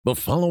The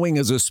following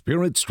is a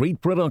Spirit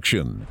Street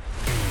production.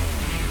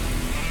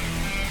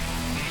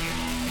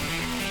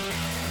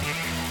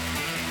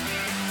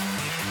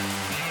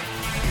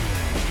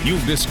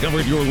 You've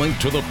discovered your link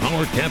to the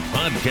Power Cat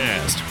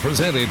Podcast,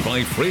 presented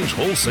by Fridge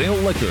Wholesale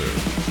Liquor.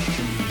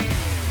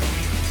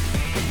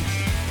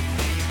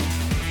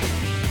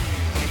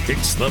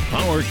 It's the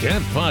Power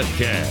Cat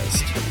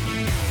Podcast.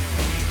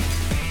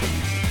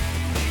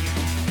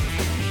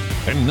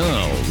 And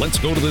now, let's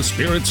go to the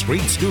Spirit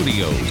Street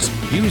Studios.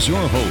 Here's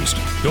your host,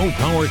 Go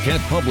Power Cat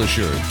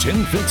publisher,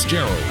 Tim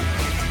Fitzgerald.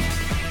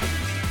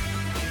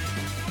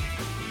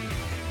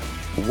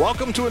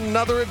 Welcome to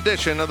another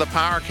edition of the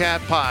Power Cat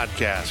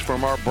Podcast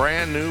from our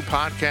brand new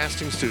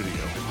podcasting studio.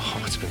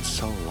 Oh, it's been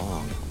so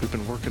long. We've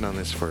been working on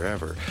this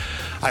forever.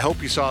 I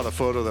hope you saw the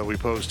photo that we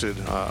posted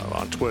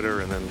on Twitter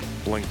and then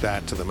linked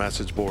that to the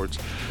message boards.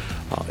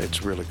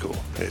 It's really cool.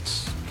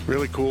 It's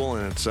really cool,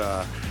 and it's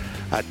a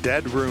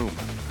dead room,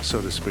 so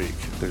to speak.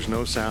 There's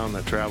no sound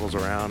that travels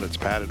around. It's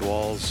padded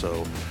walls,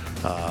 so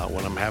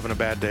when I'm having a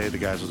bad day, the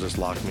guys will just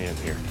lock me in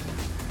here.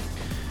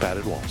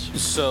 Padded walls.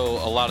 So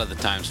a lot of the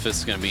times Fitz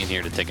is going to be in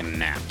here to take a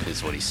nap,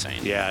 is what he's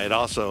saying. Yeah, it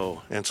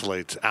also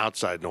insulates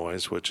outside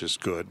noise, which is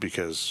good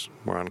because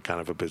we're on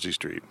kind of a busy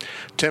street.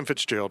 Tim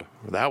Fitzgerald,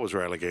 that was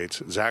Riley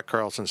Gates. Zach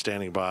Carlson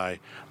standing by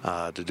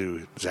to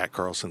do Zach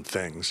Carlson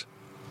things.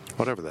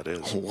 Whatever that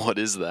is. What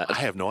is that? I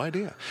have no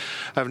idea.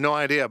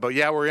 But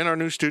yeah, we're in our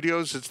new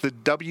studios. It's the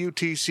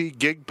WTC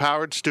Gig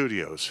Powered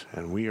Studios,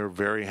 and we are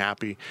very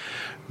happy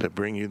to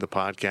bring you the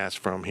podcast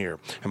from here.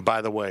 And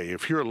by the way,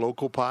 if you're a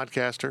local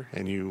podcaster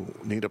and you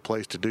need a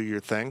place to do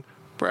your thing,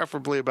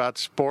 preferably about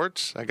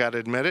sports, I got to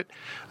admit it,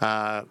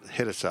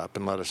 hit us up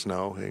and let us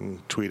know. You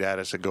can tweet at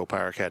us at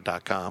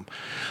gopowercat.com.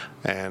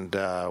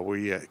 And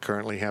we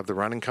currently have the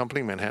running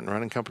company, Manhattan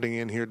Running Company,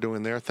 in here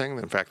doing their thing.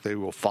 In fact, they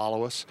will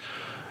follow us.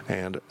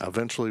 And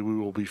eventually we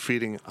will be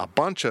feeding a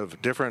bunch of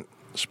different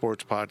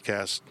sports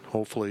podcasts,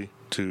 hopefully,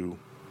 to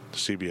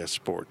CBS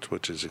Sports,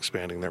 which is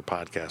expanding their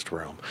podcast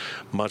realm.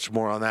 Much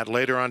more on that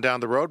later on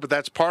down the road, but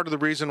that's part of the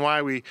reason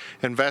why we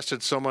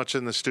invested so much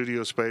in the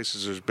studio space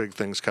is there's big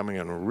things coming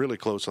in. We're really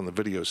close on the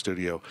video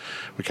studio.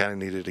 We kind of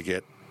needed to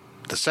get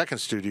the second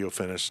studio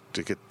finished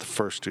to get the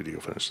first studio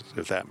finished,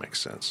 if that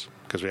makes sense,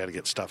 because we had to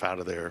get stuff out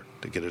of there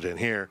to get it in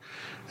here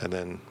and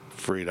then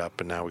free it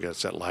up, and now we got to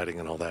set lighting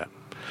and all that.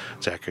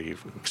 Zach, are you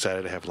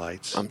excited to have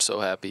lights? I'm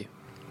so happy.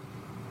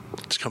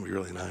 It's going to be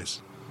really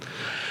nice.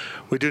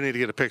 We do need to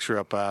get a picture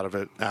up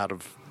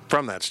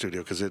from that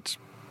studio because it's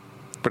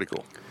pretty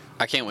cool.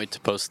 I can't wait to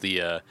post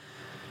the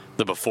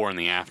before and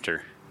the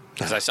after,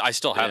 because I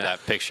still have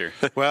that picture.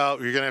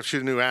 Well, you're going to have to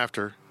shoot a new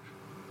after,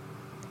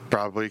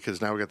 probably,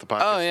 because now we got the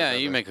podcast. Oh, yeah,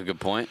 you make a good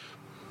point.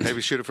 Maybe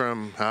shoot it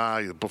from,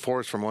 the before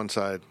is from one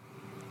side.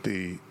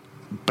 The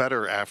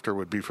better after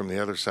would be from the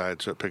other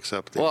side, so it picks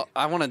up the... Well,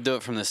 I want to do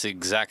it from this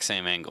exact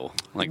same angle.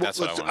 That's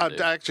what I want to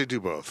do. I actually do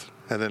both,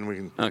 and then we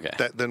can...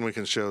 Okay. Then we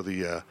can show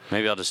the...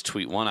 Maybe I'll just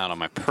tweet one out on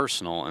my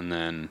personal and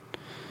then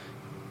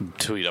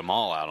tweet them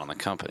all out on the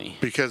company.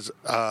 Because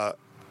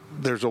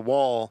there's a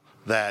wall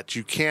that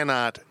you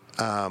cannot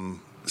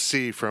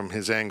see from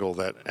his angle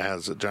that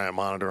has a giant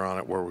monitor on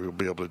it where we'll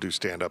be able to do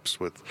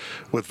stand-ups with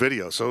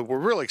video. So we're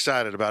really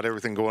excited about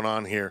everything going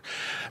on here.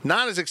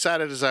 Not as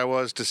excited as I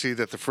was to see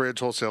that the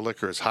Fridge Wholesale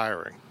Liquor is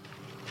hiring.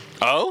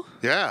 Oh?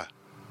 Yeah.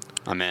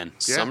 I'm in.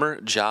 Yeah.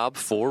 Summer job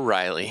for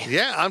Riley.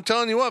 Yeah, I'm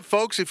telling you what,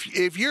 folks,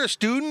 if you're a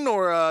student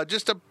or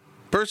just a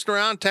person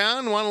around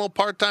town, want a little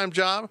part-time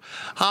job,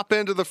 hop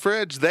into the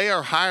Fridge. They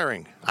are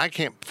hiring. I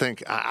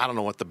don't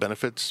know what the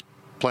benefits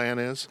plan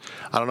is.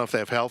 I don't know if they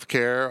have health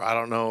care. I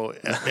don't know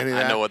any of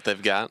that. I know what they've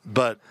got.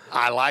 But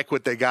I like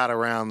what they got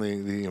around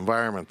the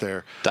environment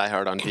there. Die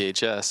Hard on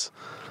VHS.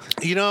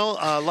 You know,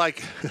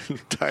 like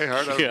Die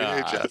Hard on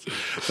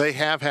VHS. They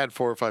have had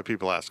 4 or 5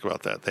 people ask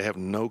about that. They have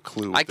no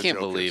clue what I the can't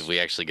joke believe is. we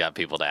actually got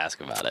people to ask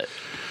about it.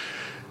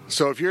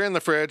 So if you're in the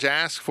Fridge,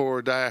 ask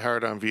for Die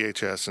Hard on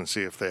VHS and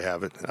see if they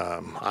have it.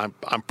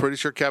 I'm pretty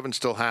sure Kevin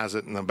still has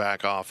it in the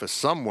back office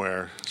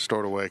somewhere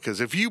stored away.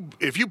 Because if you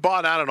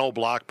bought out an old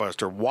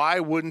Blockbuster,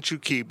 why wouldn't you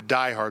keep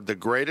Die Hard, the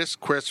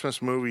greatest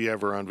Christmas movie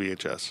ever, on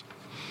VHS?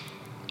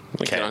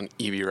 We get on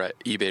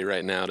eBay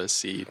right now to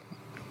see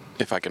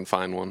if I can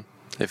find one.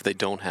 If they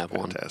don't have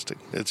one. Fantastic.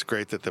 It's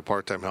great that the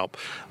part-time help.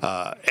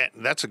 And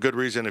that's a good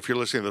reason, if you're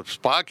listening to this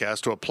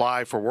podcast, to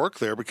apply for work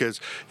there, because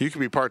you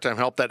can be part-time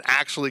help that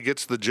actually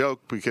gets the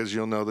joke because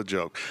you'll know the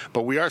joke.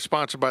 But we are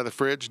sponsored by the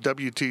Fridge,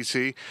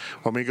 WTC,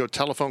 Wamego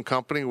Telephone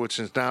Company, which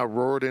is now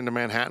roared into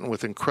Manhattan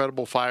with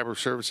incredible fiber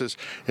services,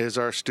 is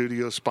our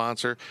studio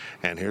sponsor.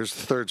 And here's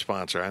the third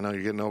sponsor. I know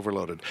you're getting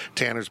overloaded.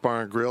 Tanner's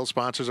Bar and Grill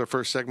sponsors our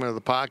first segment of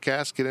the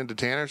podcast. Get into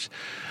Tanner's.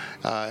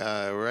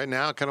 Right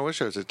now, I kind of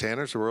wish I was at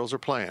Tanner's. The Royals are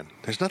playing.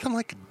 There's nothing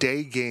like a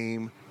day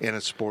game in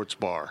a sports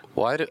bar.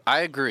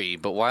 I agree,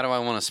 but why do I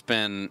want to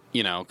spend,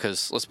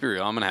 because let's be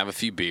real, I'm going to have a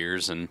few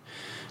beers and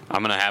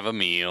I'm going to have a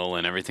meal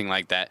and everything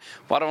like that.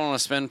 Why do I want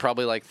to spend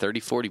probably like $30,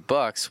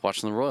 $40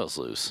 watching the Royals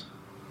lose?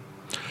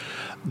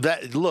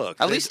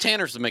 At least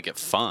Tanner's to make it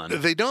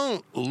fun. They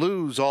don't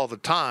lose all the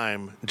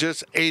time,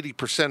 just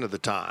 80% of the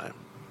time.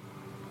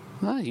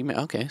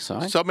 Okay,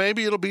 so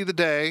maybe it'll be the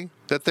day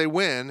that they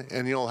win,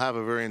 and you'll have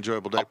a very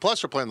enjoyable day.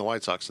 Plus, they're playing the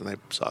White Sox, and they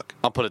suck.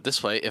 I'll put it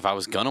this way: if I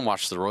was gonna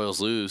watch the Royals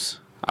lose,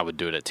 I would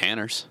do it at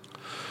Tanner's.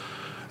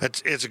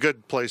 It's a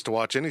good place to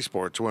watch any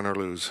sports, win or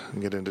lose.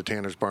 Get into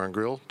Tanner's Bar and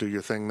Grill, do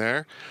your thing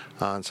there,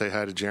 and say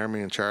hi to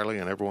Jeremy and Charlie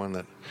and everyone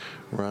that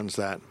runs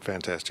that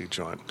fantastic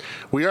joint.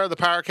 We are the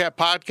PowerCat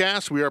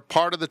Podcast. We are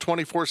part of the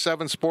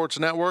 24/7 Sports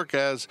Network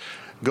as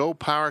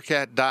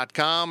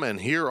GoPowerCat.com,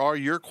 and here are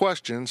your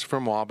questions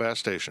from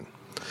Wabash Station.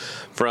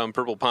 From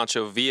Purple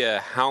Poncho Via,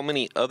 how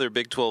many other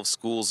Big 12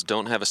 schools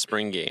don't have a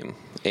spring game?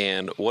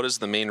 And what is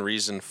the main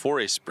reason for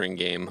a spring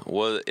game?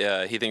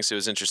 He thinks it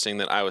was interesting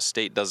that Iowa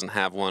State doesn't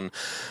have one,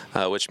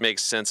 which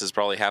makes sense as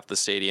probably half the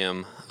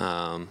stadium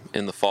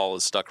in the fall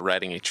is stuck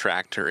riding a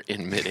tractor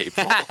in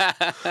mid-April.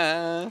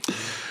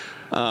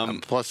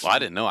 Plus, I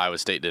didn't know Iowa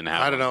State didn't have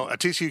one. I don't know.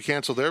 TCU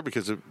canceled there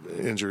because of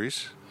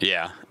injuries.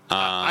 Yeah.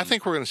 I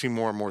think we're going to see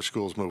more and more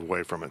schools move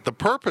away from it. The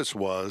purpose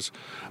was,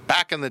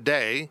 back in the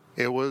day,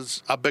 it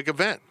was a big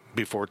event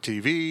before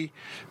TV,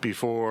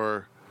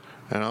 before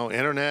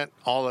internet,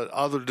 all the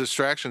other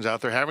distractions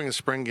out there. Having a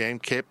spring game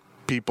kept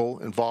people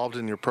involved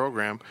in your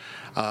program,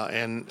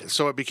 and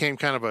so it became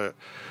kind of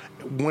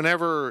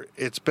whenever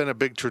it's been a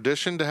big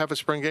tradition to have a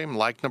spring game,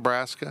 like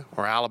Nebraska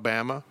or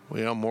Alabama,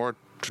 more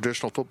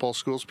traditional football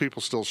schools,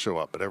 people still show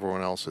up, but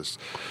everyone else is,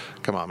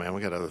 come on, man,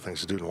 we got other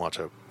things to do than watch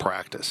a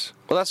practice.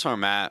 Well, that's where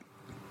I'm at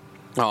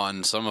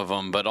on some of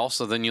them, but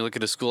also then you look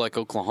at a school like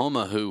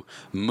Oklahoma who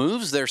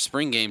moves their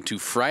spring game to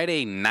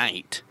Friday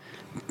night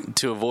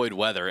to avoid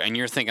weather, and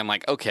you're thinking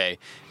like, okay,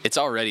 it's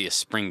already a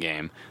spring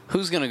game.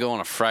 Who's going to go on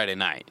a Friday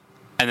night?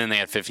 And then they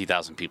had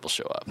 50,000 people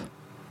show up.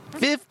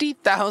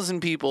 50,000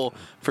 people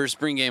for a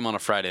spring game on a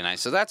Friday night.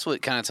 So that's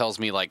what kind of tells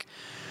me, like,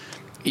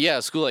 yeah,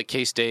 a school like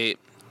K-State,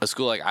 a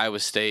school like Iowa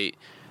State,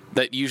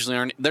 that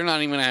usually they're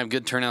not even going to have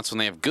good turnouts when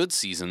they have good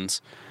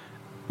seasons,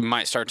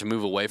 might start to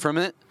move away from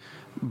it.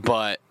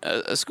 But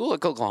a school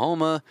like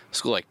Oklahoma, a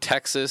school like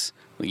Texas,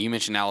 like you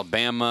mentioned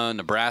Alabama,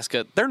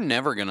 Nebraska, they're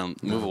never going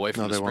to move away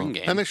from the spring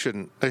game. And they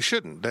shouldn't.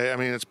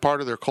 It's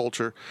part of their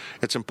culture.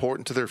 It's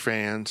important to their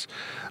fans.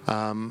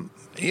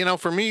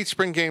 For me,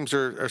 spring games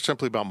are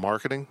simply about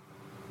marketing.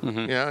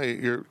 Mm-hmm. Yeah,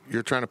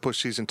 you're trying to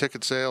push season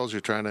ticket sales.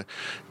 You're trying to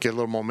get a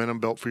little momentum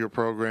built for your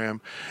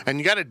program, and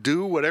you got to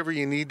do whatever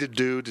you need to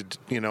do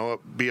to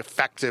be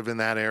effective in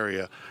that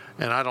area.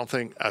 And I don't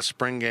think a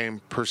spring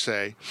game per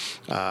se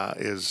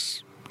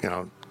is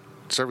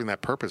serving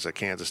that purpose at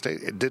Kansas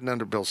State. It didn't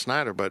under Bill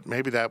Snyder, but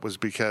maybe that was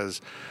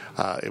because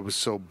it was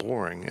so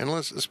boring. And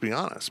let's be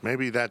honest,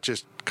 maybe that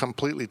just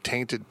completely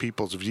tainted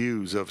people's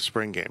views of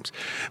spring games.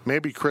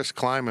 Maybe Chris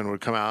Kleiman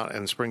would come out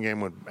and the spring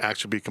game would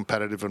actually be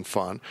competitive and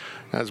fun.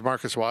 As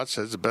Marcus Watts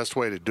says, the best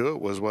way to do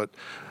it was what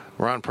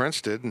Ron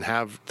Prince did and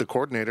have the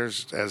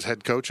coordinators as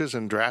head coaches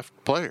and draft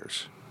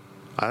players.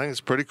 I think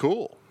it's pretty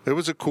cool. It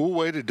was a cool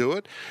way to do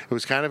it. It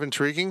was kind of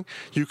intriguing.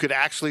 You could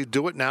actually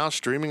do it now,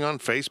 streaming on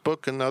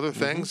Facebook and other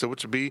things,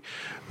 which would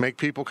make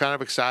people kind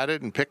of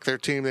excited and pick their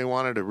team they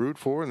wanted to root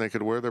for, and they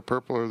could wear their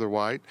purple or their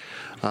white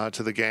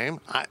to the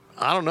game. I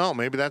don't know.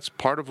 Maybe that's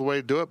part of the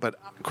way to do it, but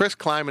Chris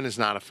Kleiman is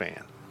not a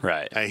fan.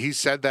 Right. He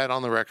said that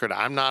on the record.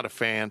 I'm not a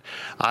fan.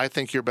 I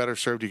think you're better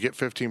served. You get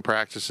 15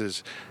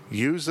 practices.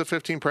 Use the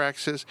 15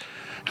 practices.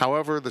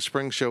 However, the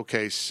spring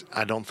showcase,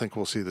 I don't think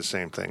we'll see the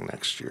same thing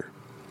next year.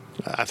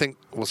 I think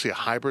we'll see a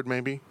hybrid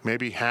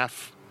maybe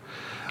half.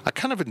 I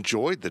kind of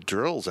enjoyed the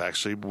drills,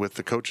 actually, with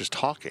the coaches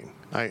talking.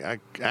 I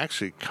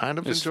actually kind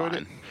of enjoyed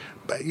it.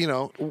 But,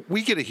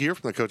 we get to hear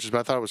from the coaches,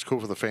 but I thought it was cool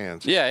for the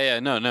fans. Yeah,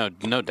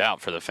 no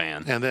doubt for the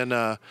fan. And then,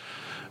 I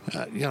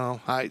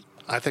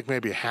think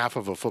maybe half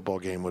of a football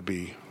game would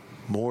be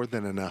more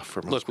than enough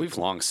for most. Look, we've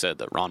long said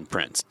that Ron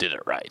Prince did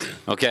it right.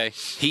 Okay?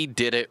 He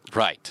did it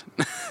right.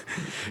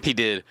 He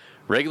did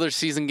regular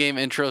season game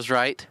intros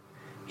right.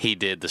 He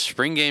did the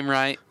spring game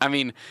right. I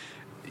mean,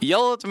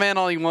 yell at the man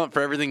all you want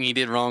for everything he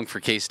did wrong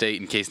for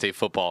K-State and K-State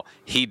football.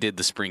 He did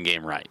the spring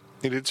game right.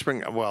 He did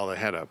spring. Well, they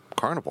had a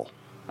carnival.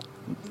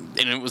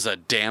 And it was a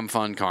damn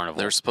fun carnival.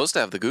 They were supposed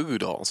to have the Goo Goo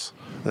Dolls.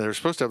 They were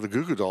supposed to have the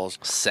Goo Goo Dolls.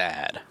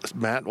 Sad.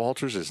 Matt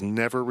Walters has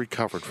never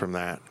recovered from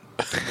that.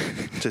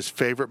 It's his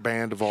favorite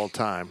band of all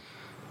time.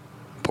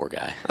 Poor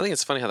guy. I think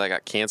it's funny how that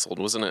got canceled.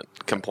 Wasn't it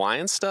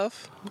compliance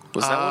stuff?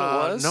 Was that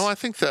what it was? No, I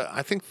think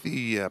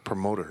the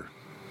promoter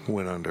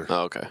went under.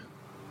 Oh, okay.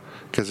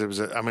 Because it was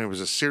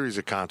a series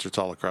of concerts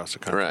all across the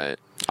country. Right.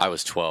 I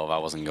was 12. I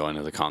wasn't going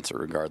to the concert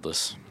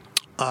regardless.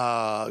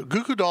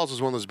 Goo Goo Dolls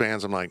is one of those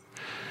bands I'm like,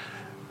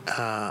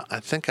 I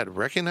think I'd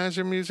recognize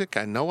their music.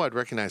 I know I'd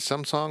recognize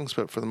some songs,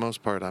 but for the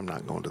most part, I'm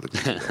not going to the Goo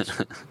Goo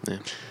Dolls. Yeah.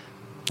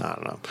 I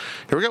don't know.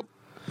 Here we go.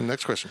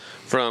 Next question.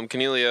 From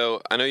Cornelio,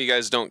 I know you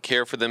guys don't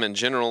care for them in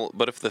general,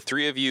 but if the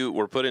three of you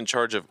were put in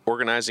charge of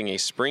organizing a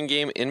spring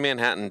game in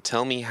Manhattan,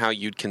 tell me how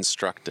you'd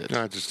construct it.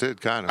 I just did,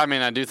 kind of. I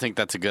mean, I do think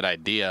that's a good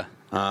idea.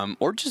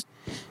 Or just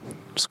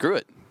screw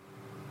it.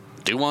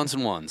 Do ones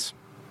and ones.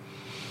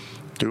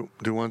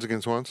 Do ones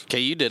against ones?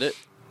 KU did it.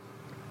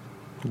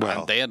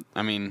 Well,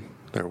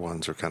 their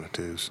ones are kind of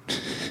twos.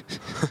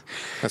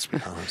 Let's be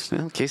honest.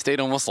 Well,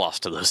 K-State almost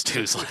lost to those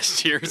twos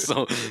last year,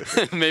 so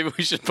maybe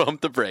we should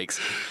pump the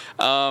brakes.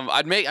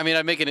 I'd make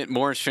it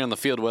more interesting on the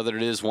field, whether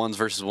it is ones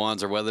versus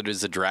ones or whether it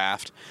is a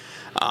draft.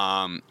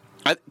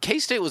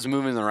 K-State was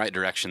moving in the right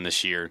direction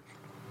this year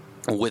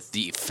with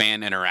the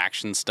fan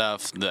interaction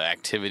stuff, the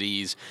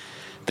activities,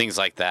 things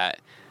like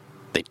that.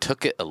 They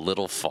took it a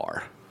little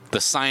far. The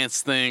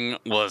science thing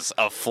was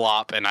a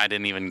flop, and I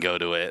didn't even go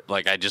to it.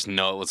 Like, I just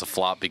know it was a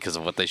flop because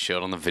of what they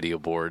showed on the video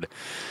board.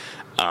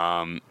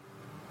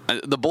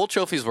 The bowl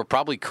trophies were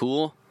probably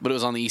cool, but it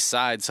was on the east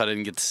side, so I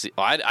didn't get to see.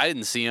 I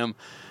didn't see them.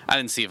 I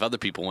didn't see if other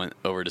people went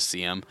over to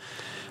see them.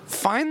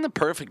 Find the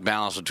perfect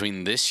balance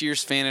between this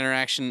year's fan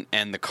interaction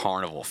and the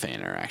carnival fan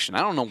interaction.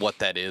 I don't know what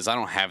that is. I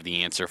don't have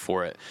the answer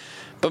for it.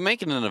 But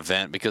make it an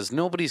event, because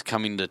nobody's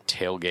coming to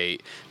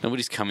tailgate.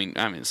 Nobody's coming.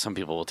 I mean, some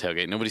people will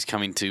tailgate. Nobody's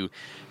coming to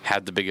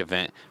have the big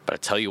event. But I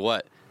tell you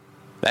what,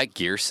 that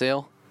gear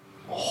sale,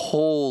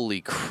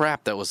 holy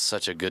crap, that was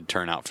such a good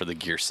turnout for the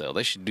gear sale.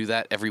 They should do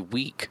that every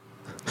week.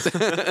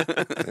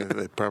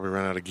 They'd probably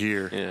run out of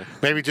gear. Yeah.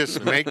 Maybe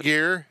just make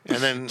gear and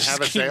then have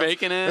a keep sale.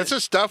 making it. That's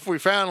just stuff we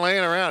found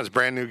laying around. It's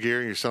brand new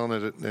gear. You're selling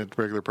it at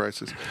regular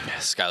prices. Yeah,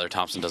 Skylar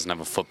Thompson doesn't have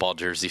a football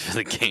jersey for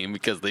the game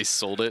because they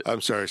sold it. I'm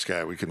sorry,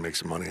 Scott. We could make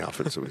some money off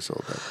it, so we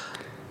sold that.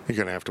 You're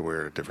going to have to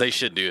wear it different. They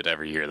should do it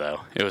every year,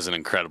 though. It was an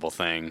incredible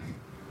thing.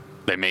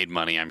 They made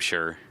money, I'm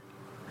sure.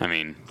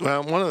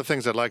 Well, one of the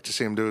things I'd like to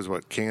see them do is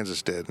what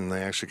Kansas did, and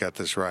they actually got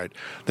this right.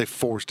 They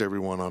forced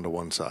everyone onto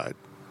one side.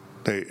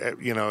 They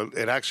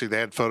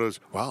had photos.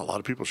 Wow, a lot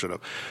of people showed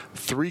up.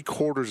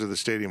 3/4 of the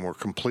stadium were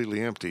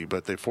completely empty,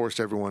 but they forced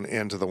everyone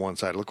into the one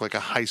side. It looked like a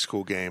high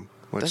school game,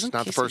 which is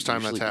not the first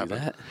time that's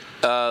happened.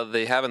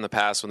 They have in the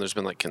past when there's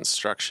been like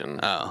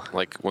construction. Oh.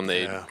 Like when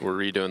they were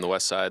redoing the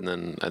west side, and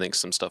then I think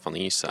some stuff on the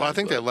east side. Well, I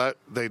think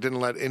they didn't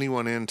let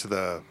anyone into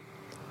the.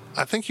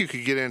 I think you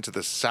could get into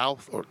the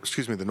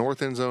the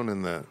north end zone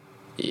and the.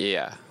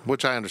 Yeah.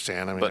 Which I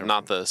understand. But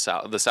not the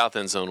south. The south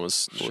end zone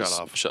was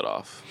shut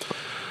off.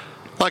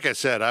 Like I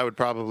said, I would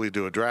probably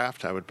do a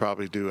draft. I would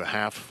probably do a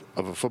half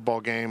of a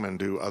football game and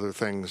do other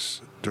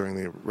things during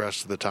the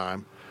rest of the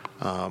time.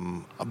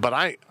 But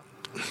I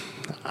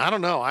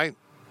don't know. I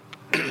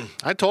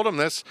told him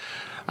this.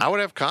 I would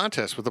have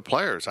contests with the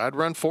players. I'd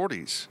run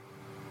 40s.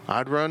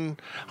 I'd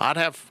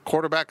have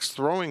quarterbacks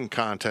throwing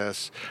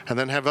contests and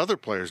then have other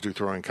players do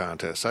throwing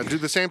contests. I'd do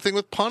the same thing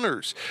with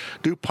punters.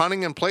 Do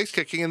punting and place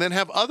kicking and then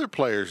have other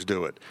players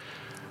do it.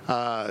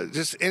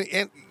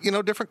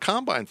 Different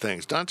combine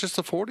things, not just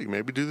the 40.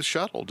 Maybe do the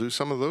shuttle, do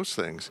some of those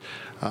things.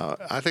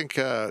 I think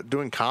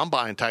doing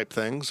combine type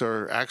things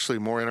are actually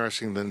more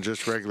interesting than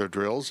just regular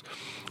drills,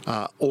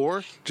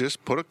 or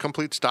just put a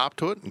complete stop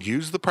to it and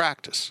use the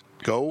practice.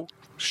 Go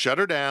shut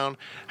her down,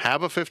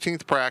 have a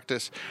 15th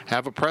practice,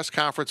 have a press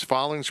conference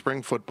following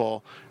spring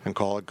football, and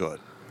call it good.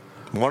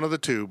 One of the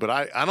two. But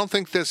I don't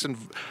think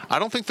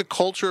the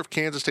culture of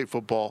Kansas State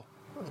football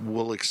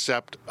will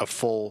accept a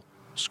full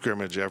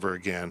scrimmage ever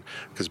again,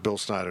 because Bill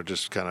Snyder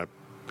just kind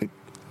of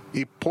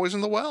he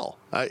poisoned the well.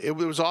 It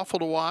was awful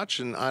to watch,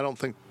 and I don't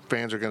think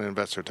fans are going to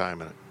invest their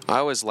time in it. I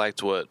always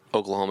liked what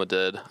Oklahoma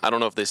did. I don't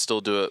know if they still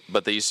do it,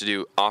 but they used to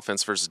do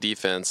offense versus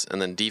defense,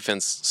 and then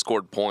defense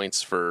scored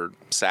points for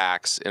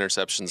sacks,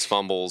 interceptions,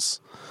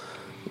 fumbles,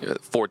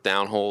 fourth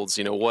down holds,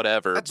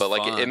 whatever. That's but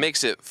like fun. It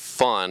makes it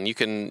fun. You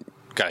can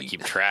gotta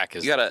keep track.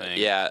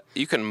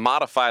 You can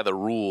modify the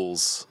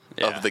rules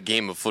of the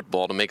game of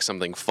football to make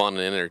something fun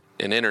and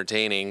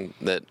entertaining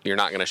that you're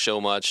not going to show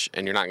much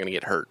and you're not going to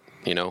get hurt.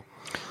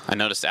 I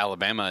noticed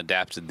Alabama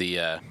adapted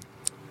the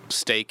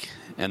steak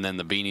and then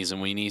the beanies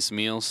and weenies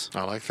meals.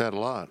 I like that a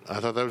lot. I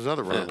thought that was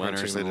another Ron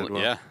Prince thing they did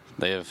well. Yeah,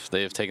 they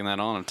have taken that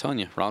on. I'm telling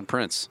you, Ron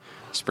Prince,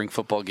 spring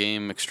football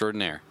game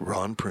extraordinaire.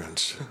 Ron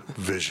Prince,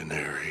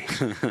 visionary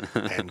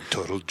and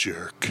total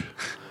jerk.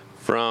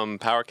 From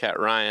PowerCat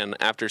Ryan,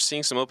 after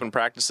seeing some open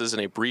practices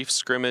and a brief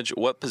scrimmage,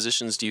 what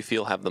positions do you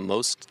feel have the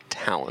most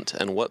talent,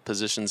 and what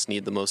positions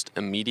need the most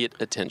immediate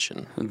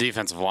attention? The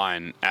defensive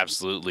line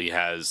absolutely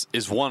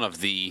is one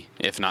of the,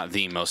 if not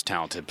the most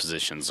talented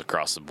positions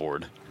across the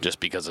board,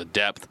 just because of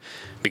depth,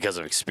 because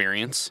of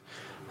experience.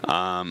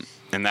 And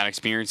that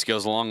experience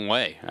goes a long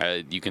way.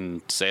 You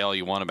can say all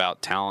you want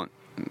about talent,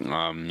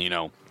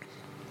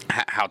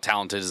 how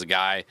talented is a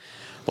guy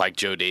like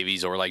Joe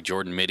Davies or like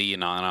Jordan Mitty,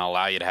 and I'll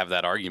allow you to have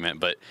that argument,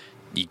 but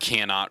you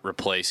cannot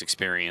replace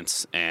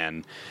experience,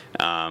 and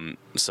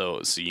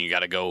so you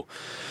got to go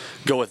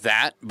with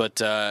that.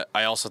 But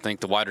I also think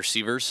the wide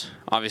receivers,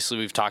 obviously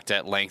we've talked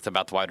at length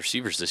about the wide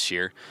receivers this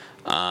year,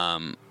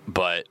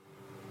 but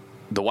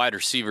the wide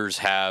receivers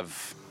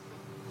have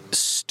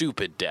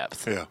stupid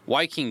depth. Yeah.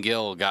 Wyking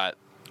Gill got,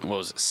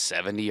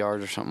 70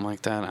 yards or something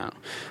like that?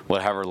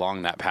 Whatever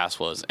long that pass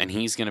was, and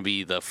he's going to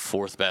be the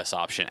fourth best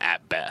option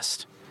at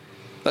best.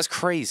 That's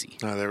crazy.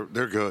 No,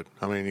 they're good.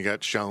 I mean, you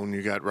got Schoen,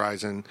 you got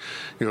Risen,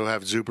 you'll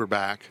have Zuper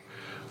back.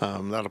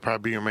 That'll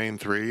probably be your main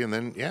three, and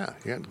then you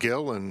got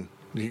Gill, and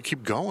you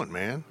keep going,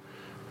 man.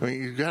 I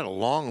mean, you've got a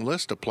long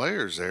list of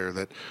players there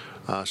that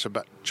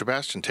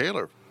Sebastian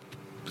Taylor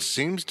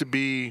seems to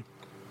be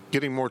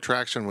getting more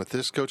traction with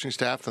this coaching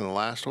staff than the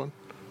last one.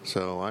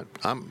 So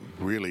I'm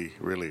really,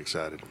 really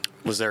excited.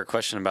 Was there a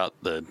question about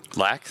the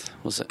lack?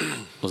 Was it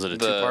a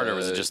two-part, or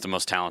was it just the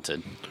most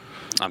talented?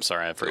 I'm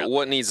sorry, I forgot.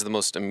 What needs the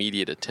most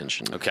immediate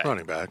attention? Okay.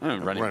 Running back.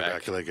 Running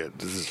back.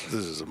 This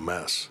is a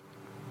mess.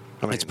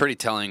 I mean, It's pretty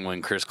telling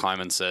when Chris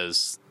Kleiman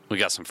says, we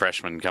got some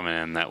freshmen coming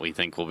in that we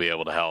think will be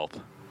able to help.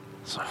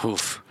 So,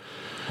 oof.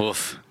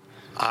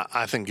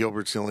 I think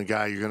Gilbert's the only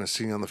guy you're going to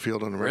see on the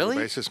field on a regular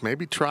Really? basis.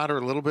 Maybe Trotter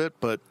a little bit,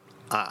 but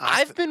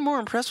I've been more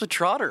impressed with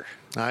Trotter.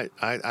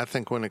 I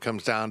think when it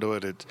comes down to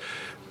it,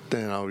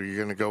 you're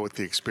going to go with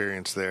the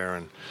experience there,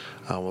 and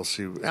we'll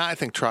see. I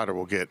think Trotter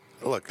will get.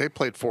 Look, they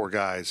played 4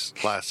 guys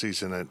last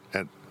season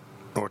at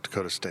North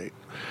Dakota State.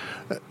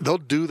 They'll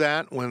do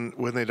that when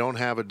they don't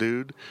have a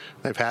dude.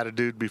 They've had a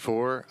dude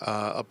before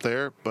up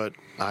there, but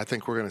I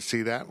think we're going to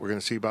see that. We're going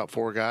to see about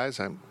 4 guys.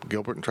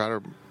 Gilbert and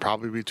Trotter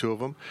probably be 2 of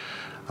them.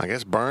 I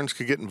guess Burns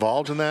could get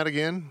involved in that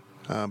again,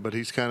 but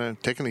he's kind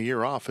of taking a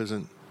year off.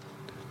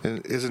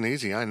 Isn't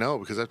easy, I know,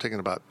 because I've taken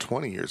about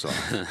 20 years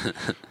off.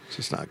 It's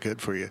just not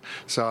good for you.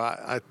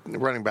 So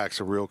running back's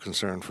a real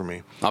concern for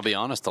me. I'll be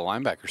honest, the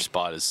linebacker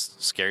spot is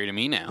scary to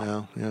me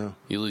now. Yeah.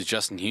 You lose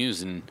Justin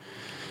Hughes, and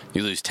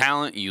you lose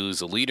talent, you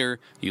lose a leader,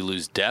 you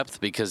lose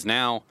depth, because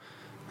now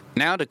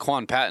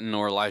DeQuan Patton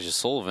or Elijah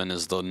Sullivan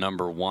is the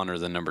number 1 or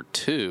the number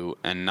 2,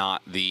 and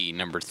not the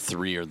number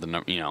 3 or the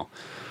number,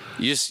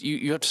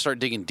 You have to start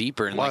digging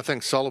deeper. And I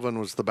think Sullivan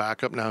was the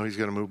backup. Now he's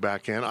going to move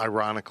back in,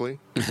 ironically.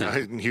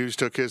 Hughes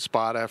took his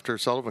spot after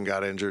Sullivan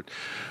got injured.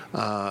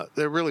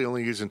 They're really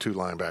only using 2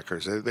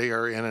 linebackers. They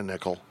are in a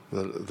nickel.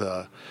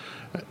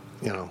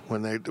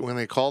 When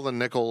they call the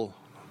nickel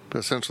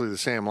essentially the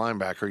same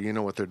linebacker, you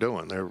know what they're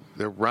doing.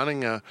 They're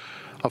running a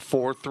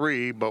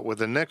 4-3, but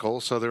with a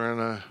nickel, so they're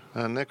in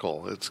a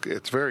nickel.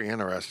 It's very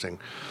interesting.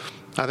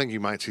 I think you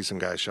might see some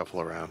guys shuffle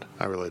around.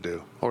 I really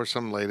do. Or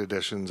some late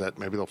additions that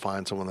maybe they'll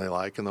find someone they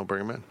like and they'll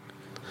bring them in.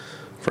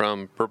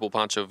 From Purple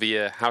Poncho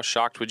Villa, how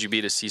shocked would you be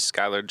to see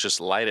Skylar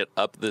just light it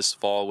up this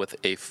fall with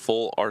a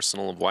full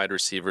arsenal of wide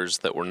receivers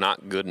that were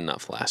not good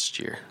enough last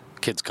year?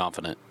 Kid's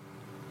confident.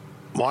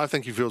 Well, I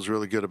think he feels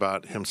really good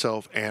about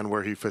himself and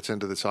where he fits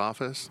into this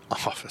offense.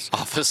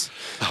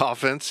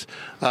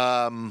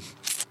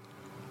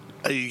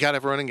 You got to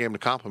have a running game to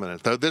complement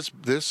it. Though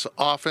this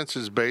offense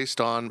is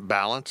based on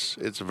balance.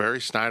 It's very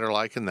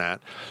Snyder-like in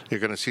that. You're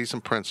going to see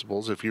some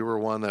principles. If you were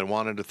one that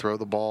wanted to throw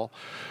the ball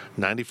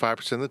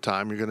 95% of the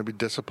time, you're going to be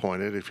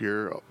disappointed. If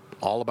you're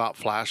all about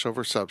flash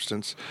over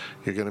substance,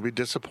 you're going to be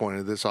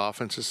disappointed. This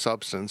offense is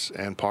substance,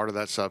 and part of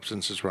that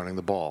substance is running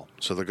the ball.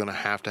 So they're going to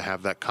have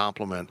that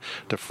complement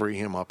to free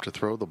him up to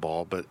throw the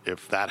ball. But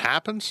if that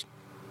happens,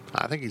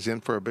 I think he's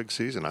in for a big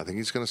season. I think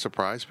he's going to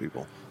surprise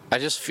people. I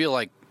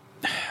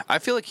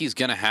feel like he's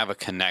going to have a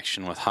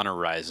connection with Hunter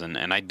Rison,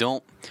 and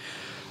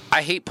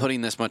I hate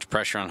putting this much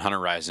pressure on Hunter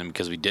Rison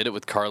because we did it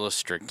with Carlos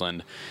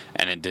Strickland,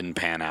 and it didn't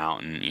pan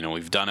out, and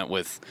we've done it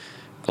with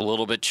a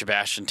little bit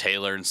Sebastian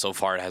Taylor, and so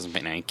far it hasn't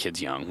been any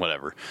kid's young,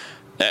 whatever.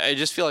 I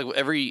just feel like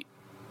every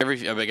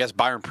I guess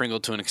Byron Pringle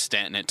to an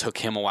extent, and it took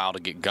him a while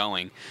to get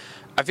going.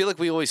 I feel like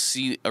we always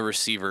see a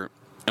receiver,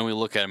 and we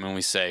look at him and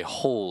we say,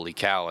 holy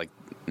cow, like,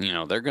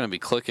 they're going to be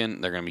clicking,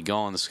 they're going to be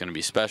going, this is going to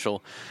be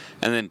special,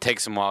 and then it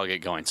takes them a while to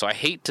get going. So I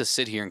hate to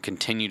sit here and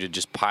continue to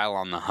just pile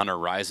on the Hunter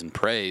Rison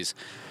praise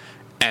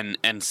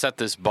and set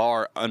this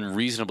bar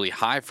unreasonably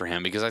high for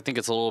him, because I think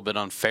it's a little bit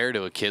unfair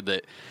to a kid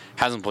that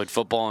hasn't played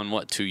football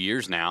in, 2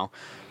 years now.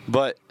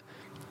 But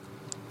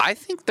I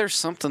think there's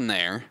something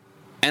there,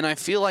 and I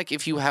feel like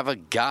if you have a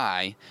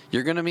guy,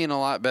 you're going to be in a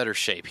lot better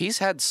shape. He's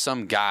had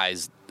some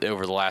guys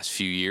over the last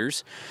few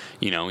years.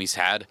 He's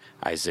had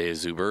Isaiah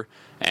Zuber,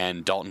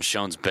 and Dalton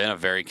Schoen's been a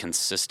very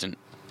consistent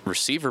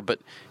receiver, but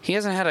he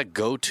hasn't had a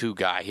go-to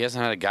guy. He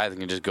hasn't had a guy that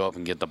can just go up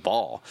and get the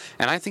ball.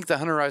 And I think that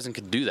Hunter Rison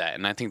could do that,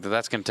 and I think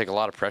that's going to take a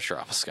lot of pressure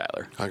off of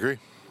Skylar. I agree.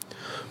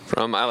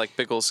 From I Like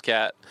Pickles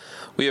Cat,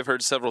 we have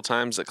heard several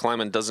times that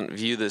Kleiman doesn't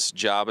view this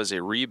job as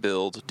a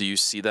rebuild. Do you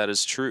see that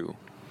as true?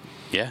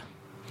 Yeah.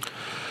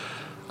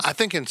 I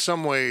think in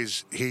some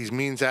ways he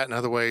means that. In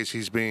other ways,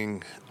 he's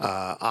being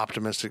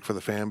optimistic for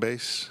the fan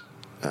base.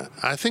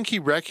 I think he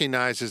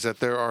recognizes that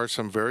there are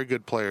some very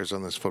good players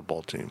on this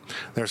football team.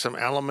 There are some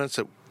elements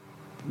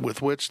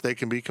with which they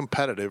can be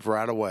competitive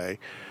right away.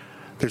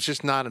 There's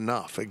just not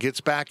enough. It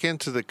gets back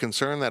into the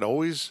concern that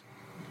always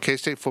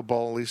K-State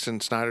football, at least in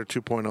Snyder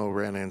 2.0,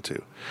 ran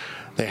into.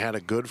 They had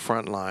a good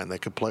front line. They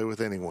could play with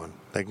anyone.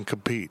 They can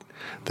compete.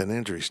 Then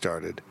injury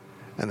started,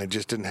 and they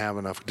just didn't have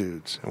enough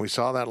dudes. And we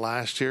saw that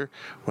last year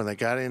when they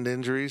got into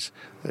injuries.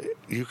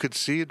 You could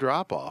see a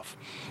drop-off.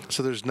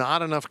 So there's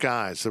not enough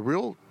guys. The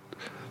real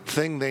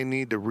thing they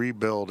need to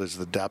rebuild is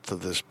the depth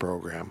of this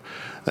program.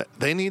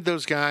 They need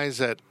those guys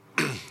that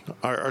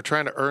are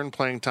trying to earn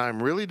playing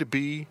time really to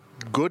be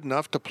good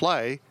enough to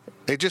play.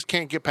 They just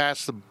can't get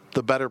past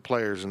the better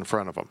players in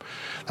front of them.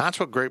 That's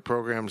what great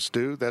programs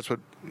do. That's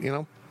what,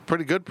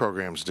 pretty good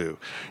programs do.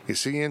 You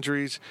see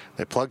injuries,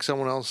 they plug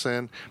someone else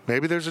in.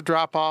 Maybe there's a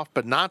drop-off,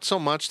 but not so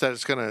much that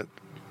it's going to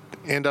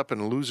end up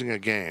in losing a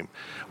game.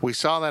 We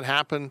saw that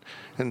happen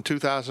in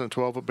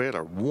 2012 at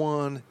Baylor.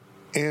 One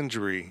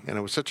injury, and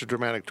it was such a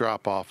dramatic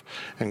drop-off.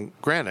 And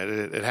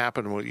granted, it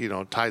happened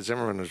when, Ty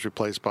Zimmerman was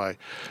replaced by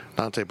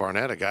Dante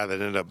Barnett, a guy that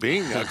ended up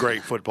being a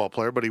great football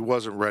player, but he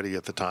wasn't ready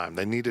at the time.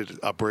 They needed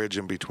a bridge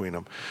in between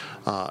them.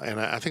 And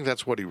I think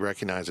that's what he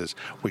recognizes.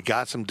 We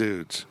got some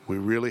dudes. We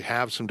really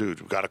have some dudes.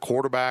 We've got a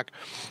quarterback.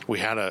 We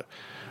had a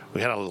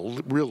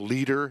real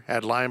leader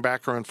at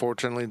linebacker.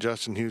 Unfortunately,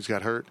 Justin Hughes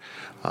got hurt.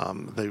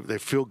 They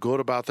feel good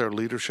about their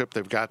leadership.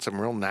 They've got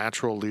some real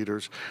natural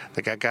leaders.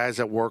 They got guys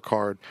that work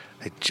hard.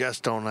 They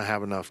just don't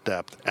have enough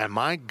depth. And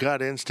my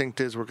gut instinct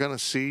is we're going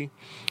to see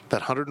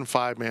that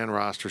 105-man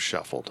roster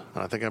shuffled.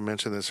 And I think I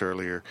mentioned this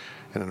earlier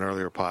in an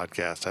earlier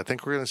podcast. I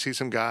think we're going to see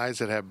some guys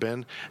that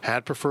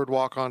had preferred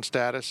walk-on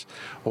status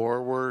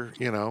or were,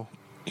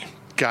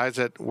 guys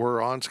that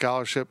were on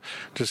scholarship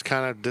just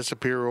kind of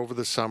disappear over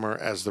the summer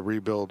as the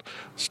rebuild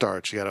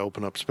starts. You got to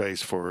open up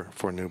space for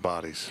new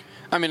bodies.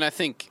 I mean, I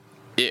think,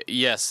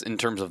 yes, in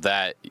terms of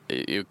that,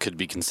 it could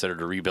be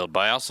considered a rebuild,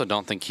 but I also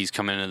don't think he's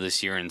coming into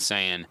this year and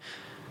saying,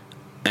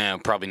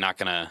 probably not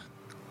going to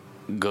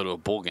go to a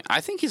bowl game.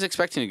 I think he's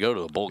expecting to go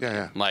to a bowl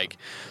game. Yeah.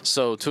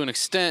 So to an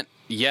extent,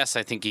 yes,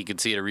 I think he could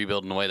see it a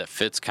rebuild in a way that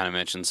Fitz kind of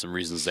mentioned some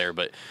reasons there,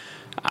 but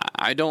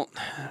I don't,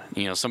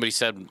 somebody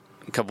said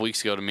a couple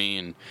weeks ago to me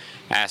and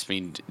asked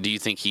me, do you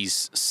think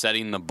he's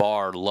setting the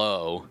bar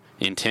low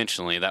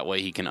intentionally? That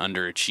way he can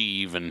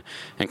underachieve and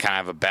kind of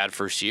have a bad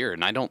first year.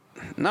 And I don't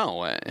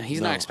know. He's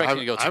not expecting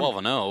to go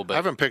 12-0. But I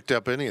haven't picked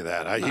up any of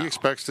that. He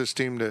expects this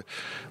team to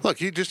 – look,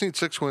 he just needs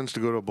 6 wins to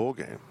go to a bowl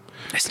game.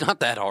 It's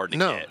not that hard to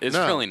get. It's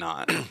really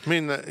not. I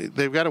mean,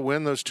 they've got to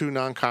win those 2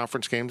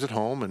 non-conference games at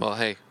home. And, well,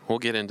 hey, we'll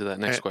get into that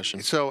next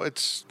question. So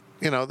it's,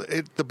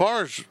 the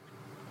bar's,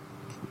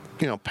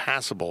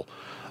 passable.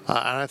 And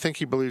I think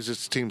he believes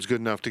this team's good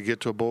enough to get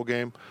to a bowl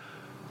game.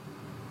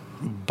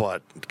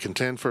 But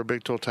contend for a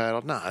Big 12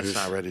 title? No, it's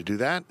not ready to do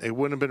that. It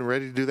wouldn't have been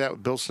ready to do that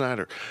with Bill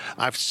Snyder.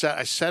 I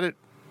said it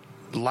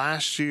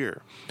last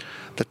year.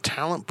 The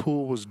talent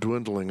pool was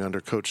dwindling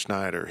under Coach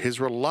Snyder. His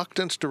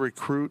reluctance to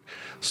recruit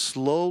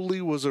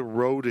slowly was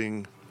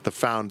eroding the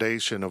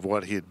foundation of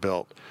what he had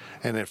built.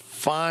 And it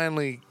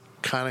finally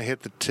kind of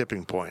hit the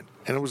tipping point.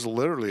 And it was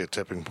literally a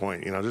tipping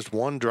point, just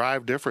one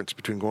drive difference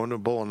between going to a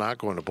bowl and not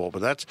going to a bowl.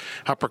 But that's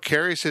how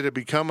precarious it had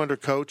become under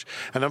Coach.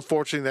 And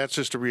unfortunately, that's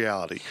just a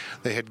reality.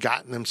 They had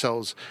gotten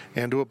themselves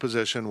into a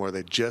position where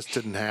they just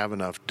didn't have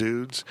enough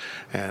dudes.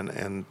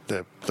 And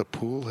the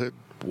pool had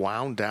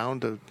wound down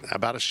to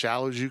about as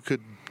shallow as you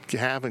could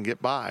have and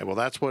get by. Well,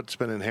 that's what's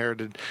been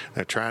inherited.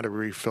 They're trying to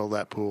refill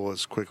that pool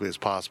as quickly as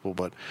possible.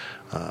 But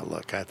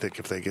look, I think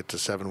if they get to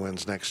 7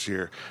 wins next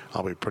year,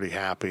 I'll be pretty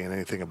happy. And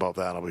anything above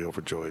that, I'll be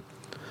overjoyed.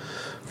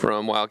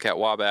 From Wildcat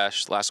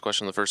Wabash, last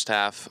question of the first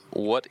half.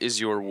 What is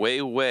your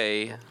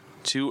way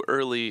too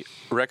early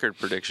record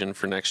prediction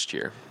for next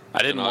year?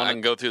 I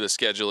can go through the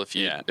schedule if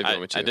you want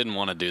me to. I didn't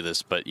want to do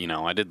this, but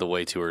I did the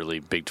way too early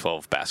Big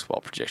 12 basketball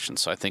projection,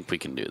 so I think we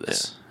can do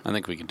this. Yeah. I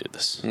think we can do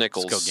this.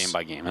 Nichols. Let's go game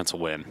by game. That's a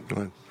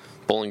win.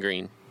 Bowling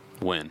Green.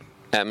 Win.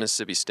 At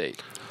Mississippi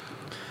State.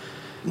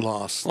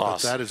 Loss.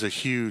 That is a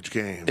huge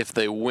game. If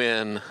they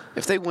win,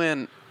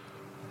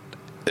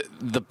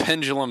 the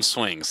pendulum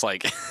swings.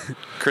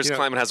 Chris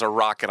Klieman has a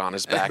rocket on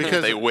his back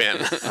if they win.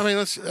 I mean,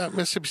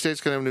 Mississippi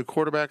State's going to have a new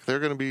quarterback. They're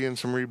going to be in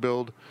some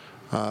rebuild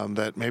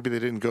that maybe they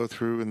didn't go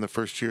through in the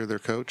first year of their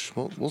coach.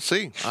 Well, we'll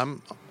see.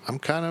 I'm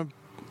kind of.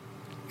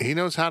 He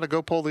knows how to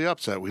go pull the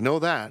upset. We know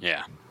that.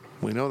 Yeah,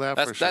 we know that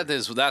for sure.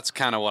 That's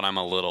kind of what I'm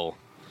a little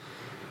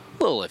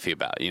iffy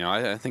about.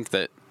 I think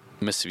that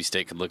Mississippi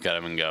State could look at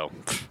him and go,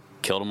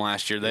 killed him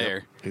last year there.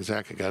 Yep,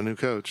 exactly. Got a new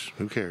coach.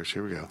 Who cares?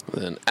 Here we go.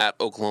 Then at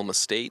Oklahoma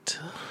State.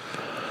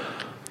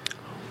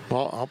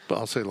 Well,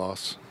 I'll say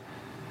loss.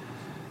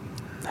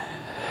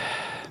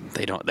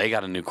 They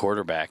got a new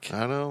quarterback.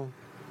 I know.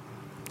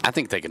 I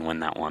think they can win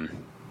that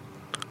one.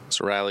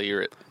 So Riley,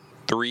 you're at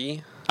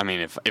 3. I mean,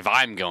 if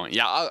I'm going,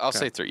 I'll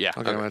say 3. Yeah.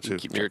 Okay, I'm at 2.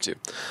 You're at 2.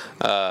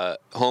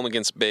 Home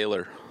against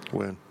Baylor.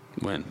 Win.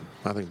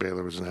 I think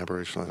Baylor was an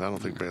aberration. I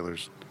don't think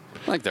Baylor's.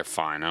 I think they're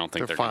fine. I don't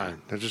think they're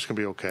fine. They're just going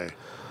to be okay.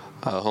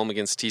 Home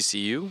against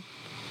TCU.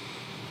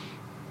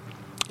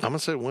 I'm going to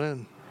say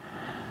win.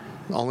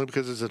 Only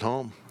because it's at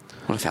home.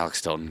 What if Alex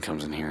Stilton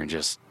comes in here and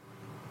just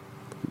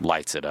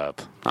lights it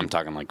up? I'm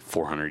talking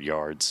 400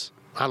 yards.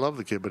 I love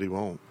the kid, but he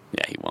won't.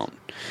 Yeah, he won't.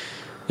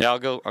 Yeah, I'll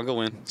go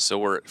win. So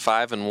we're at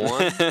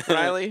 5-1,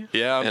 Riley.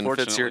 Yeah, and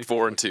Fitz here at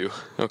 4-2.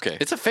 Okay,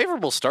 it's a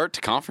favorable start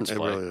to conference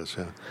play. It really is.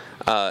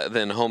 Yeah.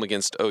 Then home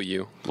against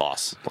OU.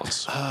 Loss.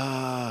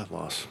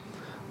 Loss.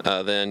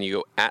 Then you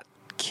go at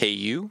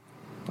KU.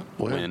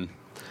 Win.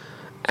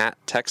 At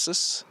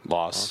Texas.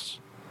 Loss.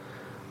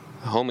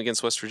 Home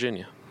against West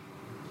Virginia.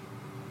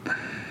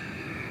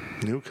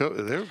 New coach.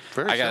 They're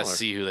very. I gotta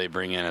see who they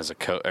bring in as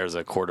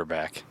a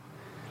quarterback.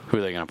 Who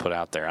are they going to put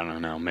out there? I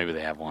don't know. Maybe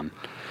they have one.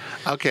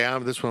 Okay,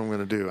 this is what I'm going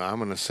to do. I'm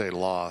going to say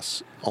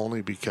loss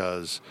only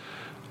because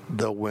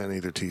they'll win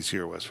either TCU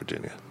or West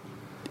Virginia.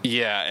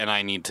 Yeah, and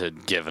I need to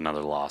give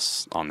another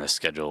loss on this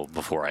schedule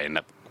before I end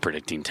up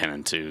predicting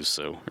 10-2,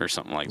 so or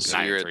something like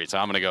 9-3. So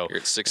I'm gonna go. You're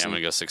at 6. I'm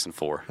gonna go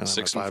 6-4.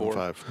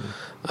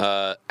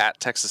 6-4. At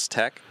Texas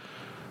Tech.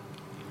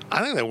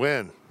 I think they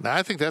win.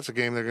 I think that's a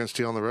game they're going to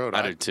steal on the road.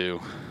 I do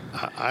too.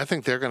 I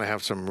think they're going to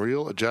have some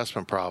real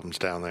adjustment problems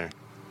down there.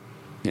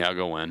 Yeah, I'll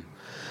go win.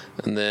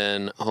 And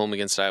then home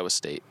against Iowa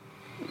State.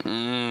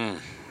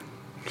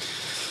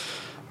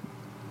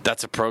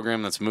 That's a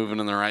program that's moving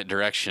in the right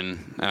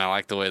direction, and I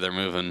like the way they're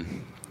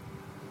moving.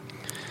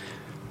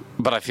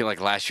 But I feel like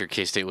last year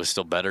K-State was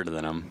still better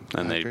than them,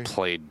 and they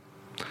played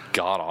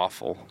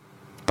god-awful.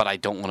 But I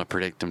don't want to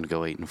predict them to go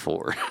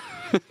 8-4.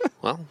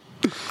 Well,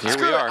 here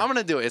we are. I'm going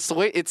to do it. It's the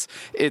way it's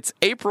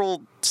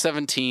April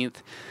 17th.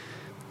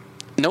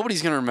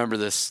 Nobody's going to remember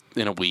this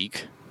in a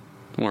week,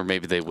 or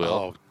maybe they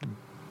will. Oh,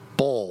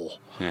 bowl.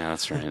 Yeah,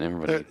 that's right.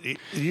 Everybody.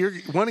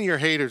 One of your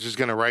haters is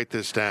going to write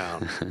this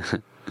down.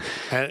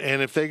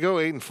 And if they go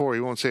 8-4, he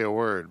won't say a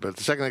word. But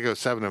the second they go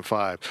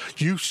 7-5,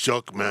 you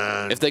suck,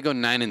 man. If they go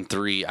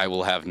 9-3, I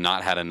will have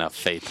not had enough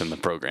faith in the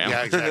program.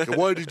 Yeah, exactly.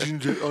 Why did you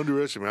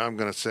underestimate? I'm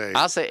going to say.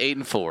 I'll say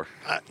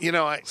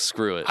 8-4.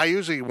 Screw it. I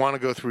usually want to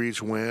go through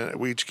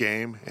each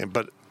game,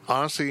 but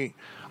honestly,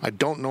 I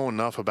don't know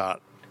enough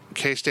about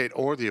K-State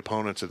or the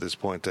opponents at this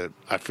point that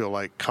I feel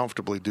like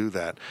comfortably do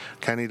that.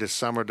 Kind of need a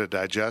summer to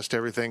digest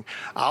everything.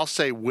 I'll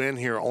say win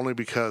here only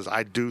because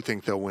I do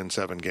think they'll win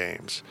 7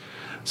 games.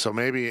 So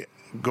maybe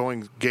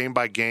going game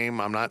by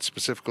game, I'm not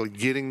specifically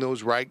getting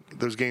those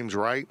games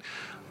right,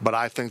 but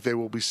I think they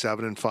will be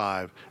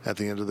 7-5 at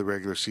the end of the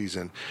regular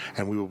season,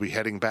 and we will be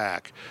heading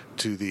back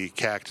to the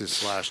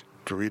Cactus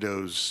 /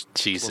 Doritos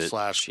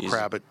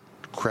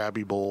 /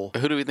 Krabby Bowl.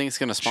 Who do we think is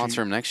going to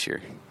sponsor them next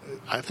year?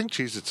 I think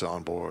Cheez-It's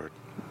on board.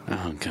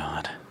 Oh,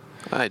 God.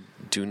 I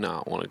do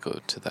not want to go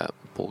to that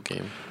bowl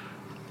game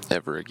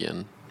ever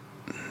again.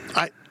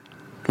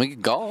 We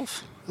could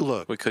golf.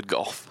 Look, we could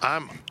golf.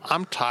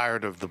 I'm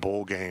tired of the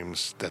bowl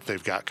games that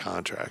they've got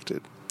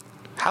contracted.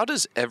 How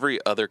does every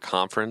other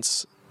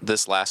conference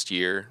this last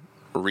year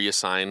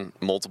reassign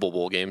multiple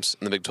bowl games,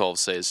 and the Big 12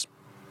 says,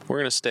 we're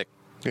going to stick.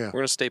 Yeah. We're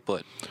going to stay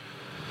put.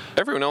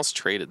 Everyone else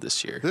traded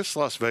this year. This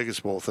Las Vegas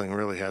Bowl thing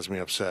really has me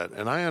upset.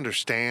 And I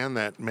understand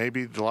that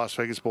maybe the Las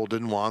Vegas Bowl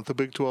didn't want the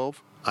Big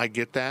 12. I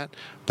get that.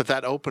 But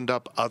that opened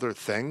up other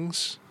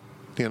things.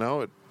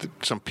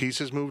 Some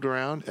pieces moved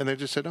around, and they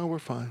just said, oh, we're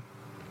fine.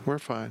 We're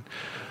fine.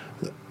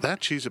 That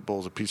Cheez-It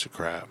Bowl is a piece of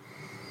crap.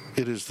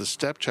 It is the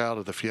stepchild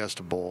of the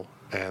Fiesta Bowl.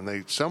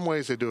 And some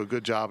ways they do a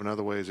good job, in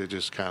other ways they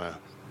just kind of...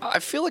 I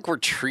feel like we're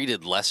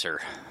treated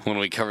lesser when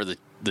we cover the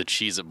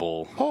Cheez-It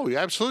Bowl. Oh, yeah,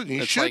 absolutely.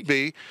 You should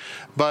be.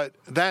 But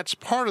that's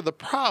part of the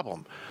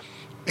problem.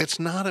 It's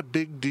not a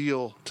big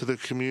deal to the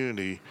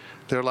community.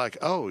 They're like,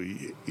 oh,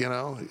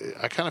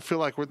 I kind of feel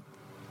like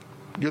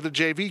you're the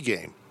JV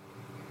game.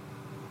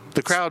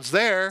 The crowd's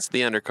there. It's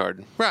the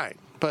undercard. Right.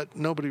 But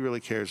nobody really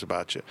cares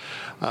about you.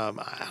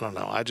 I don't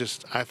know. I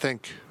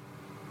think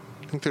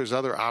there's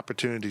other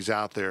opportunities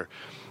out there.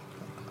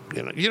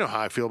 You know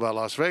how I feel about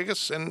Las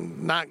Vegas,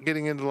 and not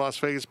getting into the Las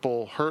Vegas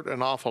Bowl hurt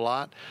an awful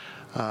lot.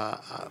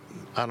 I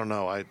don't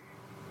know.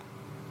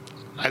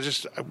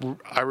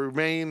 I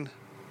remain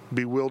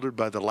bewildered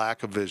by the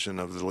lack of vision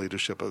of the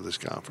leadership of this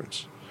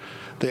conference.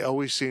 They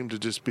always seem to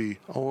just be,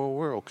 oh, well,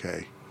 we're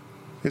okay.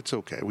 It's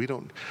okay.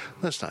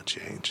 Let's not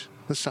change.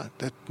 Let's not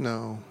do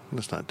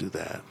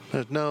that.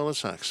 No,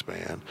 let's not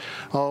expand.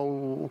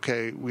 Oh,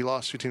 okay, we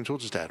lost 2 teams. We'll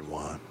just add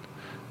 1.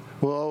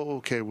 Well,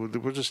 okay,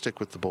 we'll just stick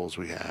with the bowls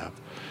we have.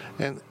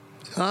 And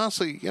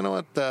honestly, you know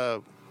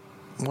what?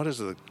 What is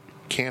it? The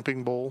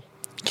Camping Bowl?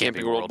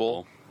 Camping World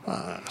Bowl.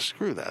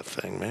 Screw that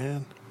thing,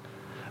 man.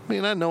 I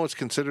mean, I know it's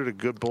considered a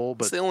good bowl,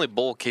 but it's the only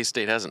bowl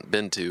K-State hasn't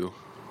been to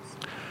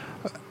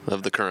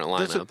of the current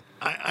lineup.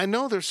 I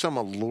know there's some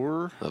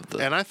allure,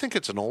 and I think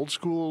it's an old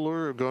school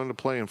allure of going to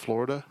play in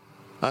Florida.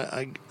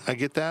 I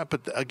get that,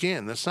 but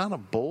again, that's not a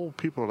bowl.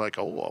 People are like,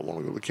 oh, I want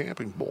to go to the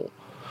Camping Bowl.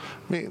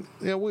 I mean,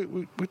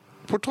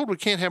 we're told we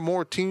can't have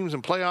more teams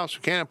in playoffs.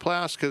 We can't have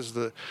playoffs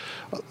because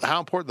how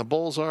important the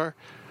bowls are.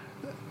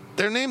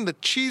 They're named the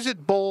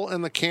Cheez-It Bowl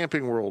and the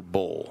Camping World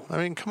Bowl. I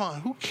mean, come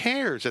on, who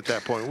cares at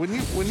that point? When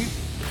you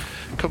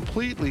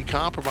completely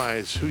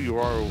compromise who you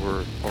are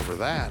over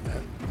that,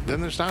 then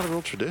there's not a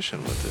real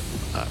tradition with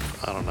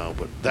it. I don't know,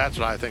 but that's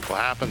what I think will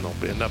happen.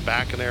 They'll end up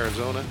back in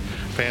Arizona.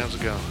 Fans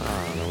will go,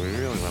 oh, no, we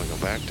really want to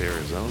go back to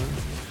Arizona.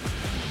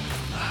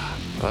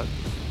 But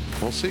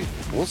we'll see.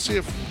 We'll see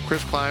if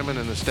Chris Kleiman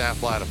and the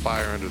staff light a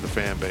fire under the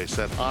fan base.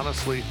 That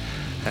honestly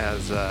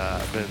has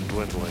been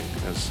dwindling,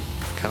 has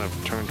kind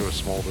of turned to a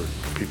smolder.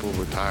 People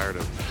were tired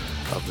of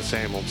the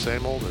same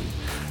old,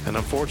 and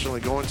unfortunately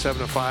going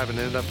 7-5 and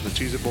ended up in the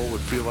Cheez-It Bowl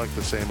would feel like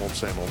the same old.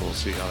 We'll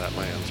see how that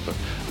lands, but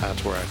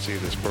that's where I see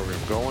this program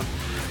going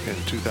in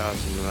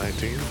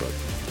 2019. But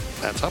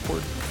that's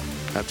upward.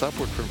 That's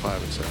upward from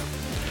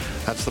 5-7.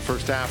 That's the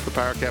first half of the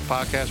Power Cat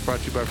Podcast, brought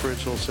to you by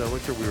Fridge Wholesale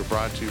Liquor. We were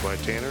brought to you by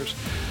Tanner's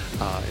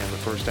in the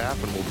first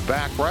half, and we'll be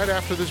back right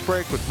after this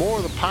break with more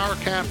of the Power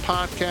Cat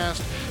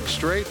Podcast,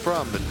 straight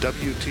from the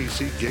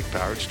WTC Gig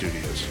Powered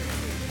Studios.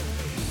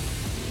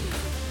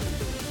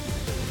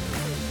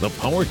 The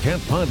Power Cat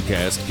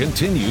Podcast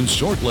continues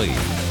shortly.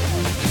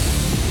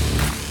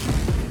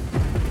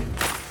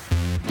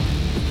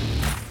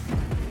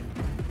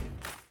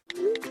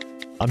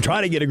 I'm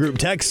trying to get a group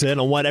text in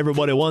on what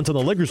everybody wants on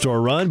the liquor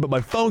store run, but my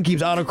phone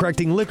keeps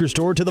autocorrecting liquor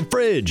store to the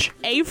fridge.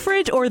 A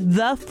fridge or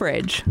the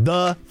fridge?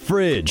 The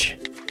fridge.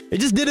 It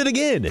just did it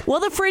again.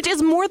 Well, the fridge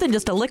is more than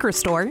just a liquor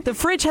store. The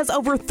fridge has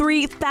over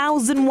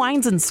 3,000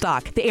 wines in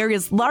stock, the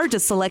area's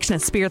largest selection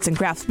of spirits and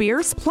craft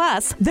beers.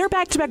 Plus, they're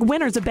back-to-back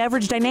winners of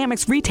Beverage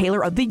Dynamics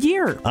Retailer of the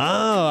Year.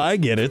 Oh, I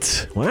get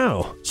it.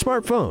 Wow.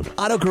 Smartphone.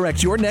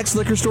 Autocorrect your next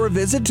liquor store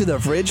visit to the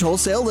Fridge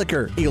Wholesale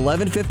Liquor,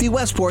 1150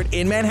 Westport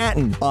in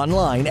Manhattan.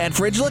 Online at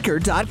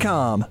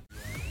fridgeliquor.com.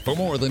 For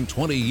more than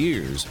 20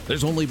 years,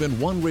 there's only been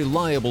one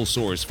reliable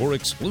source for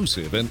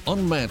exclusive and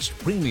unmatched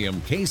premium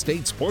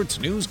K-State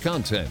sports news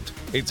content.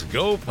 It's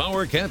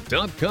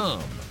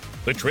GoPowerCat.com.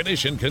 The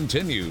tradition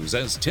continues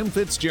as Tim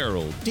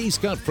Fitzgerald, D.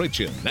 Scott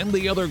Fritchen, and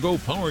the other Go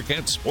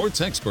PowerCat sports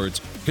experts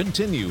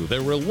continue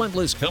their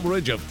relentless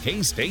coverage of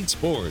K-State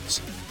sports.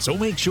 So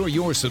make sure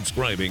you're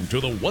subscribing to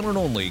the one and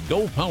only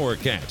Go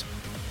PowerCat.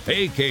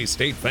 Hey,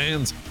 K-State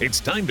fans, it's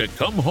time to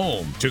come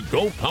home to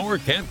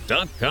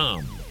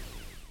GoPowerCat.com.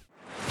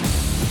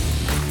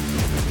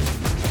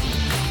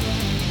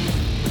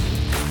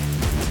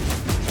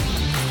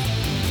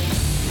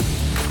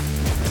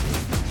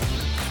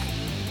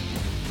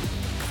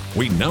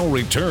 We now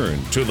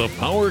return to the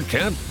Power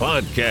Cat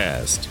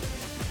Podcast.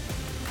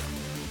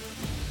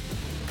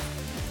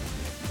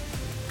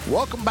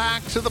 Welcome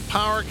back to the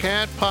Power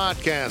Cat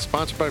Podcast,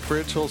 sponsored by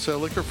Fridge Wholesale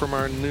Liquor from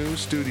our new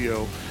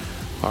studio,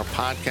 our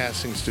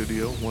podcasting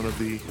studio, one of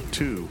the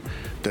two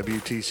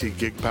WTC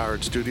Gig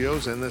Powered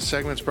Studios. And this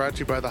segment's brought to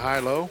you by the High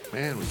Low.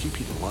 Man, we keep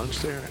eating lunch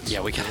there. It's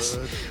Yeah, we got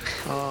good.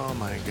 Oh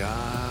my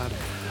God.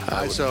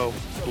 So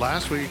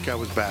last week I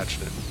was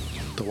batching it.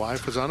 The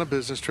wife was on a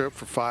business trip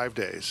for 5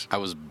 days. I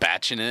was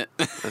batching it.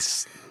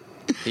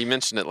 He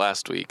mentioned it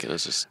last week, and it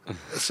was just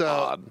So,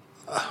 odd.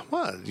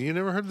 What? You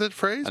never heard that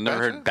phrase? I never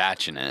batching heard it?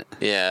 batching it.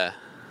 Yeah.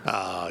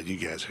 Oh, you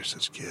guys are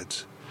such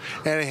kids.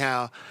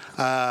 Anyhow,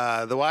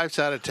 the wife's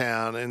out of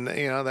town, and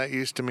that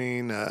used to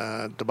mean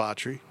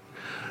debauchery.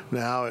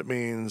 Now it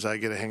means I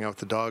get to hang out with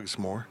the dogs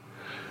more.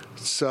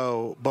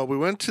 So, but we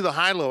went to the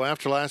High Low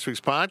after last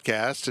week's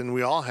podcast, and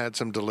we all had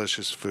some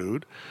delicious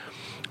food.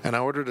 And I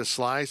ordered a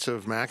slice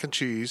of mac and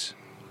cheese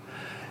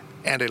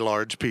and a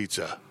large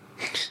pizza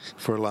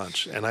for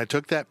lunch. And I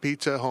took that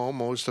pizza home,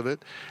 most of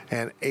it,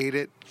 and ate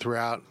it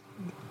throughout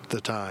the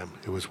time.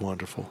 It was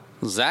wonderful.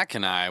 Zach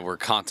and I were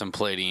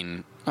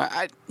contemplating.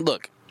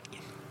 Look,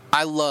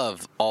 I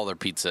love all their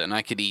pizza, and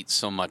I could eat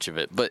so much of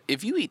it. But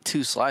if you eat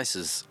 2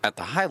 slices at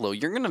the High Low,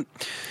 you're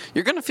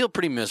gonna feel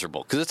pretty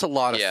miserable because it's a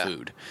lot of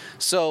food.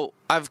 So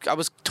I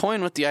was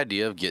toying with the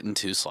idea of getting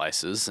 2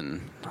 slices,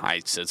 and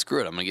I said,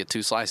 "Screw it, I'm gonna get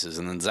 2 slices."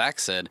 And then Zach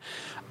said,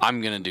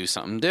 "I'm gonna do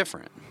something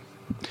different."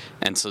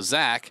 And so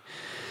Zach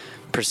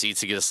proceeds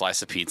to get a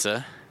slice of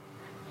pizza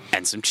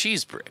and some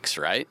cheese bricks,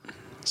 right?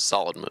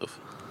 Solid move.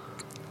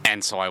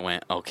 And so I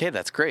went, okay,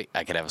 that's great.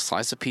 I could have a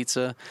slice of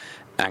pizza,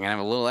 and I'm going to have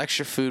a little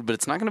extra food, but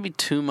it's not going to be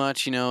too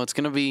much, It's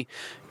going to be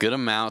a good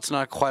amount. It's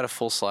not quite a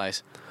full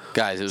slice.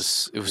 Guys, it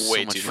was Way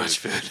so much too food. much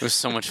food. It was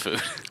so much food.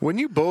 When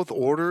you both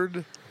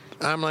ordered,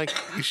 I'm like,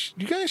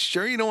 you guys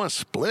sure you don't want to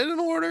split an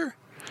order?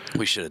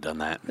 We should have done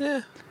that.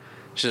 Yeah.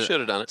 Should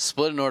have done it.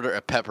 Split an order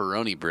of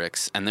pepperoni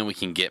bricks, and then we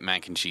can get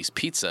mac and cheese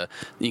pizza.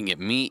 You can get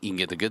meat. You can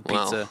get the good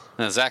pizza. Well,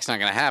 now, Zach's not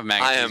going to have mac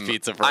and cheese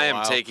pizza for a while. I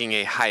am taking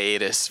a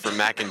hiatus from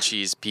mac and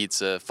cheese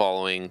pizza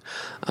following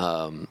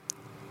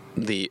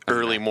the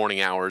early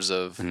morning hours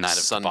of Night of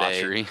Sunday.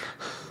 debauchery.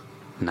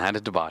 Night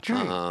of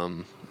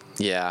debauchery.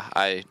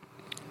 Yeah,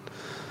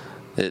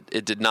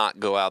 it did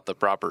not go out the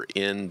proper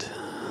end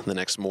the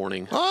next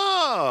morning.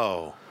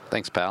 Oh,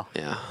 Thanks, pal.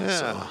 Yeah. yeah.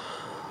 So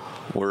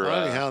we're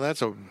Anyhow,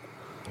 that's a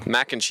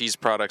mac and cheese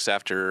products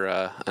after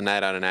a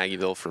night out in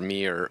Aggieville for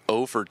me are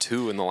 0 for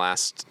 2 in the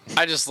last.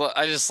 I just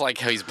like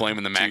how he's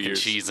blaming the mac and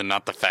years. cheese and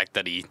not the fact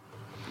that he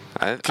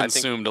I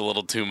consumed a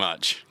little too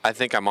much.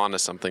 think I'm onto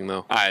something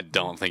though. I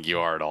don't think you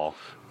are at all.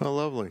 well,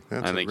 lovely.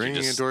 That's I a think you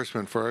ringing just-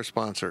 endorsement for our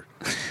sponsor.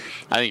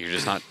 I think you're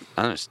just not.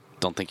 I just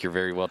don't think you're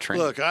very well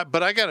trained. Look,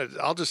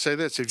 I'll just say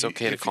this: It's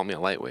okay to call me a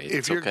lightweight. If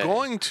It's you're okay.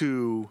 going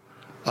to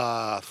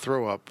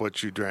throw up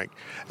what you drank,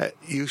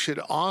 you should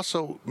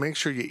also make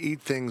sure you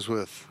eat things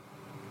with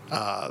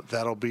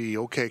that'll be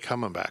okay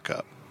coming back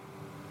up.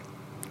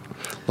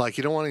 Like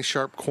you don't want any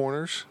sharp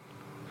corners.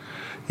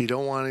 You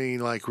don't want any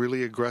like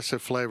really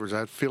aggressive flavors.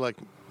 I feel like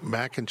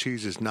mac and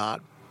cheese is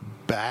not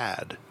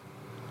bad.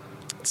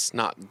 It's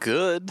not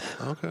good.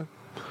 Okay.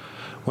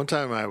 One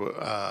time,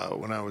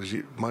 when I was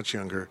much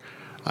younger,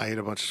 I ate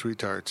a bunch of sweet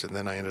tarts, and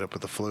then I ended up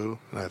with the flu,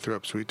 and I threw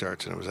up sweet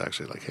tarts, and it was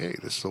actually like, hey,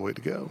 this is the way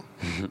to go.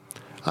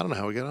 I don't know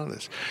how we got on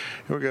this.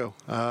 Here we go.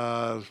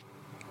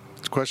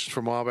 questions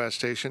from Wabash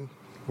Station.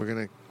 We're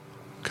going to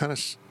kind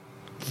of,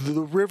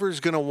 the river's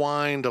going to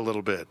wind a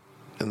little bit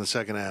in the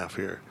second half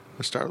here.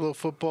 We'll start with a little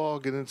football,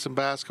 get into some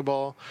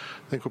basketball.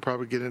 I think we'll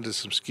probably get into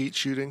some skeet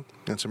shooting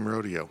and some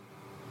rodeo.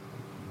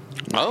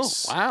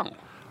 Nice. Oh, wow.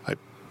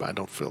 I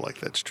don't feel like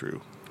that's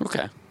true.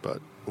 Okay.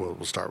 But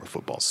we'll start with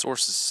football.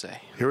 Sources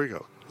say. Here we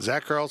go.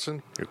 Zach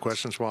Carlson, your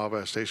questions from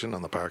Wabash Station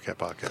on the PowerCat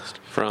podcast.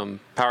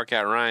 From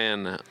PowerCat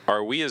Ryan,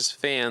 are we as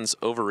fans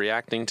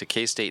overreacting to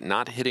K-State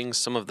not hitting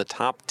some of the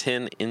top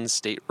 10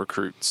 in-state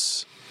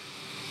recruits?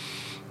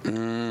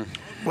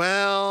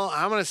 Well,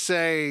 I'm going to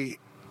say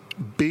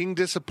being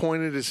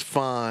disappointed is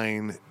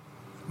fine,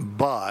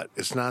 but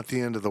it's not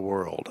the end of the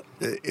world.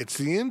 It's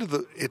the end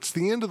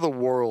of the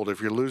world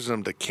if you're losing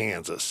them to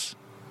Kansas.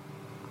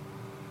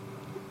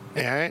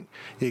 All right?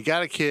 You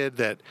got a kid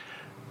that,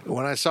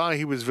 when I saw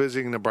he was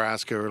visiting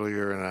Nebraska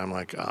earlier, and I'm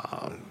like,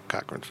 oh,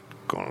 Cochran's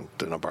going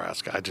to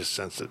Nebraska. I just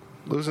sensed it.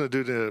 Losing a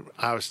dude to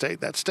Iowa State,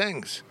 that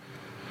stings.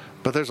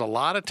 But there's a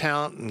lot of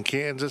talent in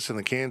Kansas and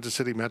the Kansas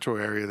City metro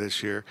area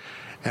this year.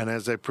 And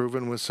as they've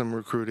proven with some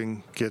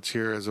recruiting gets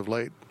here as of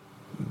late,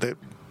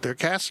 they're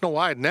casting a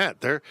wide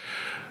net. They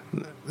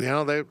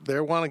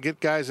want to get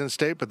guys in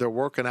state, but they're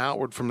working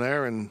outward from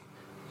there, and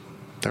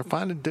they're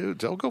finding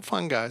dudes. They'll go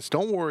find guys.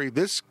 Don't worry.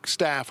 This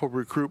staff will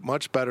recruit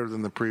much better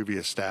than the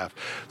previous staff,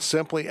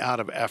 simply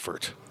out of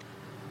effort.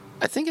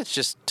 I think it's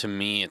just, to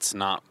me, it's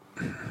not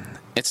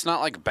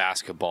like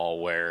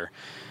basketball where,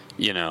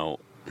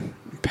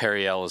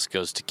 Perry Ellis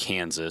goes to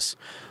Kansas,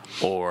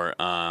 or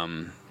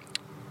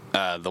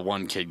the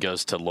one kid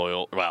goes to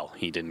Loyola. Well,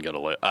 he didn't go to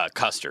Loyola.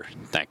 Custer,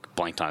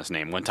 blanked on his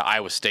name, went to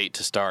Iowa State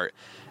to start,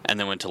 and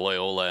then went to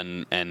Loyola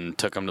and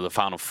took him to the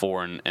Final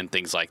Four and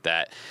things like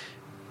that.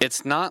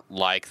 It's not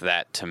like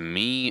that to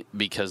me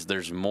because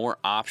there's more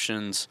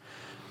options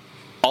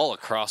all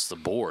across the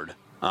board.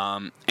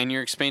 And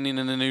you're expanding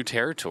into new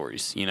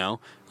territories,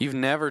 You've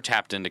never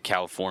tapped into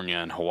California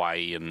and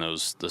Hawaii and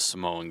the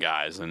Samoan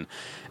guys, and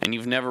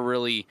you've never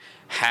really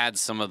had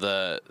some of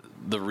the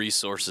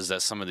resources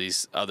that some of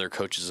these other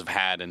coaches have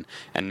had,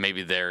 and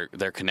maybe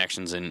their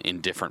connections in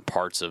different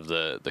parts of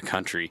the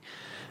country.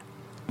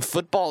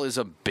 Football is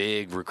a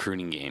big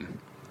recruiting game.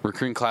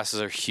 Recruiting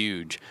classes are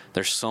huge.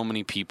 There's so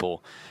many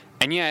people.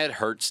 And yeah, it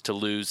hurts to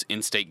lose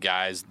in-state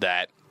guys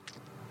that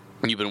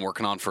you've been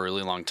working on for a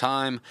really long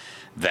time,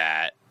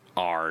 that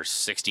are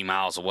 60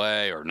 miles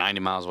away or 90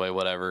 miles away,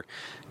 whatever.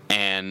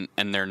 And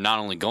they're not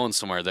only going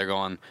somewhere, they're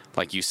going,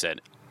 like you said,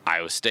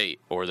 Iowa State,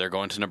 or they're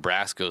going to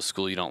Nebraska, a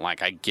school you don't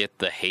like. I get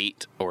the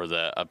hate or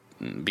the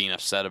being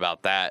upset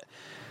about that.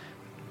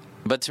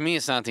 But to me,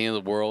 it's not the end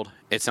of the world.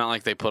 It's not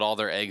like they put all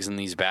their eggs in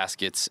these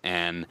baskets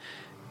and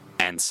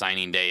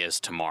signing day is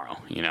tomorrow.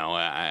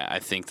 I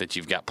think that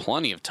you've got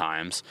plenty of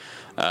time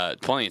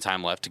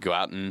left to go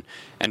out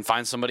and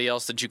find somebody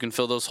else that you can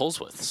fill those holes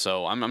with.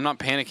 So I'm not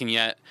panicking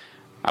yet.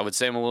 I would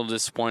say I'm a little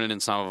disappointed in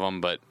some of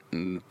them, but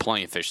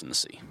plenty of fish in the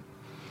sea.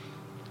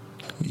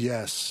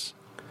 Yes.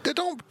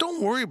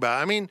 Don't worry about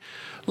it. I mean,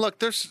 look,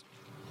 they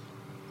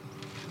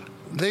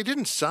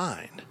didn't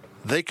sign.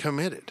 They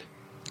committed.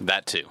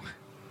 That too.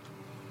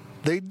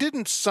 They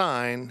didn't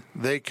sign,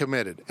 they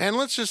committed. And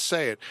let's just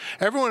say it.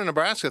 Everyone in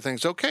Nebraska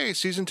thinks, okay,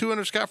 season 2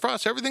 under Scott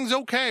Frost, everything's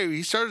okay.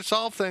 He started to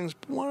solve things.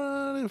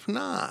 What if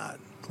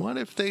not? What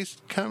if they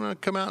kind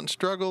of come out and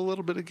struggle a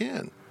little bit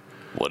again?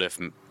 What if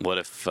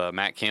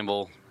Matt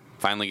Campbell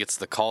finally gets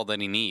the call that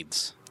he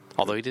needs?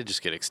 Although he did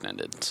just get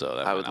extended. So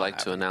I would like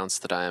to announce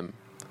that I am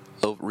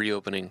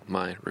reopening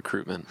my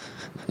recruitment.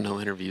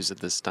 No interviews at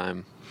this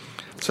time.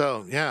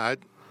 So, yeah,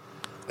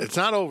 it's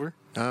not over.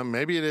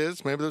 Maybe it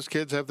is. Maybe those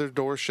kids have their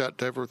doors shut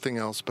to everything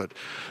else, but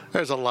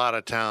there's a lot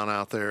of talent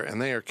out there, and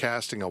they are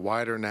casting a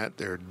wider net.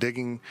 They're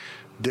digging.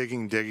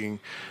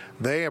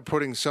 They are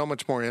putting so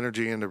much more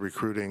energy into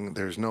recruiting.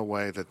 There's no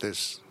way that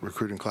this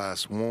recruiting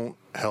class won't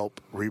help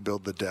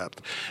rebuild the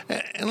depth.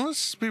 And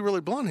let's be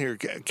really blunt here.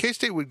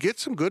 K-State would get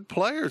some good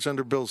players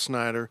under Bill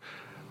Snyder,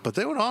 but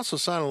they would also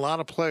sign a lot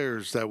of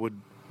players that would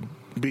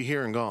be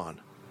here and gone.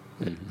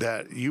 Mm-hmm.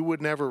 That you would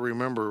never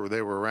remember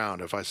they were around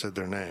if I said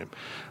their name.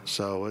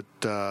 So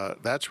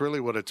that's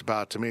really what it's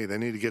about to me. They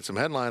need to get some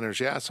headliners,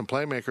 some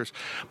playmakers.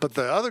 But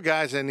the other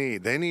guys they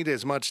need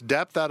as much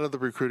depth out of the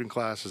recruiting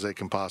class as they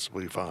can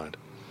possibly find.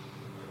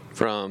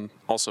 From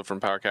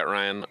PowerCat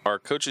Ryan, are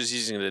coaches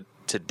using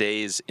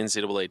today's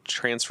NCAA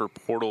transfer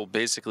portal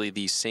basically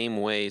the same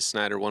way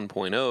Snyder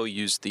 1.0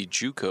 used the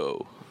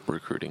JUCO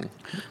recruiting?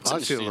 It's an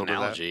interesting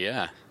analogy,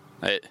 yeah.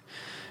 It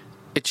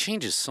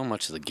changes so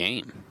much of the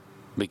game.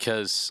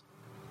 Because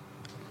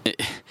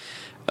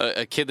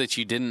a kid that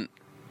you didn't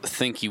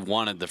think you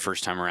wanted the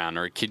first time around,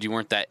 or a kid you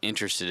weren't that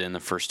interested in the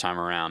first time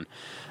around,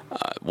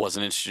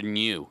 wasn't interested in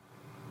you.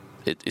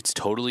 It's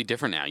totally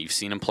different now. You've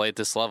seen him play at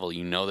this level.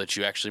 You know that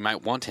you actually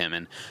might want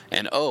him.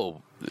 And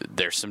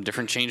there's some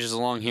different changes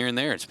along here and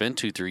there. It's been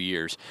 2-3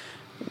 years.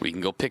 We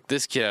can go pick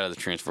this kid out of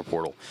the transfer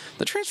portal.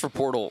 The transfer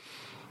portal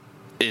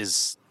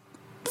is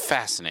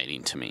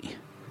fascinating to me.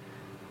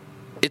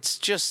 It's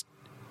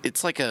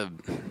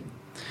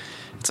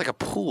like a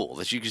pool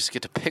that you just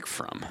get to pick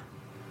from.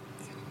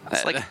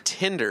 It's like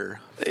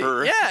Tinder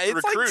for it's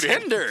recruiting. like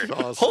Tinder.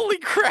 awesome. Holy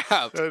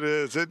crap. It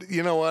is.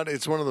 You know what?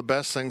 It's one of the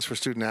best things for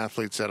student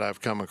athletes that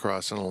I've come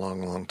across in a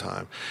long, long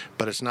time.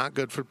 But it's not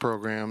good for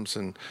programs,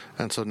 and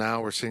so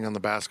now we're seeing on the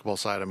basketball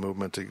side a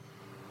movement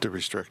to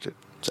restrict it.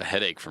 It's a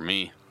headache for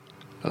me.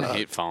 I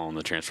hate following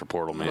the transfer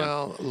portal, man.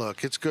 Well,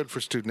 look, it's good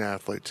for student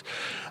athletes.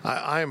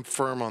 I am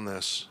firm on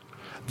this.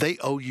 They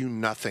owe you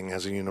nothing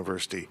as a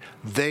university.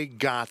 They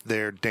got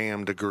their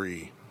damn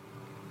degree.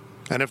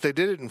 And if they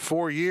did it in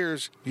 4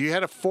 years, you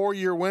had a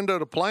 4-year window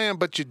to play them,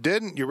 but you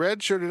didn't. You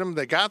redshirted them.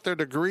 They got their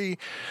degree.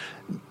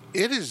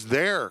 It is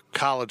their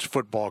college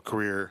football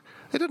career.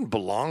 It didn't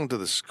belong to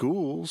the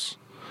schools.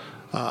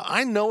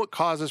 I know it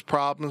causes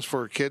problems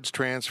for kids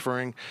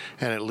transferring,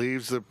 and it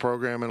leaves the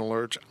program in a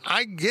lurch.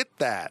 I get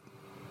that.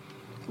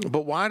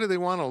 But why do they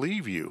want to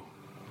leave you?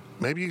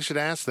 Maybe you should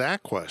ask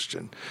that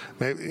question.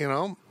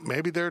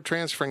 Maybe they're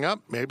transferring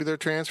up. Maybe they're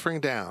transferring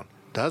down.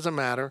 Doesn't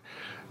matter.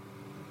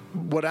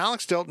 What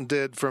Alex Delton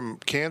did from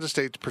Kansas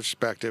State's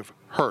perspective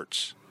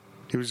hurts.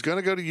 He was going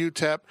to go to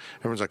UTEP.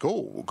 Everyone's like,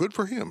 oh, well, good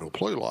for him. He'll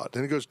play a lot.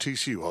 Then he goes to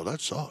TCU. Oh,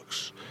 that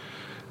sucks.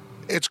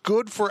 It's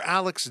good for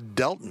Alex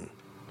Delton.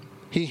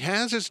 He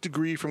has his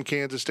degree from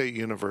Kansas State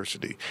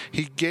University.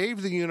 He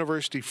gave the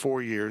university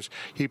 4 years.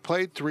 He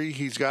played 3.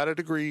 He's got a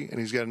degree, and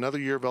he's got another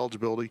year of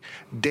eligibility.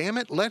 Damn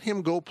it, let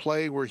him go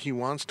play where he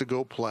wants to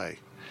go play.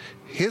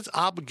 His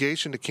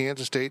obligation to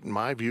Kansas State, in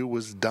my view,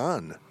 was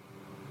done.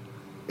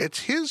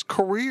 It's his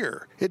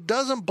career. It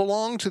doesn't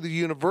belong to the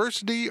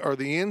university or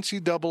the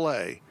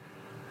NCAA.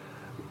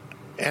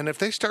 And if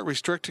they start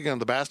restricting on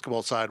the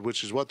basketball side,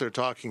 which is what they're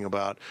talking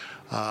about,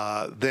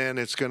 then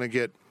it's going to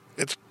get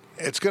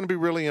it's going to be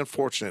really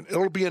unfortunate.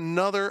 It'll be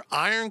another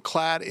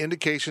ironclad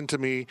indication to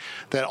me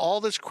that all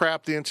this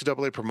crap the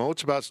NCAA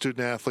promotes about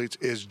student athletes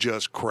is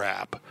just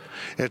crap.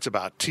 It's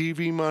about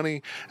TV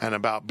money and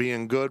about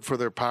being good for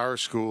their power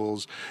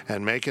schools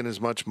and making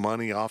as much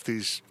money off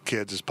these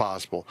kids as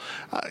possible.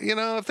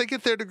 If they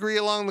get their degree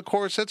along the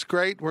course, that's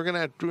great. We're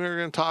gonna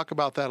talk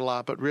about that a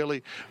lot, but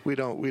really, we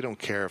don't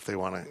care if they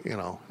want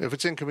to. If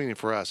it's inconvenient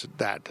for us,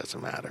 that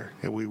doesn't matter.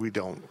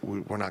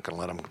 We're not going to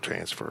let them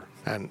transfer.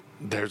 And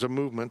there's a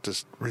movement to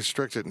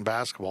restrict it in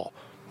basketball.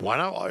 Why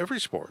not every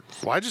sport?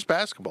 Why just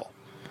basketball?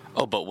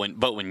 Oh, but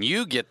when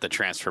you get the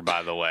transfer,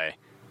 by the way,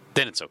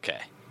 then it's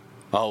okay.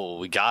 Oh,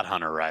 we got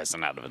Hunter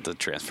Rison out of the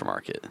transfer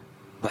market.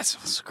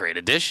 That's a great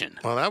addition.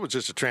 Well, that was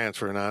just a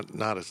transfer, not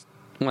a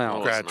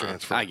grad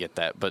transfer. I get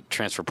that, but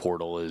transfer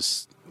portal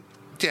is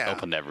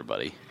open to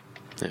everybody.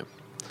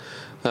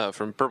 Yeah.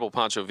 From Purple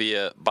Poncho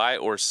Villa, buy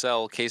or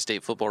sell,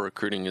 K-State football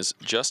recruiting is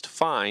just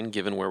fine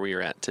given where we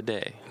are at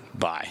today.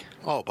 Buy.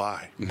 Oh,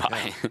 buy.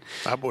 Buy. Yeah.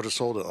 I would have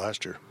sold it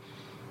last year.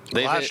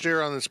 Last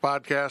year on this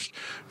podcast,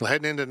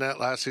 heading into that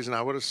last season,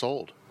 I would have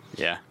sold.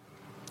 Yeah.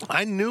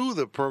 I knew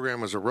the program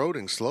was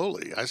eroding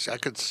slowly. I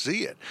could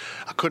see it.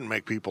 I couldn't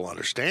make people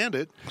understand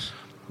it.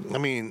 I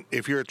mean,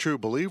 if you're a true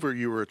believer,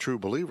 you were a true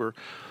believer.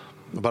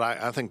 But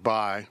I think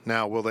buy.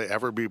 Now, will they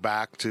ever be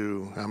back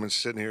to... I'm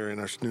sitting here in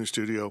our new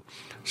studio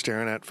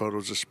staring at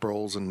photos of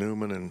Sproles and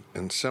Newman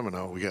and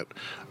Semino. We got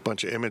a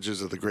bunch of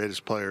images of the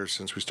greatest players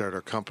since we started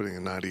our company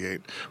in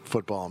 '98,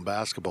 football and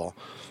basketball.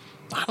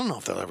 I don't know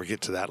if they'll ever get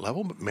to that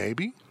level, but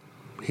maybe.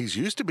 He's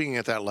used to being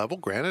at that level,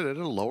 granted at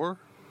a lower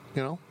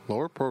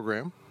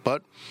program.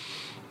 But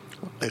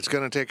it's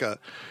going to take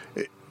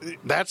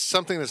that's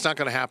something that's not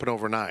going to happen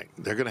overnight.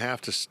 They're going to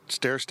have to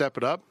stair-step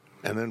it up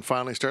and then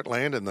finally start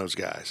landing those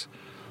guys.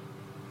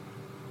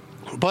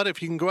 But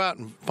if you can go out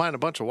and find a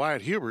bunch of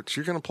Wyatt Huberts,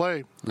 you're going to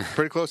play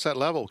pretty close to that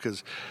level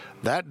because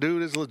that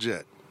dude is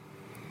legit.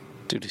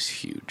 Dude is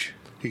huge.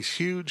 He's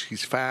huge.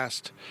 He's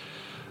fast.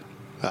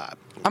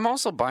 I'm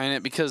also buying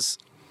it because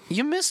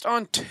you missed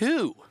on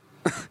 2.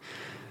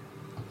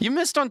 You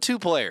missed on 2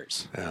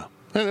 players. Yeah.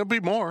 And there'll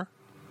be more.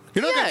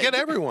 You're not going to get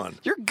everyone.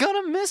 You're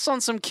going to miss on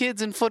some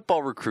kids in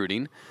football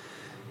recruiting.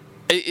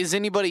 Is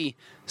anybody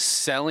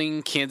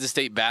selling Kansas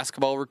State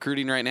basketball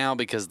recruiting right now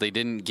because they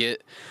didn't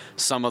get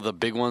some of the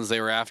big ones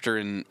they were after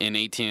in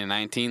 18 and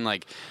 19?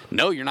 Like,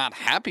 no, you're not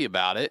happy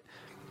about it,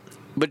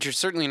 but you're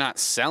certainly not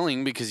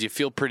selling because you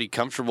feel pretty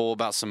comfortable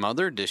about some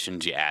other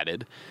additions you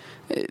added.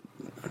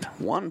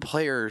 1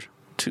 player,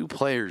 2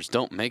 players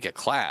don't make a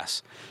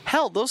class.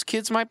 Hell, those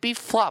kids might be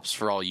flops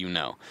for all you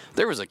know.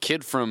 There was a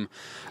kid from,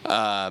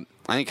 I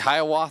think,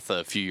 Hiawatha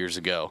a few years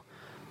ago.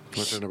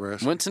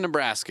 Went to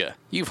Nebraska.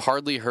 You've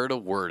hardly heard a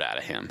word out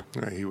of him.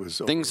 Yeah, he was.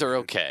 Things are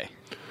okay.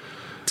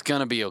 It's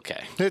gonna be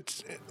okay.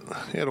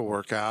 It'll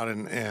work out,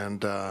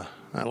 and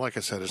like I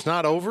said, it's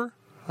not over.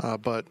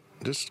 But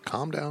just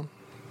calm down.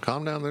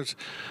 Calm down. There's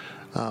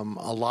a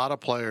lot of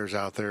players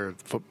out there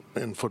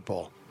in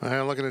football.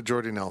 I'm looking at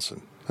Jordy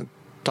Nelson.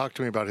 Talk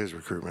to me about his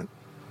recruitment.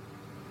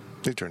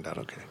 He turned out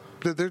okay.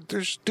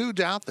 There's dudes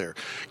out there.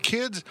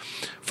 Kids,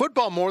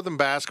 football more than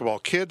basketball.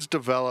 Kids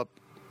develop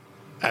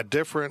at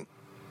different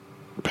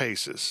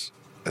paces,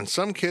 and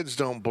some kids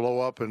don't blow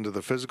up into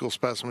the physical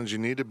specimens you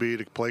need to be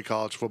to play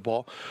college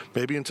football,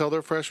 maybe until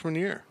their freshman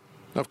year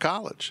of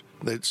college.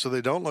 So they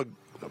don't look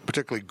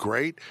particularly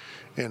great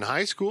in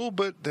high school,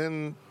 but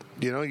then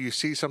you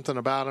see something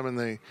about them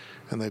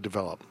and they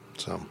develop.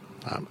 So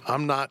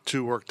I'm not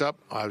too worked up.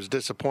 I was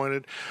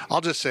disappointed.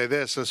 I'll just say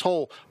this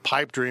whole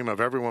pipe dream of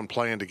everyone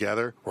playing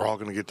together, we're all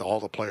going to get to all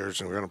the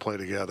players and we're going to play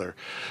together.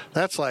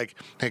 That's like,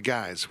 hey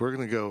guys, we're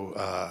going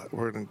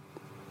to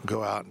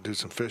go out and do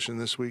some fishing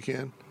this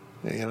weekend.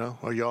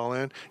 Are y'all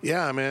in?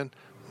 Yeah, I'm in.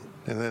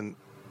 And then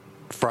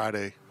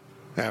Friday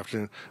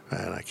afternoon,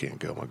 and I can't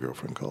go. My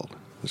girlfriend called.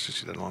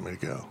 She doesn't want me to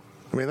go.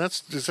 I mean,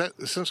 that's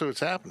essentially what's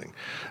happening.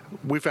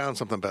 We found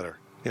something better.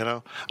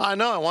 I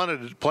know I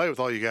wanted to play with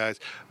all you guys,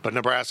 but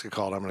Nebraska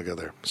called. I'm going to go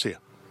there. See ya.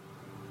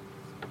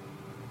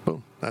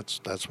 Boom. That's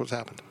what's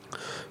happened.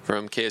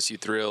 From KSU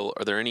Thrill,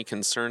 are there any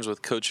concerns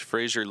with Coach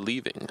Frazier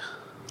leaving?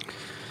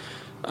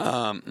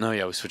 No,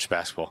 yeah, we switched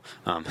basketball.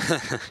 I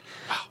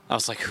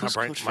was like, who's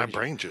Coach Frazier? My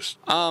brain just...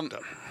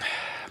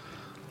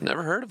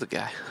 Never heard of the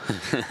guy.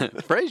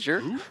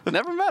 Frazier.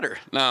 Never met her.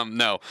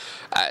 No.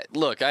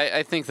 Look,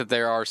 I think that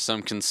there are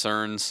some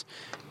concerns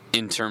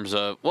in terms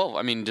of,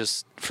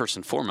 just first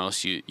and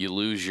foremost, you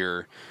lose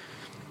your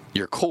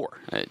core.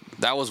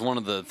 That was one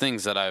of the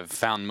things that I've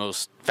found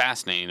most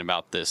fascinating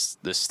about this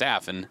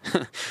staff. And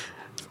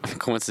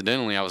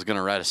coincidentally, I was going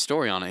to write a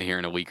story on it here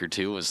in a week or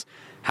two, was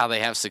how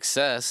they have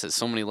success at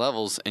so many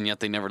levels, and yet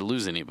they never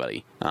lose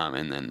anybody.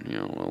 And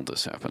then,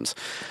 this happens.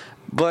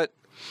 But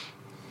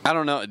I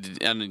don't know,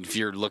 and if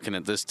you're looking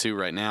at this too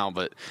right now,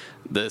 but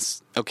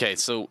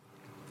so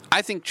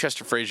I think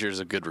Chester Frazier is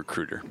a good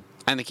recruiter.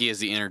 I think he has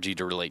the energy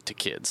to relate to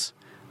kids.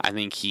 I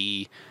think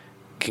he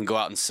can go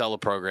out and sell a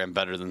program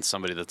better than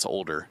somebody that's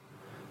older.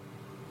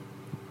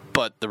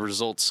 But the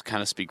results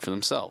kind of speak for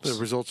themselves.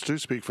 The results do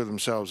speak for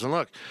themselves. And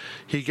look,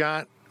 he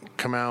got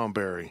Kamau and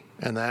Barry,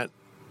 and that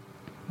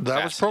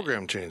was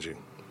program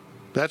changing.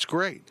 That's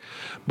great.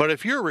 But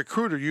if you're a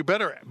recruiter, you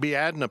better be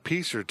adding a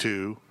piece or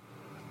two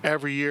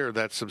every year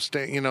that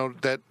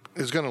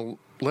is going to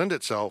lend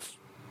itself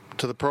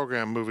to the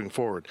program moving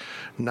forward.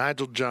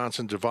 Nigel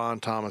Johnson,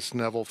 Javon Thomas,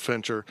 Neville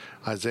Fincher,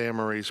 Isaiah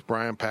Maurice,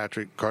 Brian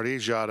Patrick, Cardi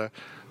Jada,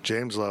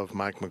 James Love,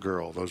 Mike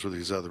McGurl. Those were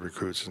these other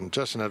recruits. And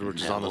Justin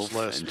Edwards is on this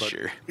list, but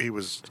he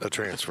was a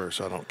transfer,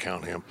 so I don't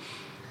count him.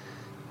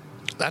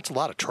 That's a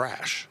lot of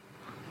trash.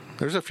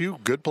 There's a few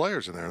good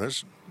players in there.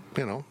 There's,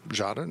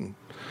 Jada and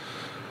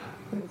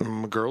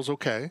McGurl's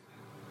okay.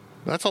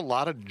 That's a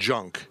lot of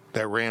junk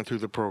that ran through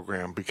the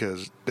program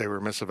because they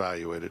were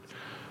misevaluated.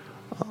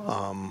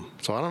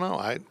 So I don't know.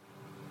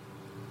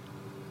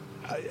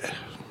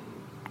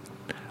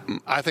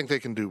 I think they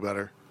can do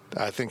better.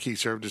 I think he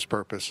served his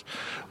purpose.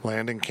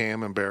 Landon,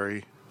 Cam, and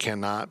Barry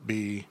cannot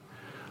be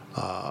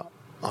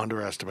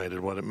underestimated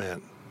what it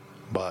meant.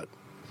 But,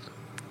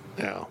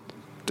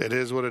 it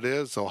is what it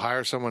is. They'll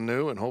hire someone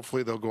new, and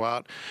hopefully they'll go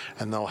out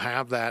and they'll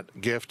have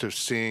that gift of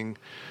seeing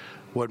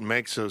what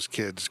makes those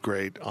kids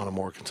great on a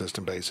more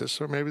consistent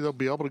basis. Or maybe they'll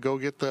be able to go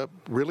get the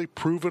really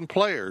proven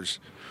players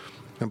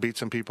and beat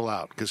some people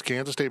out, because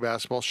Kansas State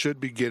basketball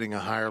should be getting a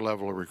higher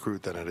level of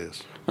recruit than it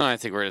is. Well, I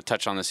think we're going to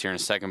touch on this here in a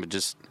second,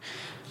 but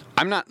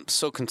I'm not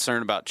so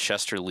concerned about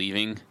Chester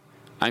leaving.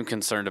 I'm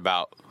concerned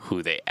about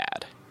who they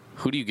add.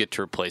 Who do you get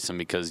to replace him,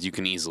 because you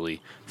can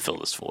easily fill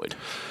this void.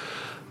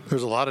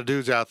 There's a lot of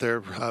dudes out there.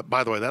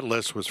 By the way, that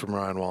list was from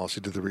Ryan Wallace.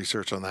 He did the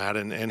research on that,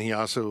 and he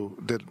also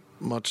did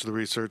much of the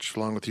research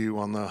along with you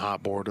on the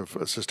hot board of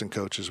assistant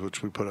coaches,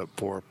 which we put up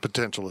for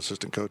potential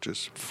assistant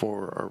coaches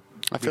for our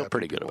I feel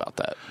pretty good about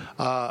that.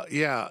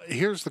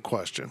 Here's the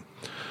question.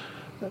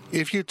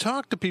 If you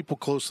talk to people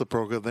close to the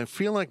program, they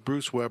feel like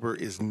Bruce Weber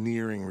is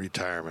nearing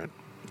retirement.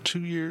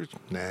 2 years?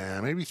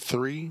 Nah, maybe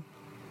 3,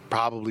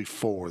 probably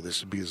 4.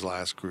 This would be his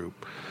last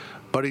group.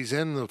 But he's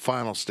in the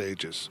final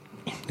stages.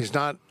 He's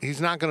not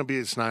going to be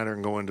a Snyder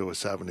and go into his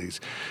 70s.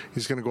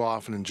 He's going to go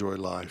off and enjoy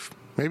life.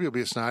 Maybe he'll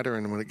be a Snyder,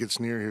 and when it gets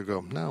near, he'll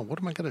go, no, what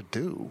am I going to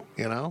do?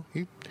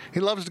 He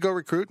loves to go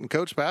recruit and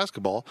coach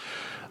basketball.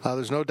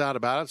 There's no doubt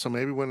about it. So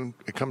maybe when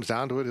it comes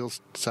down to it, he'll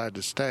decide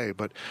to stay.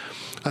 But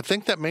I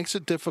think that makes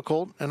it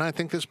difficult, and I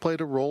think this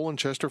played a role in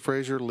Chester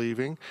Frazier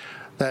leaving,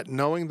 that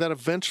knowing that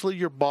eventually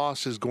your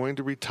boss is going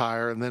to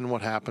retire, and then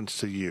what happens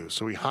to you.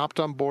 So he hopped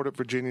on board at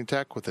Virginia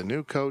Tech with a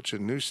new coach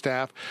and new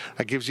staff.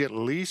 That gives you at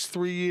least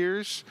 3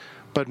 years,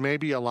 but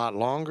maybe a lot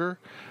longer.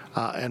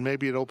 And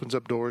maybe it opens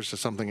up doors to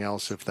something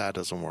else if that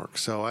doesn't work.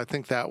 So I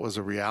think that was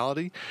a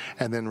reality.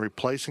 And then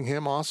replacing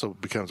him also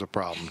becomes a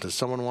problem. Does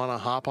someone want to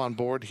hop on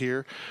board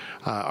here?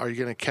 Are you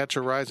going to catch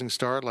a rising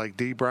star like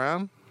D.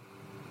 Brown?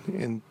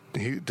 And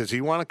does he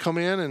want to come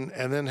in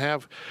and then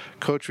have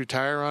coach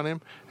retire on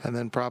him? And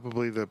then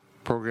probably the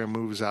program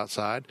moves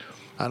outside?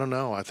 I don't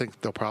know. I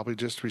think they'll probably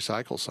just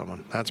recycle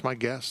someone. That's my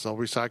guess. They'll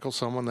recycle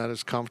someone that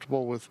is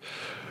comfortable with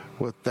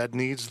that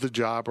needs the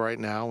job right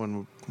now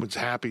and was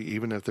happy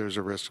even if there's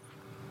a risk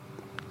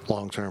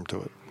long term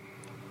to it.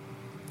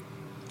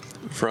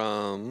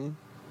 From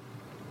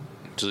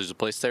Did you lose a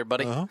place there,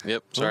 buddy?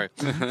 Yep, sorry.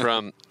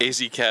 From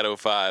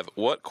AZCat05,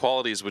 what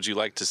qualities would you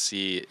like to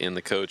see in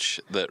the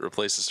coach that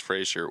replaces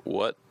Frazier?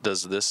 What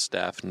does this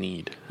staff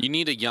need? You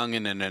need a young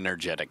and an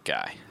energetic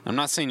guy. I'm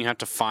not saying you have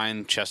to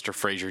find Chester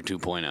Frazier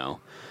 2.0,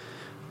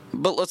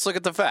 but let's look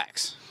at the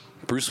facts.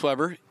 Bruce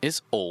Weber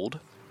is old.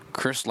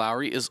 Chris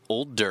Lowry is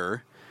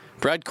older.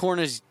 Brad Korn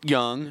is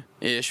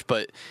young-ish,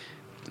 but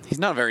he's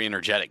not a very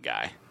energetic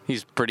guy.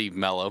 He's pretty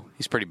mellow.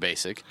 He's pretty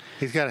basic.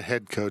 He's got a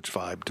head coach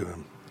vibe to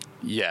him.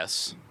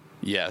 Yes.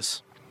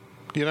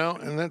 You know,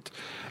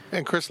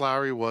 and Chris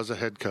Lowry was a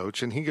head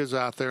coach, and he goes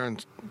out there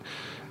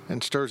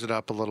and stirs it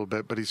up a little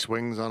bit, but he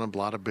swings on a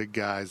lot of big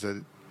guys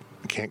that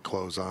can't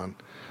close on.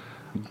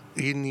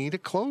 You need a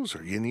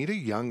closer. You need a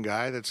young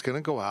guy that's going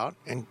to go out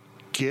and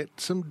get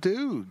some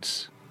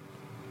dudes.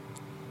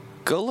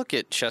 Go look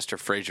at Chester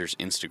Frazier's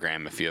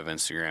Instagram if you have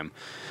Instagram,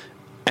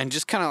 and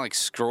just kind of like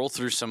scroll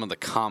through some of the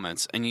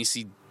comments, and you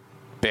see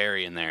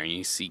Barry in there, and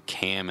you see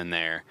Cam in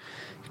there,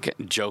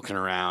 joking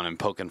around and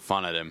poking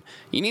fun at him.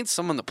 You need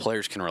someone that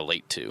players can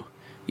relate to.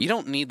 You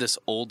don't need this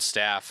old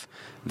staff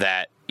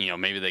that, you know,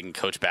 maybe they can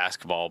coach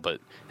basketball,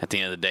 but at the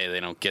end of the day, they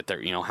don't get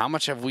there. You know, how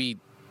much have we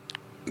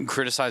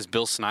criticized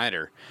Bill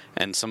Snyder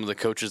and some of the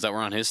coaches that were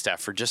on his staff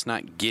for just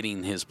not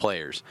getting his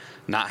players,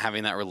 not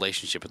having that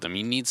relationship with them?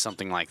 You need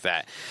something like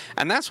that.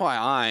 And that's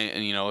why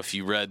you know, if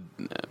you read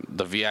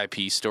the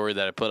VIP story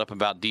that I put up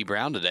about D.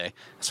 Brown today,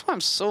 that's why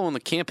I'm so in the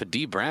camp of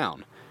D.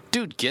 Brown.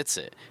 Dude gets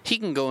it. He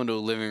can go into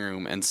a living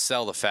room and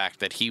sell the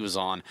fact that he was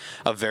on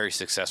a very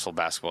successful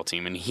basketball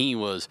team and he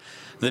was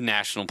the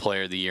National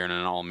Player of the Year and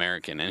an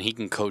All-American, and he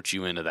can coach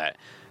you into that.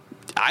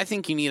 I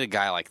think you need a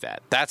guy like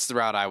that. That's the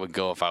route I would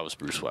go if I was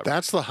Bruce Weber.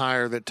 That's the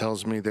hire that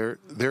tells me they're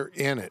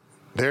in it.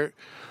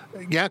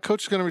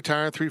 Coach is going to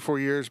retire in 3-4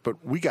 years,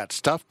 but we got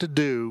stuff to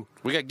do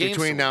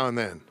between now and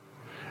then.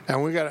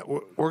 And we're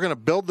going to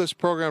build this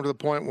program to the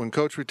point when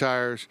Coach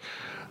retires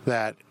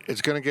that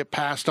it's going to get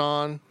passed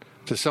on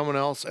to someone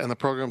else, and the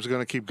program's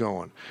going to keep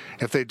going.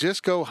 If they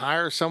just go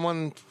hire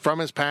someone from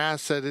his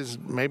past that is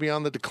maybe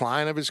on the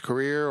decline of his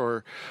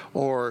career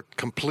or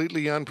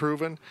completely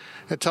unproven,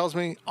 it tells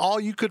me all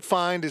you could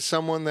find is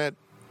someone that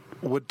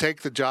would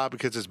take the job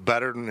because it's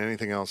better than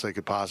anything else they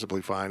could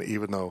possibly find,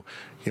 even though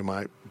he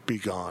might be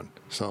gone.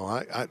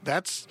 So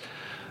that's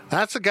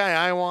the guy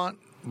I want,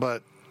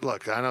 but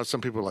look, I know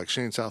some people are like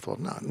Shane Southwell.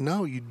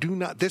 No, you do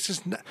not. This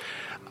is not.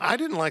 I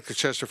didn't like the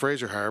Chester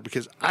Frazier hire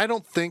because I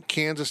don't think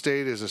Kansas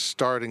State is a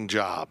starting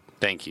job.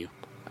 Thank you.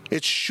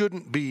 It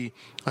shouldn't be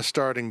a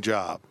starting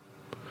job.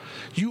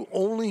 You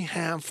only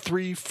have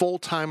 3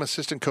 full-time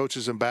assistant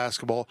coaches in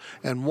basketball,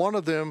 and one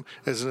of them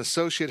is an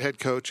associate head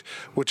coach,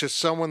 which is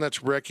someone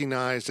that's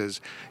recognized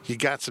as you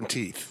got some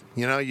teeth.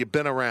 You know, you've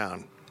been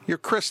around. You're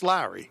Chris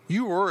Lowry.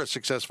 You were a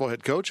successful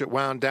head coach. It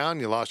wound down.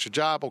 You lost your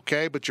job,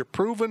 okay, but you're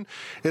proven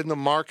in the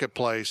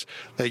marketplace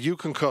that you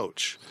can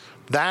coach.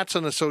 That's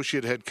an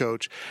associate head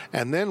coach.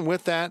 And then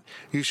with that,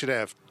 you should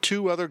have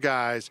 2 other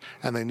guys,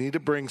 and they need to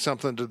bring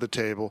something to the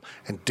table.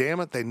 And damn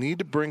it, they need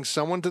to bring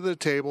someone to the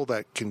table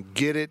that can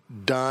get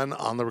it done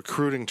on the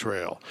recruiting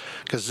trail,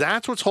 because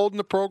that's what's holding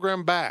the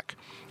program back.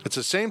 It's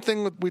the same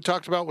thing that we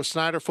talked about with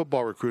Snyder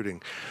football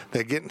recruiting.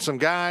 They're getting some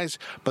guys,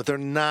 but they're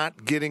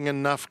not getting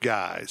enough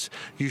guys.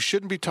 You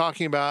shouldn't be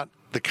talking about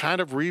the kind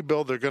of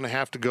rebuild they're going to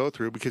have to go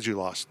through because you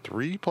lost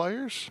 3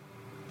 players?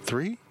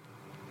 3?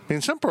 I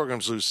mean, some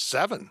programs lose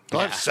 7. They'll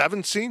have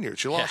 7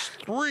 seniors. You lost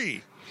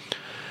 3.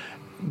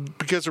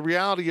 Because the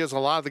reality is a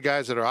lot of the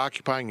guys that are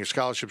occupying your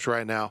scholarships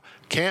right now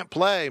can't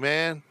play,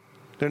 man.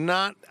 They're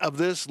not of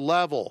this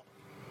level.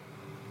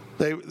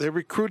 They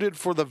recruited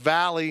for the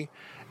Valley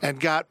and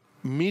got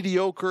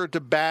mediocre to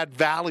bad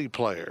Valley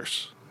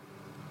players.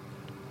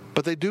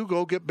 But they do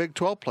go get Big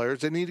 12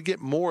 players. They need to get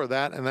more of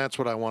that, and that's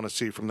what I want to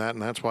see from that,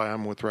 and that's why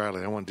I'm with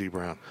Riley. I want D.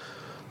 Brown.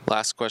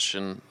 Last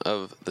question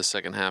of the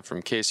second half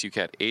from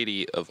KSUCat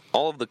 80. Of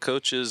all of the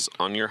coaches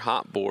on your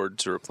hot board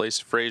to replace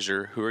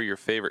Frazier, who are your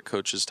favorite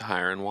coaches to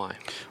hire and why?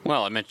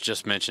 Well, I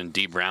just mentioned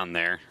D. Brown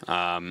there,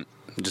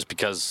 just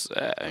because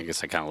I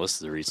guess I kind of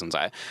listed the reasons.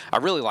 I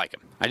really like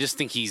him. I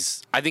think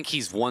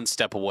he's one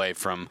step away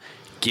from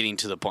getting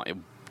to the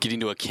point, getting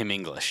to a Kim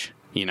English.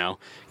 You know,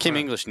 Kim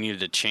English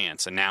needed a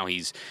chance, and now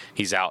he's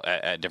out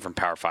at different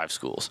Power 5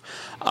 schools.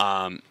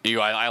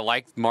 I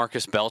like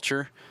Marcus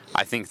Belcher.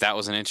 I think that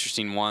was an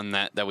interesting one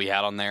that we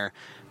had on there,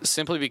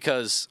 simply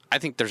because I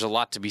think there's a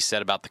lot to be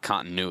said about the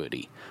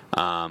continuity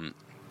of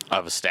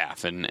a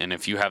staff. And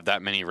if you have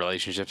that many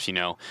relationships, you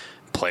know,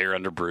 player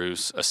under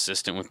Bruce,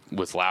 assistant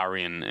with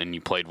Lowry, and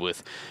you played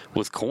with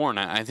Korn,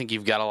 I think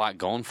you've got a lot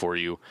going for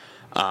you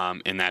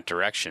in that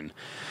direction.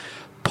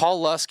 Paul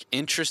Lusk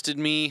interested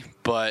me,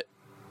 but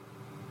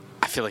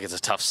I feel like it's a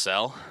tough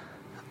sell.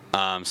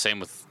 Same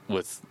with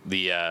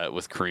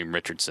Kareem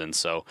Richardson.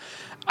 So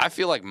I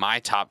feel like my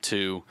top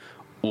 2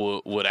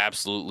 would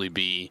absolutely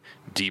be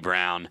D.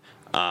 Brown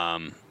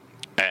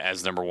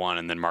as number 1,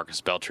 and then Marcus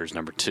Belcher as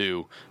number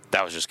 2.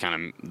 That was just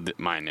kind of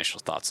my initial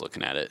thoughts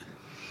looking at it.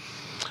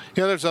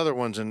 Yeah, there's other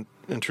ones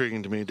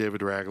intriguing to me.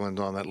 David Ragland's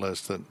on that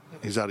list. That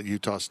he's out at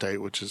Utah State,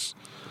 which is,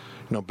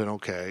 you know, been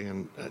okay.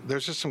 And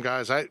there's just some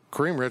guys.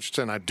 Kareem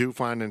Richardson I do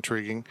find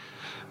intriguing.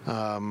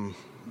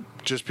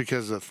 Just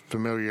because of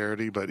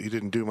familiarity, but he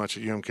didn't do much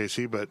at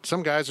UMKC. But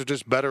some guys are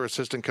just better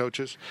assistant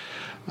coaches.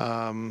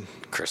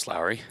 Chris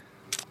Lowry.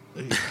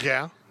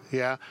 Yeah,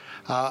 Yeah.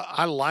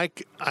 I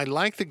like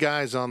the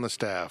guys on the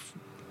staff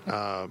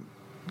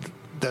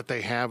that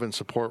they have in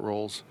support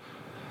roles.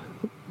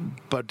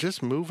 But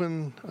just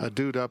moving a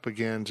dude up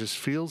again just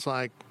feels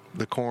like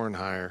the Corn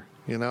hire.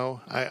 You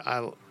know,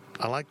 I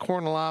like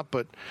Corn a lot,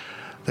 but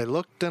they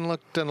looked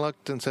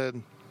and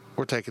said,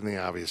 we're taking the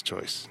obvious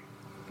choice.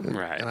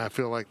 Right. And I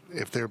feel like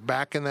if they're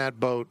back in that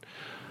boat,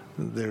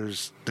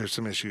 there's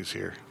some issues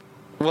here.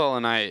 Well,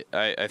 and I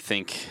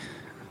think,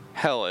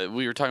 hell,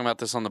 we were talking about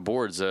this on the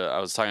boards. I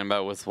was talking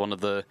about with one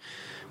of the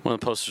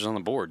posters on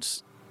the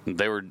boards.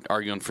 They were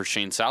arguing for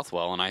Shane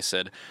Southwell, and I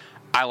said,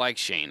 I like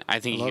Shane. I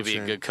think he could be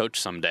a good coach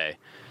someday.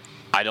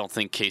 I don't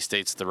think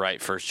K-State's the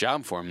right first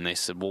job for him. And they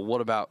said, well,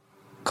 what about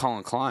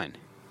Colin Klein?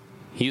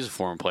 He's a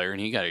former player, and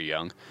he got here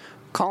young.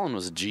 Colin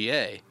was a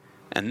GA,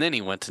 and then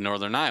he went to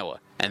Northern Iowa,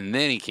 and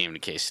then he came to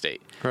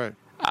K-State. Right.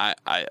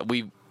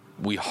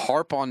 We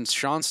harp on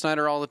Sean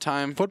Snyder all the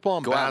time. Football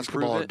and Go out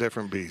basketball prove are it.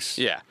 different beasts.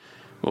 Yeah.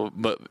 Well,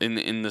 but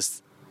in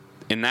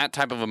that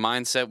type of a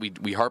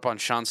mindset, we harp on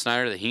Sean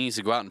Snyder that he needs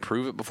to go out and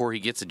prove it before he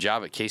gets a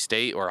job at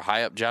K-State or a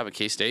high-up job at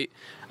K-State.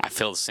 I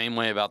feel the same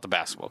way about the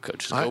basketball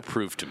coaches. Go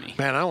prove to me.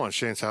 Man, I want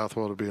Shane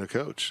Southwell to be a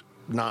coach,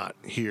 not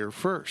here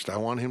first. I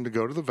want him to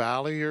go to the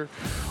Valley or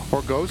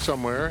go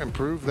somewhere and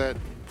prove that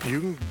you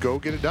can go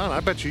get it done. I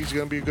bet you he's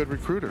going to be a good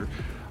recruiter.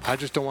 I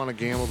just don't want to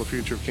gamble the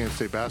future of Kansas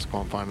State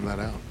basketball and finding that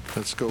out.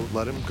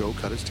 Let him go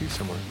cut his teeth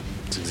somewhere.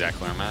 That's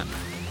exactly where I'm at.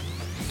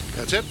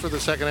 That's it for the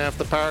second half of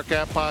the Power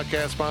Cat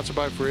podcast, sponsored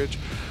by Fridge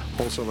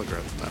Wholesale Liquor.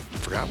 I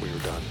forgot we were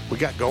done. We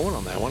got going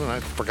on that one, and I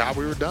forgot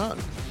we were done.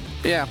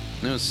 Yeah,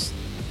 it was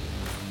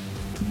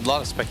a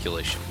lot of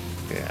speculation.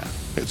 Yeah,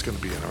 it's going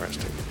to be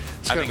interesting.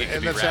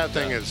 And the sad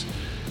thing is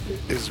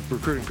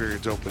recruiting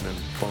period's open in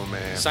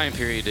Bowman. Signing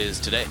period is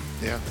today.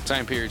 Yeah.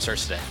 Signing period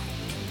starts today.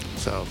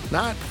 So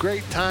not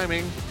great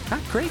timing.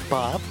 Not great,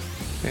 Bob.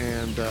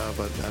 And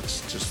but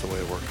that's just the way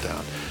it worked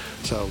out.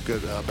 So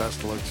good.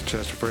 Best of luck to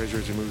Chester Frazier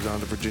as he moves on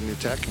to Virginia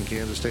Tech, and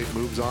Kansas State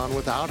moves on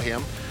without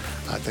him.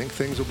 I think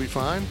things will be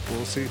fine.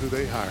 We'll see who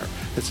they hire.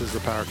 This is the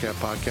Power Cat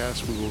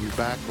Podcast. We will be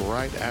back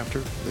right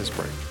after this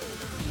break.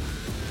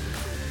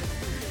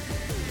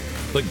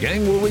 The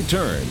gang will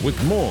return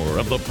with more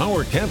of the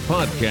Power Cat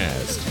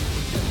Podcast.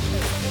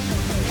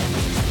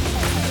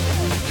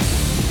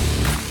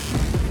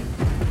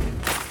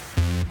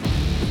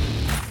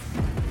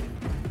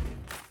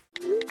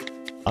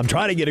 I'm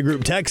trying to get a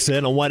group text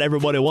in on what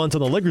everybody wants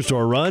on the liquor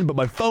store run, but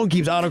my phone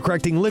keeps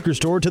autocorrecting liquor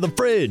store to the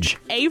fridge.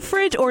 A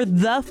fridge or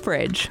the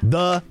fridge?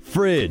 The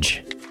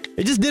fridge.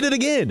 It just did it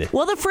again.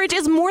 Well, the Fridge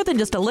is more than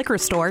just a liquor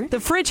store. The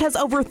Fridge has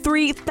over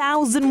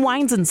 3,000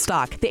 wines in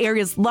stock, the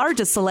area's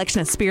largest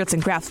selection of spirits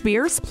and craft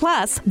beers.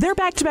 Plus, they're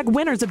back-to-back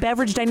winners of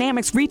Beverage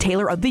Dynamics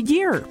Retailer of the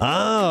Year.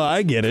 Oh,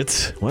 I get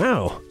it.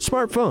 Wow.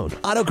 Smartphone.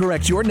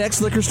 Autocorrect your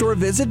next liquor store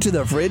visit to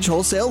the Fridge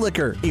Wholesale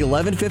Liquor,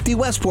 1150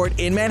 Westport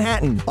in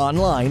Manhattan.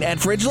 Online at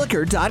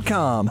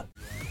fridgeliquor.com.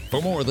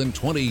 For more than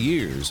 20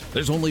 years,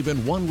 there's only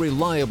been one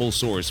reliable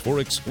source for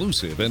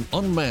exclusive and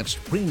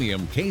unmatched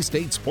premium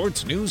K-State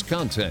sports news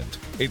content.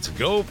 It's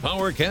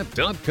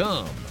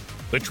GoPowerCat.com.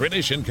 The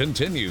tradition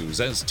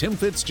continues as Tim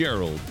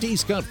Fitzgerald, D.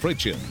 Scott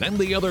Fritchen, and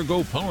the other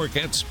Go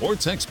PowerCat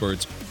sports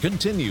experts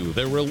continue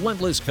their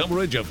relentless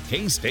coverage of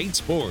K-State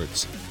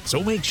sports.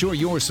 So make sure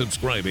you're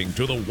subscribing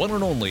to the one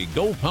and only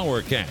Go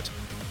PowerCat.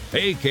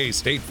 Hey,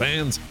 K-State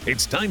fans,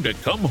 it's time to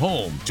come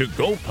home to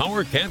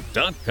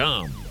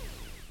GoPowerCat.com.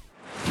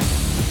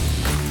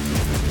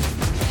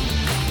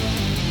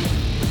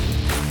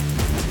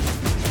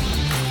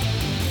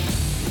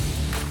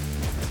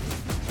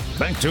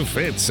 Back to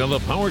Fitz on the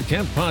Power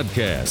Cat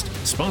Podcast,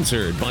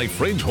 sponsored by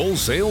Fridge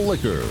Wholesale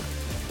Liquor.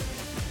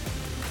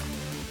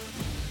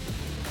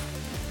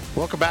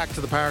 Welcome back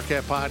to the Power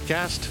Cat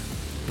Podcast.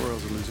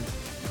 Royals are losing.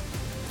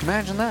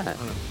 Imagine that.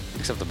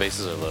 Except the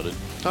bases are loaded.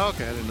 Oh,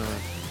 okay, I didn't know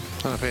that.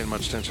 I'm not paying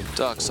much attention.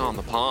 Ducks on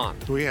the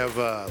pond. We have,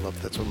 look,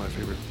 that's one of my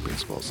favorite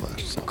baseball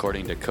slashes.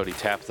 According to Cody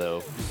Tapp,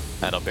 though,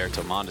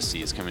 Adalberto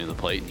Mondesi is coming to the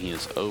plate, and he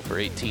is 0 for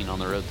 18 on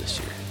the road this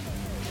year.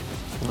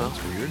 Well,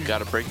 that's weird. Got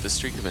to break the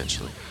streak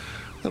eventually.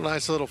 A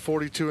nice little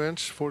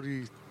 42-inch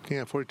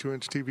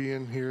TV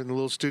in here in the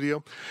little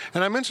studio.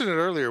 And I mentioned it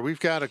earlier, we've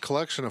got a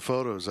collection of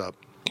photos up.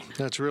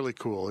 That's really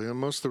cool. You know,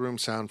 most of the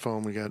room's sound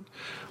foam. We got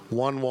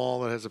one wall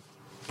that has a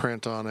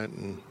print on it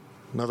and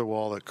another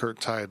wall that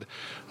Kurt tied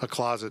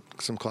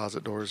some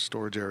closet doors,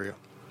 storage area.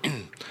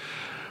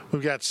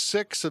 We've got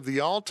 6 of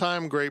the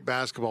all-time great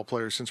basketball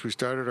players since we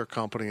started our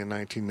company in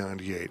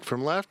 1998.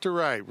 From left to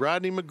right,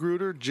 Rodney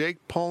Magruder,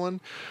 Jake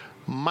Pullen,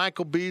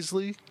 Michael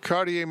Beasley,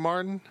 Cartier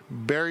Martin,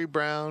 Barry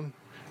Brown,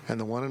 and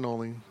the one and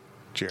only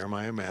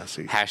Jeremiah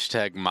Massey.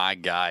 Hashtag my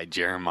guy,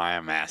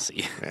 Jeremiah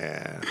Massey.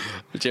 Yeah.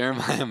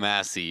 Jeremiah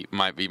Massey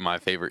might be my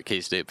favorite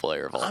K-State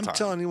player of all time. I'm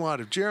telling you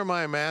what, if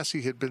Jeremiah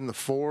Massey had been the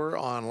 4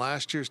 on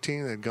last year's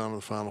team, they'd gone to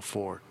the Final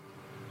Four.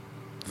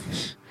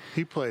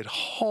 He played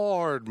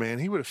hard, man.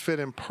 He would have fit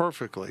in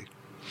perfectly.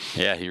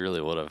 Yeah, he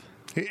really would have.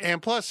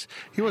 And plus,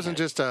 he wasn't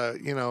just a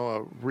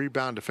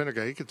rebound defender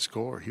guy. He could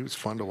score. He was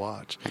fun to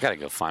watch. I got to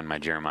go find my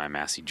Jeremiah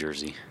Massey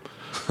jersey.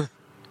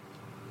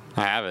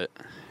 I have it.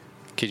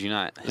 Kid you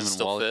not. Does it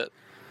still fit?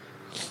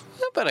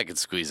 I bet I could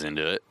squeeze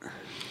into it.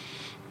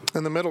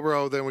 In the middle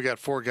row, then we got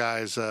 4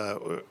 guys.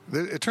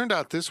 It turned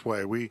out this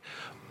way. We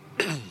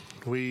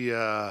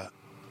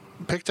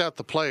picked out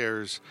the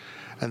players,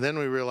 and then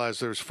we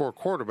realized there's 4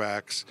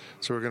 quarterbacks,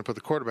 so we're going to put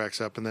the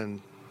quarterbacks up. And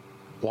then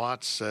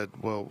Watts said,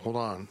 well, hold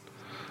on.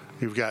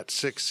 You've got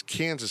 6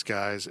 Kansas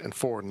guys and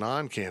 4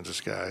 non-Kansas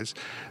guys.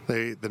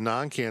 The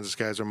non-Kansas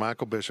guys are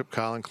Michael Bishop,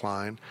 Colin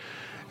Klein,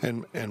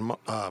 and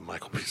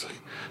Michael Beasley.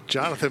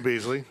 Jonathan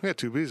Beasley. We had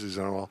 2 Beasleys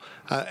on the wall.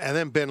 And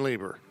then Ben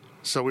Lieber.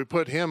 So we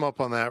put him up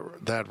on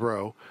that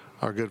row,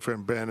 our good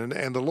friend Ben.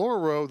 And the lower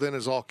row then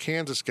is all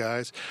Kansas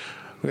guys.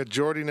 We got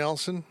Jordy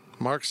Nelson,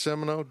 Mark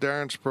Semino,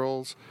 Darren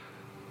Sproles,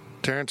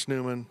 Terrence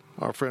Newman,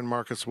 our friend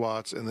Marcus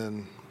Watts, and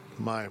then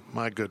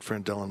my good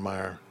friend Dylan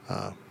Meyer,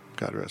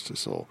 God rest his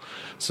soul.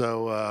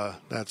 So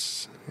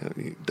that's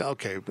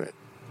okay. But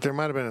there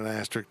might have been an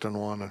asterisk on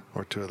 1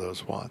 or 2 of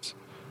those Watts.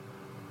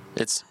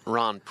 It's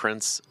Ron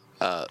Prince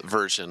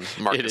version,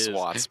 Marcus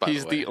Watts, by the way.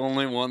 He's the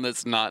only one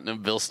that's not in a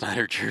Bill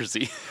Snyder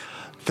jersey.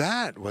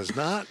 That was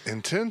not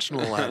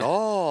intentional at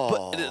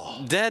all.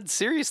 But dead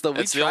serious, though.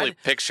 That's the only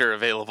picture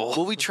available.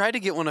 Well, we tried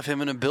to get one of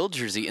him in a Bill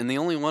jersey, and the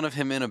only one of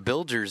him in a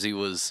Bill jersey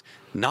was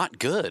not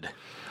good.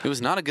 It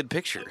was not a good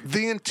picture.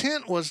 The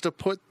intent was to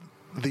put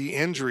the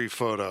injury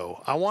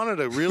photo. I wanted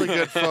a really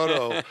good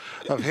photo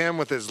of him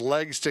with his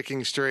legs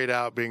sticking straight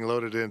out being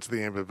loaded into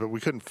the ambulance, but we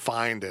couldn't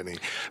find any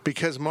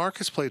because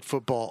Marcus played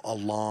football a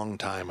long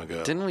time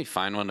ago. Didn't we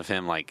find one of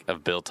him, like,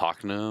 of Bill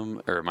talking to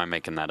him, or am I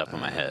making that up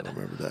in my head? I don't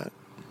remember that.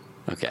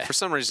 Okay. For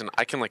some reason,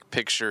 I can, like,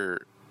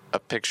 picture a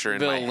picture in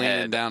Bill my leaning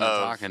head down of,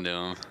 and talking to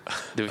him.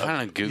 Did we find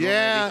it on Google?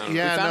 Yeah, maybe?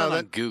 yeah, we found no, it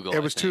on Google.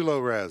 It was too low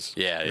res.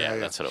 Yeah,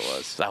 that's what it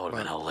was. That would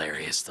have been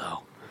hilarious,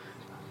 though.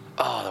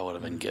 Oh, that would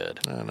have been good.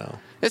 I know.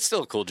 It's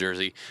still a cool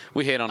jersey.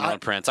 We hate on Ron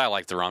Prince. I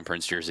like the Ron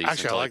Prince jerseys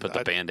until I put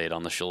the Band-Aid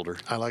on the shoulder.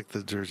 I like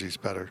the jerseys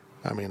better.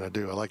 I mean, I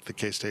do. I like the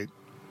K-State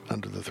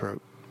under the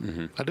throat.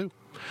 Mm-hmm. I do.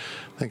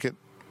 I think it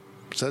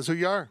says who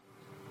you are.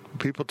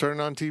 People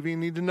turning on TV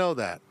need to know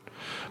that.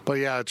 But,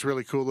 yeah, it's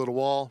really cool little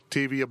wall,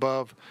 TV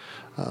above,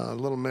 a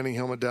little mini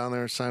helmet down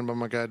there signed by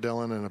my guy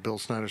Dylan, and a Bill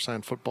Snyder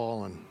signed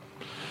football, and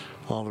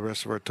all the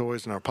rest of our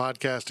toys and our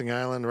podcasting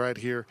island right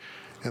here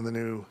in the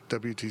new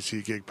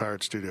WTC Gig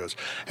Pirate Studios.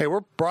 Hey,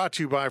 we're brought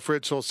to you by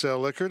Fridge Wholesale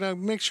Liquor. Now,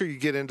 make sure you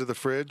get into the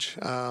fridge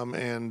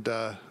and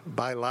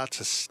buy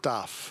lots of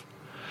stuff.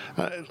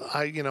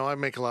 I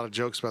make a lot of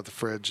jokes about the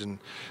fridge and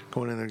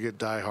going in there and get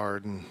Die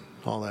Hard and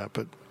all that,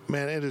 but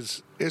man,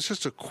 it's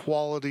just a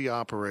quality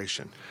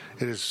operation.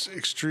 It is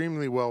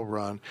extremely well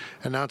run,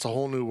 and now it's a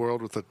whole new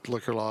world with the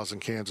liquor laws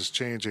in Kansas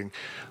changing.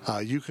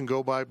 You can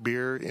go buy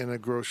beer in a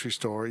grocery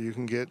store. You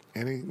can get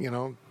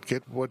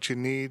get what you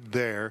need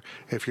there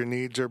if your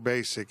needs are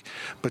basic,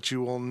 but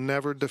you will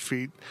never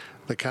defeat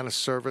the kind of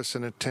service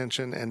and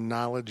attention and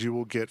knowledge you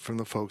will get from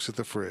the folks at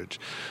the fridge.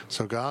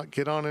 So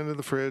get on into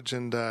the fridge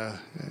and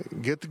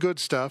get the good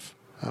stuff.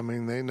 I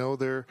mean, they know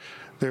their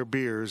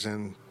beers,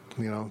 and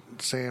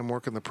Sam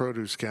working the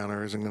produce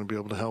counter isn't going to be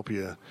able to help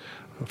you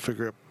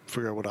figure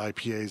out what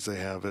IPAs they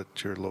have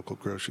at your local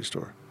grocery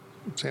store.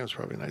 Sam's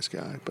probably a nice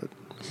guy, but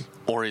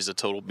or he's a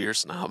total beer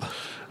snob.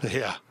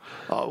 Yeah,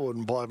 I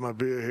wouldn't buy my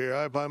beer here.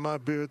 I buy my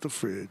beer at the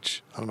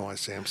fridge. I don't know why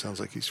Sam sounds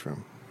like he's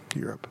from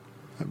Europe.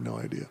 I have no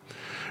idea.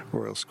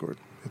 Royal scored.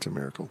 It's a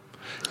miracle.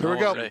 Here we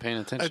go. Paying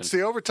attention. It's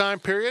the overtime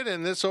period,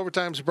 and this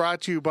overtime is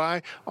brought to you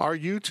by our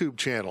YouTube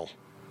channel.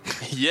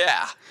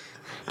 Yeah.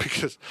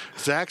 Because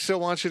Zach still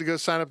wants you to go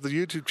sign up to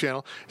the YouTube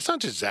channel. It's not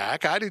just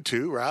Zach. I do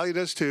too. Riley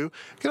does too.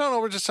 Get on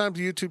over, just sign up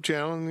to the YouTube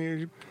channel.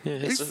 And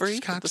it's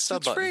free.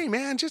 It's free,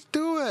 man. Just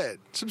do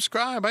it.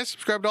 Subscribe. I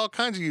subscribe to all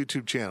kinds of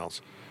YouTube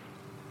channels.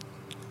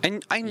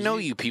 And I know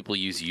you people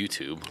use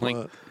YouTube.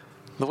 Like,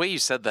 the way you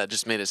said that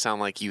just made it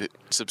sound like you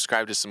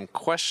subscribe to some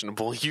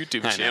questionable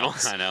YouTube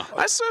channels. I know.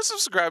 I still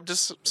subscribe to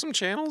some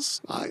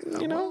channels.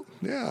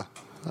 Yeah.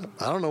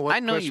 I don't know what I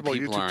know you people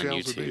YouTube are on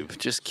channels would be. YouTube.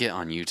 Just get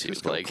on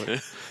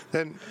YouTube.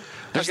 Then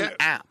There's an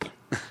app.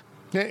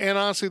 And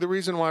honestly, the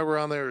reason why we're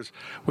on there is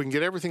we can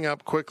get everything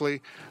up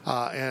quickly.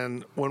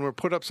 And when we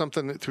put up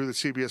something through the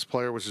CBS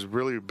player, which is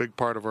really a big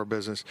part of our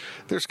business,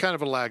 there's kind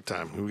of a lag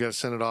time. We've got to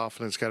send it off,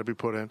 and it's got to be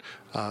put in.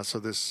 So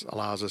this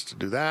allows us to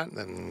do that.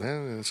 And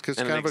it's kind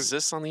it of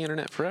exists on the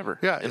internet forever.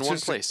 Yeah, in one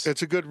place.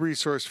 It's a good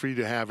resource for you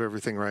to have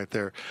everything right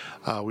there.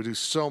 We do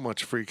so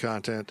much free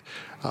content.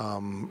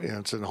 And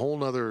it's a whole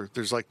nother,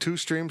 there's like 2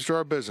 streams to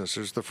our business.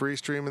 There's the free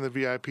stream and the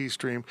VIP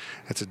stream.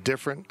 It's a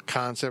different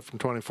concept from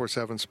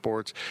 24/7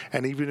 Sports.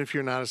 And even if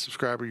you're not a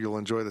subscriber, you'll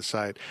enjoy the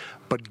site.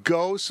 But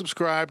go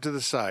subscribe to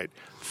the site.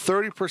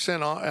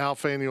 30%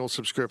 off annual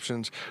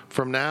subscriptions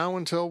from now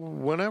until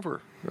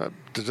whenever. There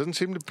doesn't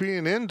seem to be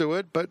an end to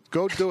it, but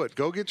go do it.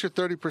 Go get your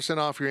 30%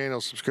 off your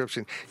annual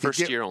subscription. First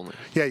year only.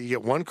 Yeah, you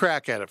get one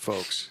crack at it,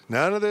 folks.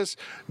 None of this,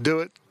 do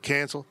it,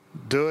 cancel,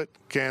 do it,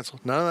 cancel.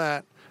 None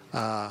of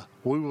that.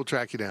 We will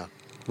track you down.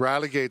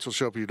 Riley Gates will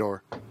show up at your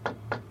door.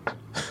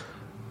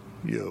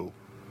 Yo.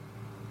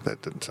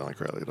 That didn't sound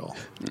like Riley at all.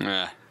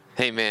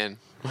 Hey, man,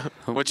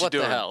 What you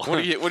doing? the hell? What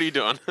are you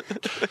doing?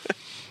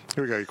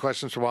 Here we go. Your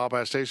questions for Wild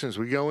Bass Station as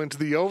we go into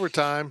the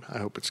overtime. I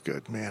hope it's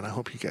good. Man, I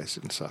hope you guys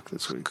didn't suck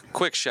this week.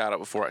 Quick shout out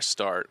before I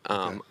start.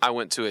 I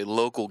went to a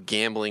local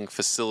gambling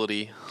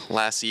facility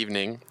last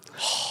evening.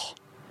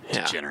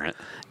 Yeah. Degenerate.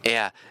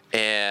 Yeah,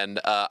 and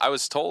I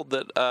was told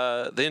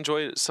that they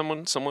enjoyed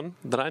someone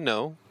that I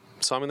know.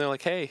 So I'm in there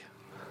like, hey,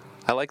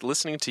 I like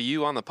listening to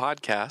you on the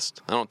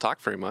podcast. I don't talk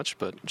very much,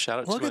 but shout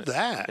out Look to at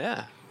that.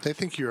 Yeah. They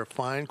think you're a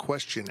fine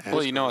question asker.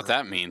 Well, you know what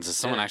that means is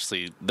someone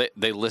actually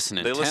they listen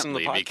intently. They listen to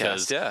the podcast,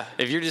 because yeah.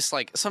 if you're just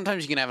like,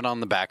 sometimes you can have it on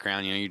the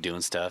background, you're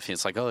doing stuff, and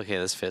it's like, oh, okay,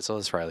 this fits, oh,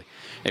 this Riley.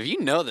 If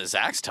you know that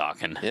Zach's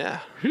talking,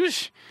 Yeah.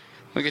 whoosh,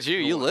 look at you,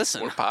 you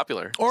listen. We're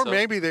popular. Or So-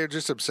 maybe they're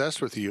just obsessed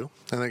with you,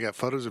 and they got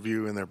photos of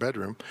you in their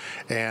bedroom.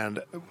 And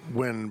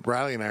when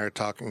Riley and I are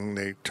talking,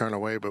 they turn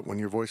away, but when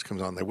your voice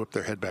comes on, they whip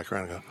their head back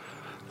around and go,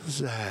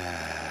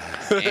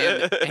 Zach.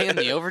 and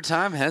the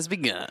overtime has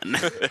begun.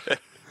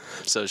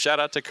 So shout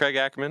out to Craig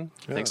Ackerman.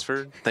 Thanks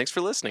for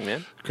listening,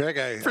 man.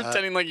 Craig,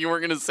 Pretending like you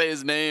weren't going to say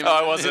his name.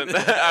 Oh, I wasn't.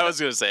 I was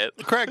going to say it.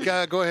 Craig,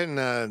 go ahead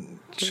and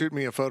shoot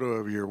me a photo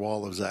of your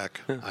wall of Zach.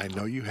 I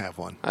know you have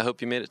one. I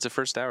hope you made it to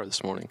first hour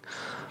this morning.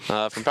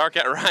 From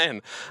PowerCat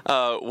Ryan,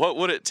 what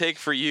would it take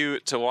for you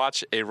to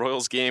watch a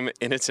Royals game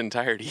in its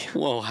entirety?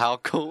 Whoa, how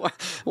cool.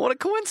 What a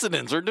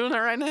coincidence. We're doing that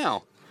right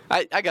now.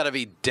 I got to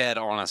be dead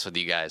honest with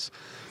you guys.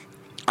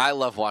 I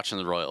love watching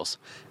the Royals.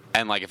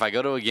 And, like, if I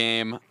go to a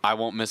game, I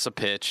won't miss a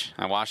pitch.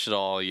 I watch it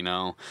all,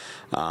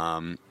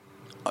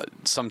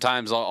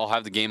 sometimes I'll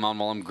have the game on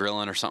while I'm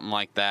grilling or something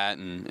like that,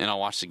 and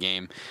I'll watch the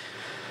game.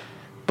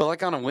 But,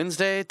 like, on a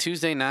Wednesday,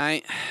 Tuesday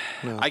night,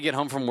 I get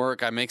home from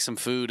work, I make some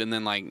food, and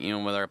then, like,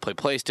 whether I play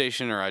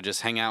PlayStation or I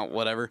just hang out,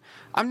 whatever,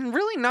 I'm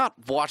really not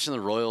watching the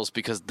Royals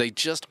because they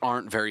just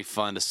aren't very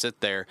fun to sit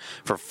there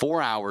for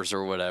 4 hours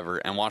or whatever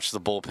and watch the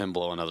bullpen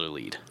blow another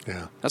lead.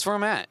 Yeah. That's where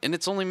I'm at, and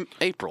it's only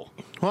April.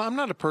 Well, I'm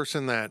not a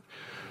person that...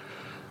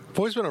 I've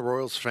always been a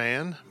Royals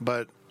fan,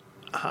 but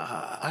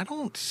I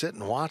don't sit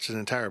and watch an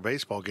entire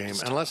baseball game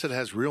unless it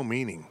has real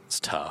meaning. It's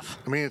tough.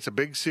 I mean, it's a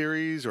big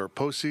series or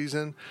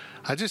postseason.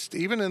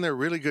 Even in their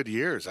really good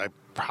years, I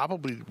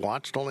probably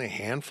watched only a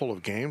handful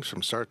of games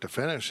from start to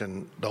finish,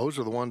 and those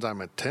are the ones I'm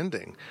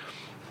attending.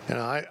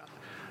 I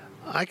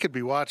could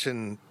be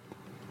watching,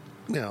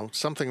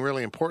 something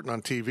really important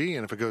on TV,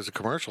 and if it goes to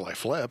commercial, I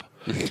flip,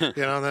 and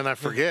then I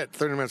forget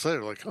 30 minutes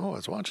later, like, oh, I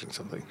was watching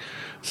something.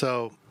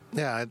 So,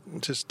 yeah,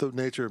 just the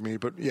nature of me.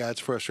 But, yeah, it's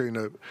frustrating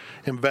to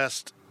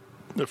invest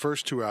the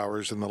first 2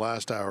 hours and the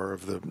last hour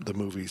of the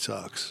movie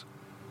sucks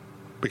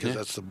because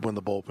that's when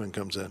the bullpen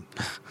comes in.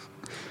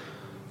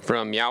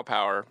 From Meow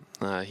Power,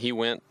 he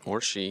went,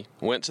 or she,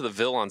 went to the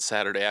Ville on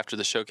Saturday after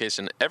the showcase,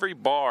 and every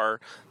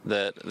bar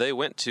that they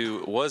went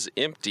to was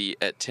empty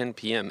at 10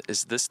 p.m.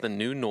 Is this the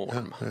new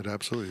norm? Yeah, it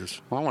absolutely is.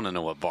 Well, I want to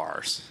know what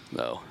bars,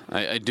 though.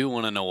 I do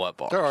want to know what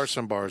bars. There are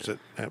some bars that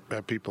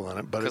have people in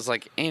it, but Because,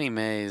 like, Annie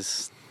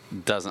Mae's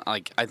doesn't,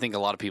 like, I think a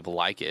lot of people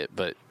like it,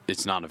 but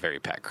it's not a very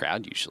packed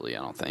crowd usually, I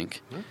don't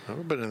think.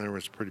 I've been in there, it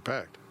was pretty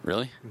packed.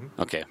 Really?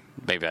 Mm-hmm. Okay.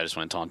 Maybe I just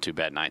went on 2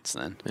 bad nights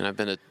then. And I've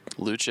been at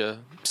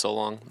Lucha so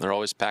long. They're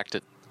always packed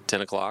at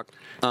 10 o'clock.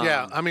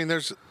 Yeah, I mean,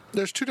 there's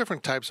 2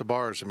 different types of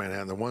bars in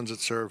Manhattan. The ones that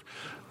serve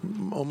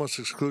almost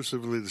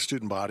exclusively the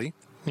student body,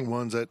 and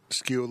ones that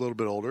skew a little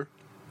bit older.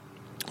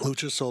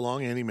 Lucha, So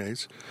Long, Annie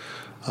Mae's.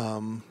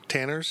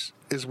 Tanner's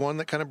is one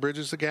that kind of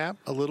bridges the gap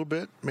a little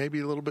bit, maybe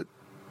a little bit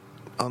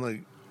on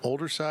the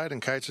older side,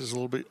 and Kites is a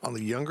little bit on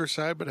the younger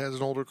side, but has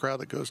an older crowd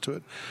that goes to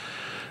it.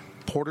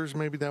 Porter's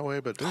maybe that way,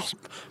 but there's...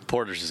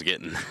 Porter's is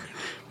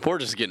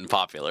getting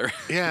popular.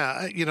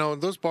 Yeah,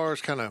 those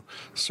bars kind of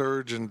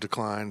surge and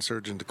decline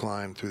through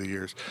the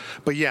years.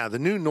 But yeah, the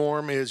new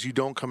norm is you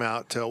don't come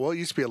out till, well, it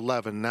used to be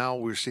 11. Now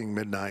we're seeing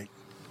midnight.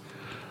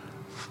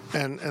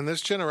 And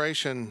this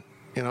generation,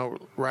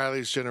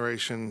 Riley's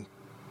generation,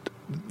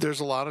 there's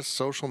a lot of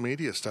social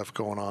media stuff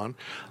going on.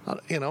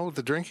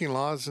 The drinking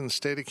laws in the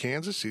state of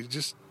Kansas, you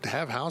just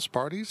have house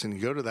parties and you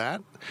go to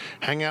that,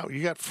 hang out.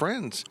 You got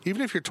friends.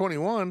 Even if you're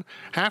 21,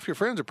 half your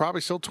friends are probably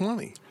still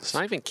 20. It's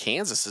not even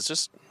Kansas. It's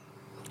just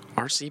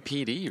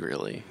RCPD,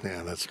 really.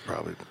 Yeah, that's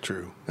probably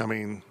true. I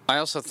mean, I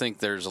also think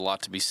there's a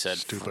lot to be said.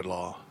 Stupid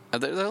law.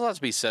 There's a lot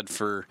to be said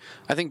for,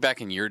 I think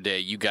back in your day,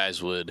 you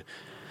could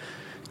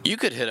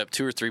hit up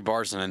 2 or 3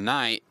 bars in a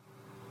night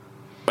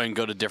and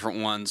go to different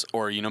ones,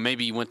 or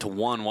maybe you went to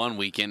one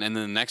weekend and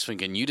then the next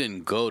weekend you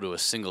didn't go to a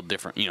single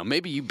different,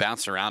 maybe you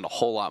bounced around a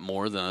whole lot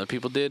more than other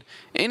people did.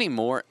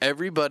 Anymore,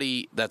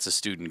 everybody that's a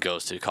student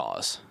goes to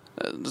Cause.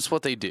 That's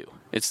what they do.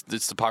 It's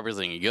the popular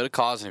thing. You go to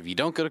Cause, and if you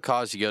don't go to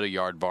Cause, you go to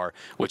Yard Bar,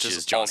 which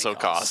is Johnny also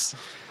Cause.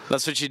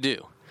 That's what you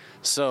do.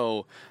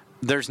 So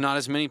there's not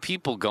as many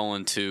people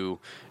going to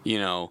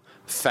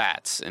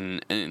Fats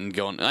and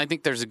going. And I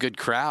think there's a good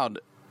crowd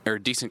or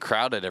a decent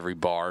crowd at every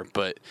bar,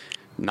 but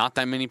Not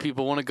that many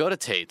people want to go to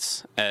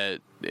Tate's as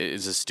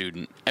a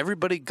student.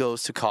 Everybody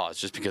goes to Cause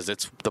just because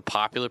it's the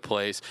popular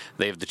place.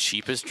 They have the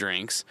cheapest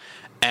drinks,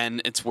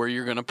 and it's where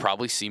you're going to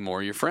probably see more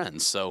of your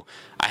friends. So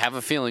I have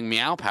a feeling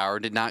Meow Power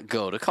did not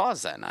go to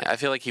Cause that night. I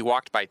feel like he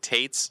walked by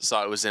Tate's,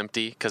 saw it was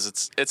empty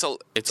because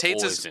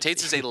Tate's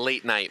is a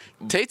late night.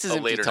 Tate's is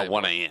empty until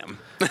 1 night a.m.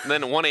 And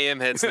then 1 a.m.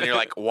 hits, and then you're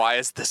like, why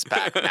is this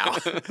packed now?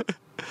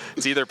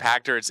 It's either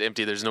packed or it's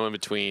empty. There's no in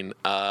between.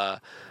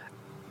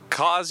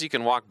 Cause you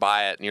can walk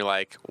by it, and you're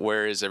like,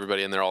 where is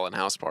everybody? And they're all in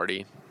house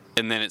party.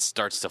 And then it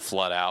starts to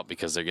flood out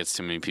because there gets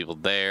too many people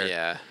there.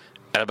 Yeah.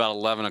 At about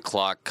 11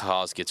 o'clock,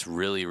 Cause gets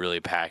really, really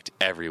packed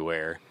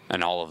everywhere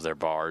in all of their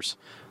bars.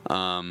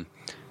 I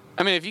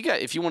mean,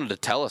 if you wanted to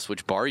tell us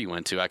which bar you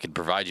went to, I could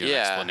provide you an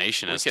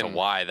explanation as to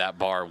why that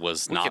bar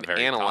was not very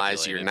populated. We can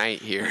analyze your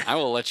night here. I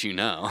will let you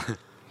know.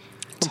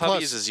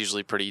 Tubby's is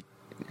usually pretty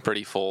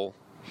full.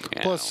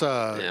 Yeah, plus,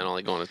 I don't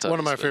like going to Tubby's. One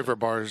of my favorite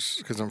bars,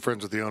 because I'm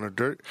friends with the owner,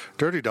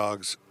 Dirty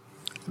Dogs,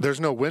 there's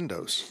no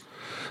windows.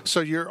 So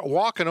you're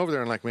walking over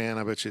there and like, man,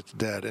 I bet you it's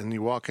dead. And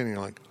you walk in and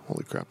you're like,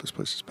 holy crap, this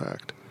place is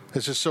packed.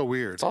 It's just so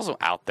weird. It's also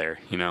out there,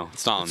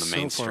 It's not on the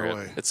main strip.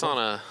 Away.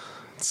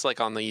 It's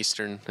like on the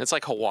eastern. It's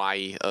like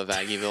Hawaii of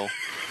Aggieville.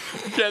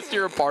 Yes,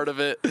 you're a part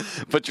of it,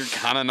 but you're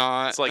kind of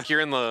not. It's like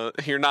you're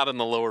not in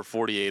the lower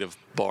 48 of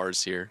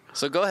bars here.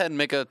 So go ahead and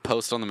make a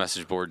post on the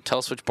message board. Tell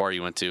us which bar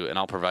you went to, and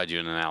I'll provide you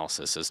an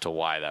analysis as to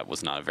why that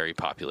was not a very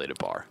populated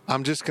bar.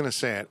 I'm just going to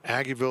say it.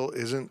 Aggieville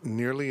isn't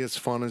nearly as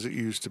fun as it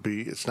used to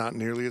be. It's not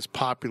nearly as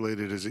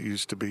populated as it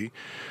used to be.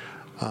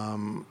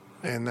 And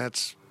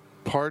that's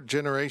part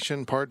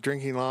generation, part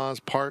drinking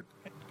laws, part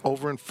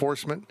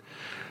over-enforcement.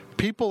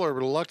 People are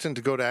reluctant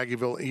to go to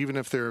Aggieville even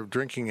if they're of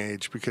drinking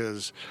age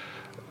because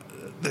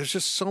there's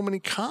just so many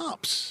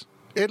cops.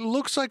 It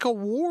looks like a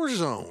war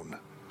zone.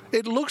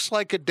 It looks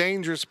like a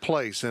dangerous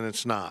place, and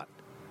it's not.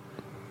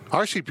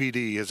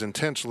 RCPD has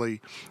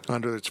intentionally,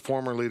 under its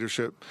former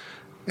leadership,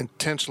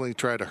 intentionally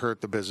tried to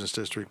hurt the business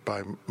district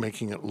by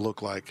making it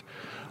look like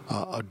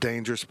a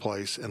dangerous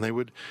place. And they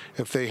would,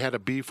 if they had a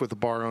beef with the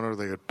bar owner,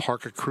 they would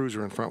park a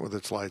cruiser in front with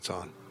its lights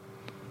on.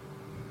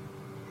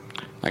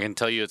 I can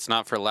tell you it's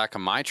not for lack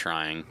of my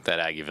trying that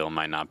Aggieville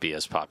might not be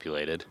as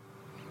populated.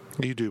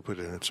 You do put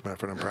it in some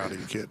effort. I'm proud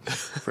of you, kid.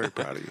 Very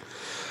proud of you.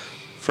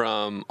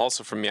 From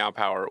Meow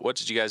Power, what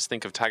did you guys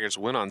think of Tigers'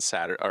 win on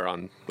Saturday or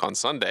on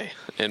Sunday?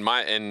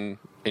 In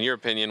your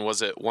opinion,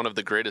 was it one of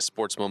the greatest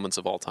sports moments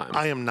of all time?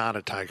 I am not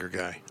a Tiger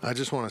guy. I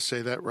just want to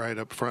say that right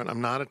up front.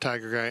 I'm not a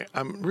Tiger guy.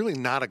 I'm really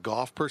not a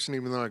golf person,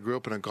 even though I grew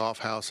up in a golf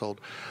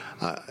household.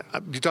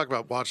 You talk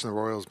about watching the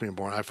Royals being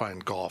born. I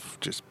find golf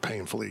just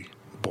painfully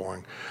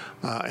boring.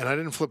 And I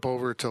didn't flip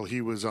over till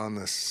he was on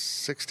the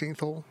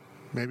 16th hole,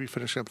 maybe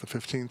finishing up the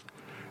 15th.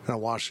 And I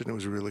watched it, and it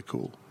was really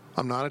cool.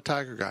 I'm not a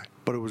Tiger guy,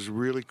 but it was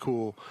really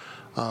cool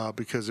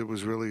because it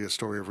was really a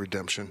story of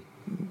redemption,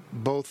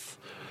 both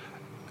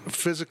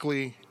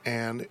physically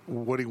and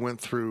what he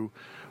went through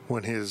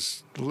when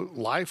his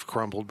life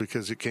crumbled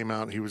because it came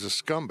out he was a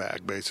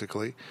scumbag,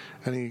 basically,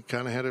 and he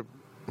kind of had to,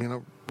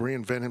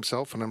 reinvent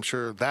himself. And I'm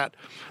sure that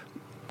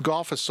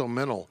golf is so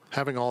mental.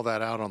 Having all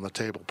that out on the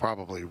table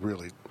probably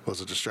really was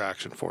a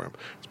distraction for him.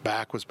 His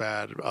back was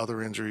bad,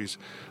 other injuries.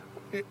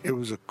 It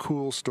was a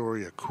cool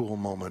story, a cool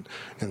moment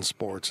in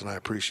sports, and I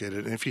appreciate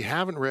it. And if you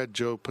haven't read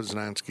Joe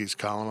Poznanski's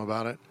column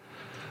about it,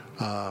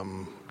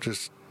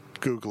 just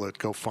Google it,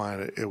 go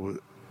find it. It was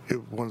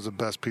one of the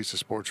best pieces of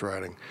sports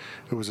writing.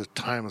 It was a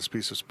timeless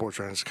piece of sports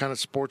writing. It's the kind of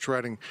sports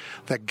writing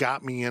that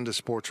got me into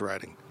sports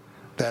writing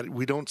that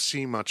we don't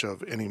see much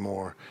of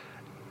anymore.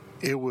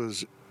 It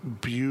was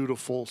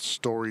beautiful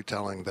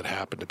storytelling that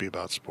happened to be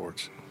about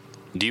sports.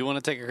 Do you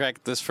want to take a crack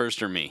at this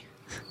first or me?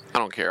 I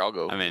don't care. I'll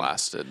go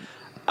last.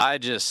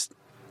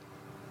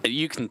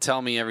 You can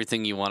tell me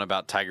everything you want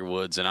about Tiger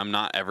Woods, and I'm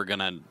not ever going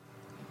to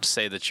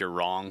say that you're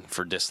wrong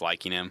for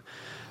disliking him.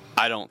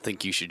 I don't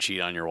think you should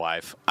cheat on your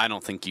wife. I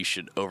don't think you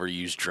should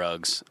overuse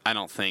drugs. I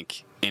don't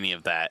think any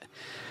of that.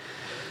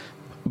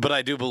 But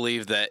I do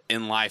believe that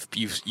in life,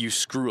 you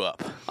screw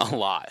up a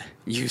lot.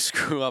 You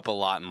screw up a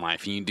lot in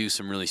life, and you do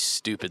some really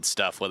stupid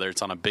stuff, whether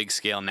it's on a big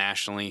scale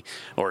nationally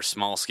or a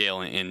small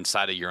scale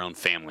inside of your own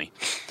family.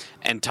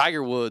 And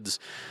Tiger Woods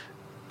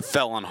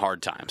fell on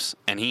hard times,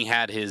 and he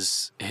had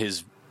his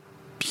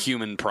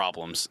human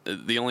problems.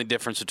 The only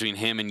difference between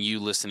him and you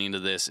listening to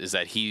this is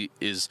that he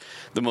is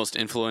the most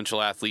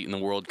influential athlete in the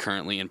world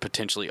currently and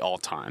potentially all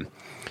time.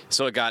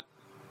 So it got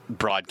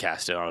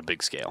broadcasted on a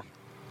big scale.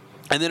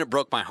 And then it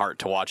broke my heart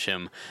to watch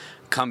him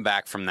come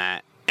back from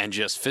that and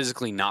just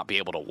physically not be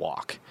able to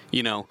walk.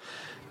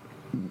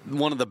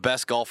 One of the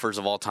best golfers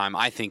of all time,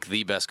 I think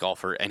the best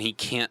golfer, and he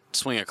can't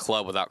swing a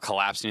club without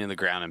collapsing to the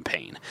ground in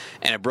pain.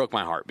 And it broke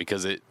my heart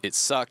because it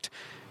sucked.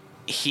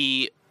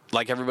 He,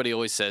 like everybody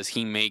always says,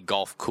 he made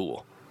golf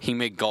cool. He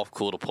made golf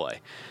cool to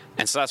play.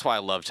 And so that's why I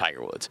love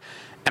Tiger Woods.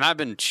 And I've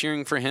been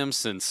cheering for him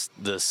since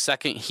the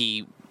second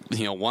he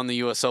won the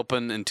U.S.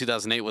 Open in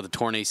 2008 with a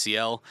torn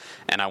ACL,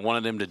 and I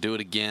wanted him to do it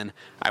again.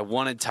 I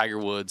wanted Tiger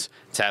Woods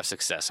to have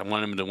success. I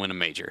wanted him to win a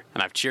major,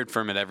 and I've cheered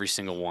for him at every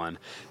single one.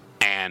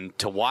 And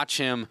to watch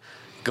him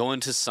go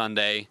into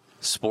Sunday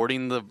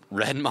sporting the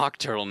red mock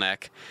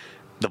turtleneck,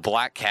 the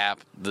black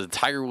cap, the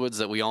Tiger Woods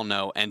that we all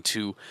know, and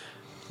to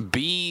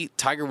be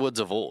Tiger Woods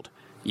of old.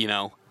 You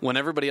know, when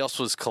everybody else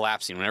was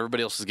collapsing, when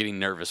everybody else was getting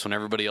nervous, when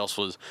everybody else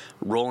was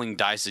rolling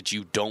dice that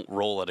you don't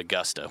roll at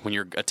Augusta, when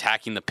you're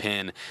attacking the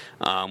pin,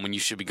 when you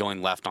should be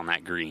going left on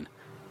that green.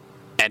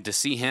 And to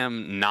see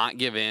him not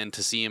give in,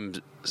 to see him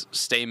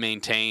stay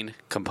maintained,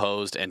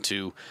 composed, and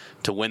to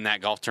win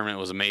that golf tournament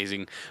was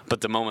amazing.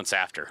 But the moments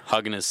after,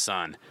 hugging his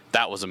son,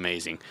 that was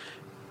amazing.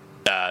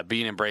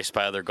 Being embraced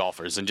by other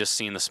golfers and just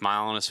seeing the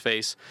smile on his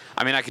face.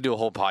 I mean, I could do a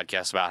whole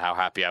podcast about how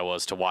happy I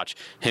was to watch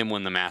him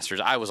win the Masters.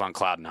 I was on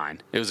cloud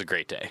 9. It was a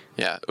great day.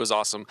 Yeah, it was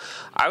awesome.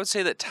 I would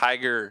say that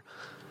Tiger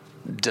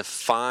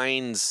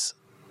defines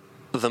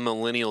the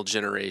millennial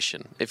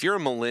generation. If you're a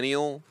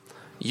millennial,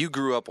 you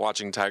grew up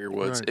watching Tiger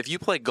Woods. Right. If you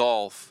play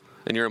golf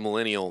and you're a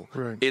millennial,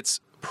 Right.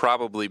 it's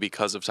probably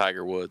because of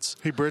Tiger Woods.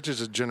 He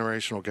bridges a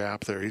generational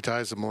gap there. He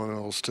ties the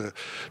millennials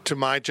to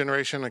my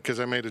generation, because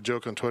I made a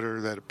joke on Twitter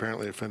that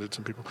apparently offended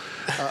some people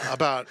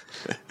about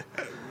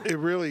it.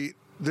 Really,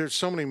 there's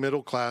so many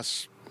middle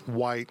class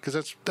white,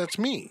 because that's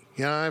me.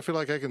 You know, I feel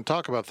like I can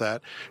talk about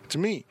that. It's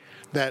me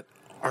that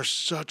are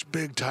such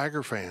big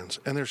Tiger fans,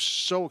 and they're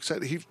so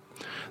excited.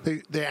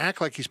 They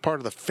act like he's part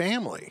of the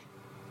family.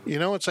 You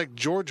know, it's like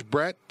George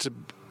Brett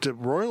to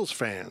Royals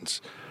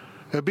fans.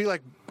 It'd be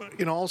like,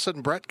 you know, all of a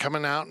sudden Brett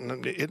coming out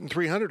and hitting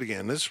 300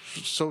 again. This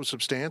is so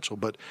substantial,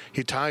 but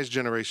he ties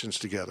generations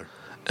together.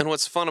 And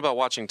what's fun about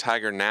watching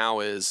Tiger now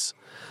is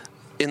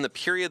in the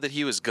period that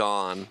he was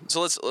gone.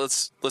 So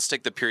let's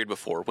take the period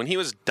before. When he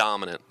was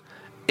dominant,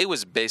 it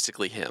was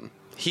basically him.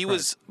 He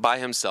was by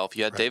himself.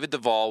 You had David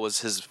Duval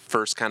was his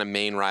first kind of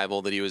main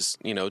rival that he was,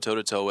 you know,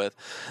 toe-to-toe with.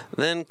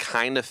 Then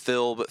kind of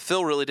Phil, but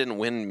Phil really didn't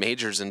win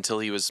majors until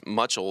he was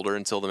much older,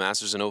 until the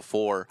Masters in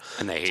 2004.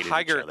 And they hated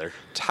each other.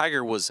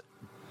 Tiger was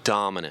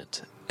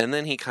dominant. And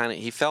then he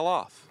fell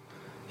off.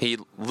 He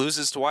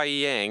loses to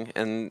Y.E. Yang,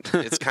 and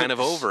it's kind of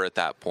over at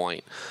that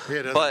point. He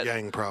had other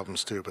Yang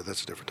problems too, but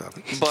that's a different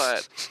topic.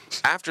 But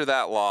after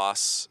that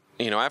loss,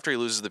 you know, after he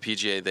loses the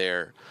PGA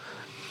there,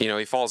 you know,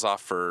 he falls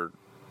off for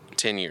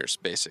 10 years,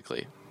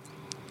 basically.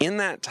 In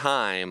that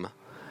time,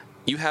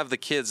 you have the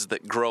kids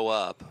that grow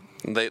up.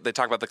 They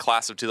talk about the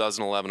class of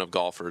 2011 of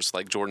golfers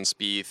like Jordan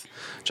Spieth,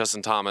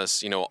 Justin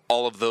Thomas, you know,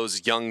 all of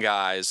those young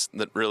guys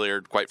that really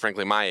are, quite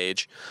frankly, my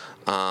age,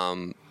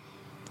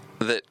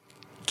 that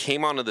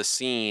came onto the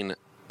scene,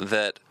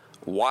 that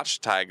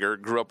watched Tiger,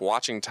 grew up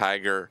watching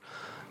Tiger,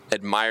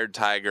 admired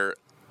Tiger.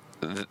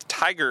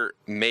 Tiger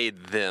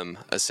made them,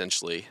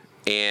 essentially.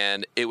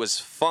 And it was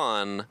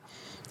fun.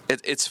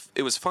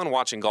 It was fun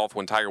watching golf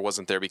when Tiger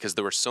wasn't there, because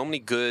there were so many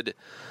good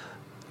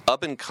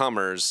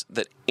up-and-comers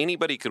that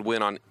anybody could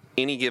win on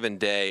any given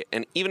day.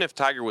 And even if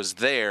Tiger was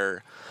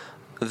there,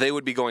 they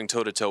would be going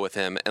toe-to-toe with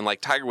him. And like,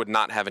 Tiger would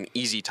not have an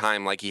easy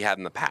time like he had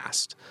in the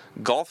past.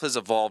 Golf has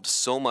evolved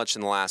so much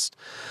in the last,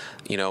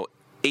 you know,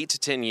 8 to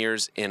 10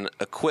 years in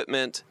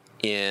equipment,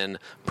 in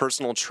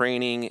personal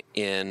training,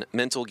 in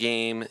mental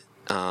game,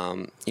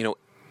 you know,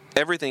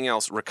 everything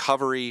else,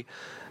 recovery.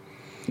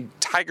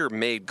 Tiger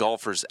made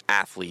golfers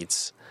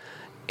athletes,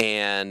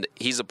 and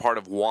he's a part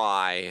of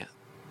why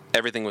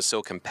everything was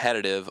so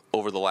competitive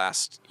over the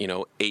last, you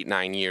know,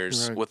 8-9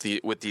 years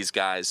with these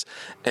guys.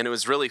 And it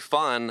was really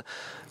fun.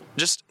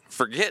 Just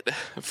forget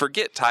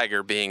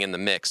Tiger being in the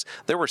mix.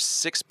 There were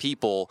 6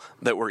 people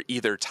that were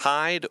either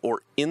tied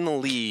or in the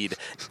lead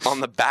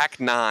on the back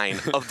 9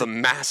 of the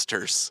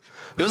Masters.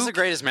 It was the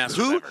greatest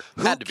Masters ever.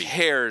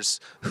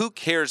 Who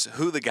cares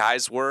who the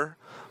guys were?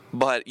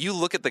 But you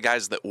look at the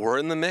guys that were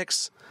in the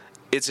mix,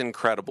 it's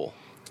incredible.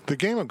 The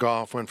game of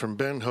golf went from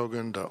Ben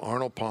Hogan to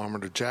Arnold Palmer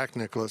to Jack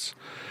Nicklaus,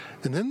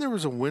 and then there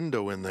was a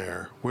window in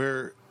there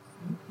where,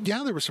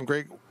 yeah, there were some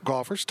great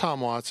golfers,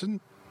 Tom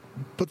Watson,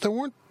 but there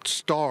weren't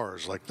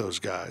stars like those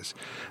guys.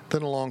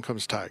 Then along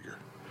comes Tiger.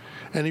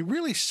 And he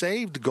really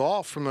saved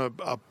golf from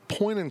a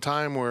point in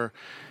time where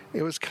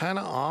it was kind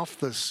of off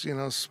this, you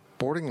know,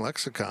 sporting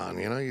lexicon.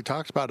 You know, you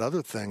talked about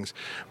other things,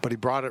 but he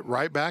brought it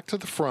right back to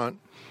the front.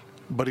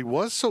 But he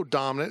was so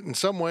dominant. In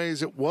some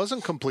ways, it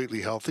wasn't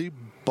completely healthy.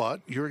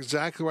 But you're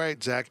exactly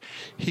right, Zach.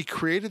 He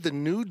created the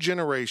new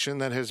generation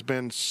that has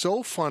been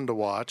so fun to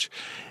watch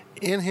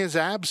in his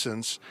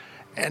absence.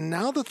 And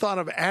now the thought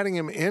of adding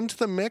him into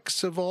the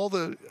mix of all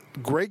the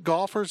great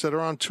golfers that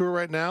are on tour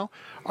right now,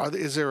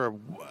 is there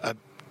a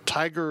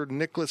Tiger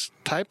Nicklaus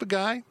type of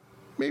guy?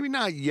 Maybe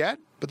not yet,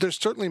 but there's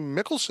certainly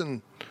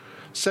Mickelson,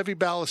 Seve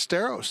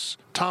Ballesteros,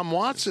 Tom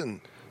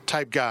Watson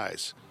type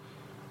guys.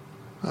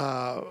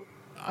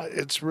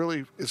 It's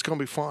going to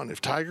be fun. If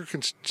Tiger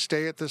can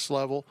stay at this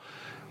level,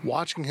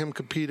 watching him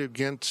compete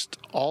against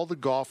all the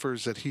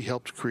golfers that he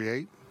helped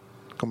create,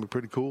 it's going to be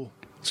pretty cool.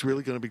 It's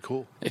really going to be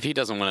cool. If he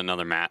doesn't win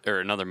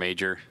another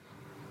major,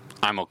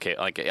 I'm okay.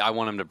 Like, I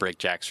want him to break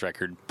Jack's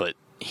record, but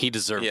he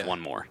deserved one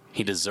more.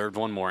 He deserved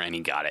one more, and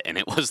he got it. And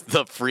it was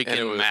the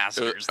freaking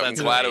Masters. I'm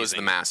glad it was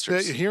the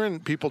Masters. Hearing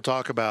people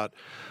talk about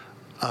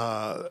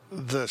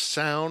the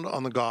sound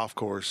on the golf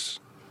course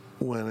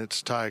when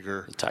it's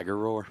Tiger. The Tiger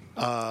roar.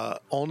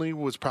 Only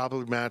was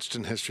probably matched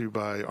in history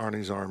by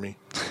Arnie's Army.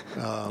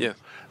 Yeah.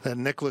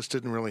 And Nicklaus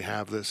didn't really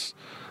have this.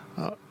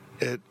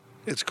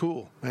 It's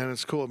cool, man.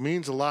 It's cool. It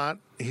means a lot.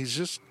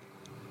 He's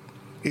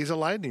a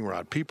lightning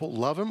rod. People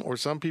love him, or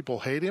some people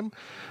hate him,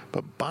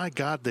 but by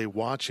God, they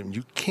watch him.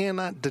 You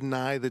cannot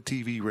deny the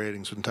TV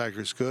ratings when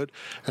Tiger's good,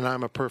 and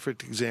I'm a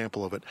perfect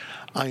example of it.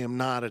 I am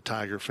not a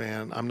Tiger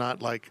fan. I'm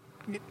not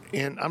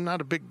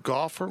a big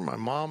golfer.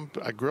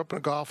 I grew up in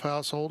a golf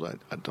household.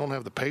 I don't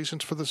have the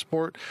patience for the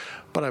sport,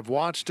 but I've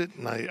watched it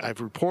and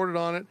I've reported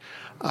on it.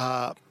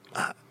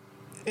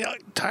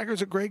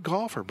 Tiger's a great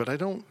golfer, but I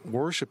don't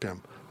worship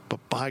him. But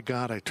by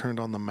God, I turned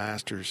on the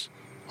Masters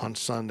on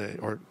Sunday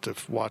or to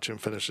watch him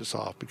finish this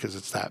off because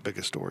it's that big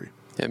a story.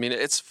 I mean,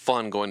 it's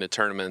fun going to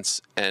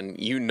tournaments and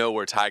you know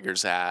where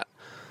Tiger's at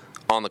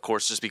on the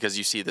course just because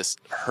you see this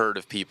herd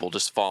of people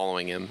just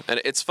following him. And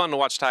it's fun to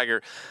watch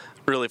Tiger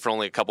really for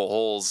only a couple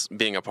holes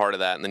being a part of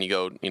that, and then you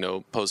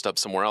go, post up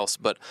somewhere else.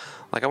 But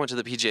like I went to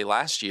the PGA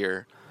last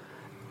year,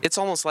 it's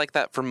almost like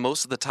that for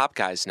most of the top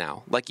guys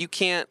now. Like you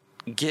can't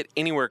get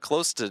anywhere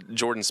close to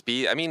Jordan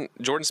Spieth. I mean,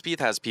 Jordan Spieth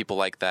has people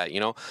like that,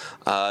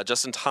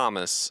 Justin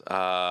Thomas,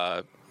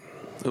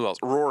 who else?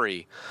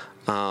 Rory.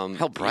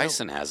 Hell,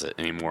 Bryson has it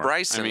anymore.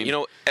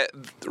 Bryson,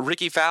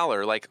 Ricky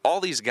Fowler, like all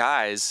these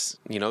guys,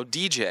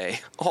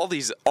 DJ, all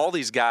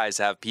these guys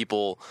have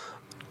people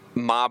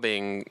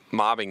mobbing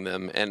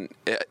them, and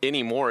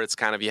anymore it's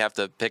kind of you have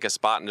to pick a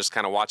spot and just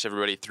kind of watch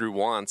everybody through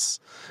once,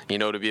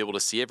 to be able to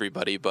see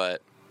everybody.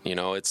 But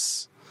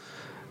it's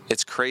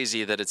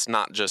crazy that it's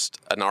not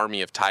just an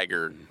army of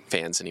Tiger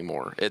fans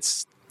anymore.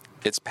 It's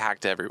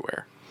packed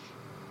everywhere.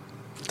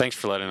 Thanks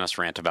for letting us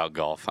rant about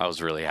golf. I was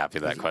really happy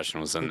that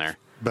question was in there.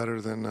 Better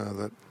than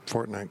that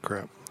Fortnite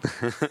crap.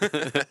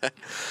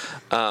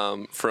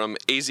 From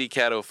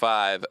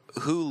AZCat05,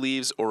 who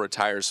leaves or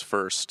retires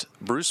first,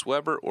 Bruce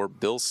Weber or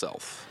Bill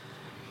Self?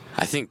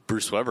 I think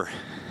Bruce Weber.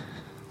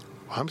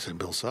 Well, I'm saying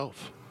Bill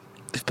Self.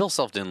 If Bill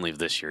Self didn't leave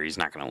this year, he's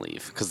not going to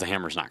leave because the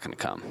hammer's not going to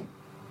come.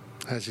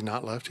 Has he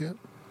not left yet?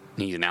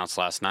 He announced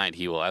last night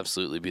he will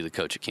absolutely be the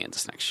coach of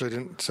Kansas next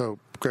year. So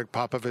Greg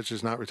Popovich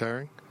is not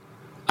retiring?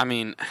 I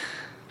mean,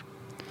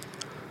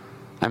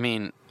 I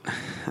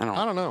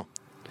don't know.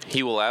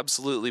 He will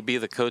absolutely be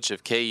the coach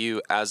of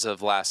KU as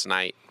of last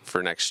night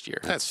for next year.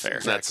 That's fair.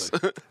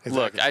 Exactly.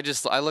 Look,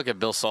 I look at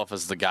Bill Self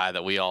as the guy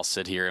that we all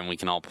sit here and we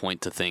can all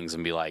point to things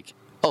and be like,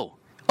 oh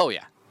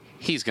yeah,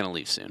 he's going to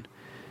leave soon.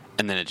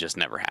 And then it just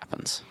never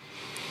happens.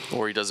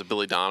 Or he does a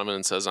Billy Donovan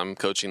and says, I'm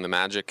coaching the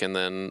Magic, and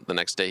then the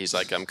next day he's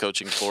like, I'm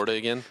coaching Florida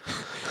again.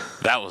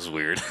 That was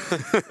weird.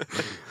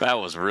 That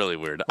was really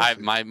weird.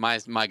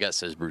 My gut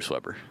says Bruce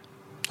Weber.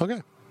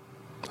 Okay.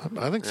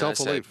 I think Self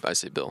will leave. I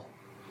say Bill.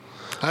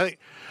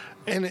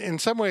 And in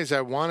some ways,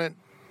 I want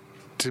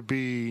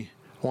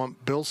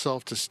Bill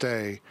Self to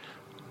stay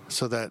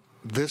so that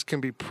this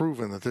can be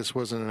proven that this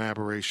wasn't an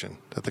aberration,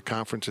 that the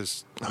conference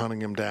is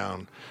hunting him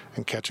down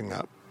and catching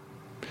up.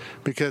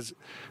 Because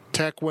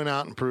Tech went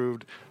out and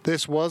proved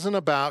this wasn't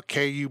about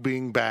KU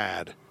being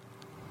bad.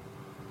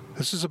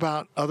 This is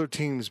about other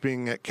teams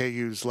being at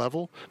KU's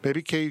level.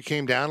 Maybe KU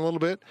came down a little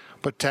bit,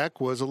 but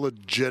Tech was a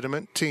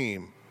legitimate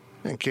team.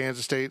 And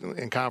Kansas State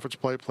in conference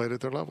play played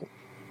at their level.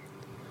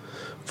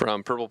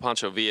 From Purple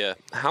Poncho Villa,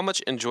 how much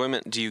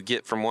enjoyment do you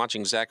get from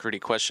watching Zach Rudy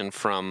question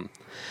from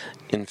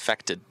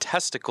Infected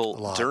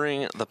Testicle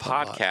during the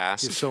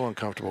podcast? He's so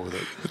uncomfortable with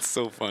it. It's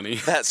so funny.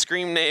 That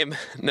scream name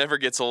never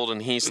gets old,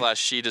 and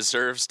he/she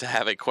deserves to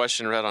have a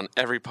question read on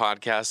every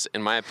podcast,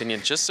 in my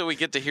opinion, just so we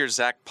get to hear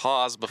Zach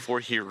pause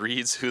before he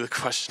reads who the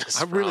question is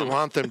from. I really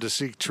want them to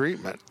seek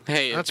treatment.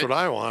 Hey, that's what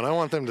I want. I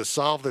want them to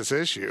solve this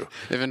issue.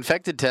 If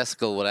Infected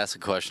Testicle would ask a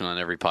question on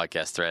every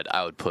podcast thread,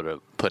 I would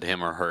put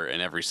him or her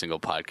in every single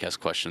podcast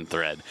question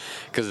thread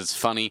because it's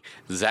funny.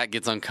 Zach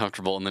gets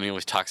uncomfortable and then he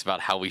always talks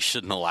about how we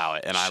shouldn't allow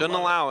it. And I shouldn't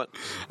allow it.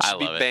 I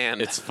love love it.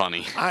 Banned. It's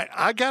funny.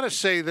 I gotta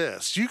say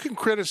this: you can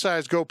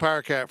criticize Go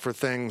Powercat for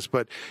things,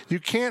 but you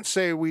can't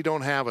say we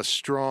don't have a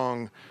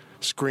strong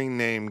screen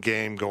name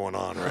game going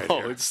on right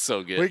here. Oh, it's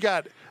so good. We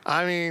got.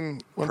 I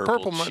mean, when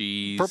Purple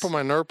cheese. Purple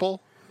my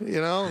Nurple.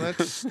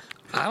 That's.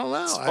 I don't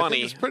know. It's funny. I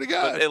think it's pretty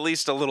good. But at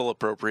least a little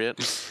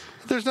appropriate.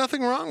 There's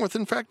nothing wrong with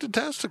Infected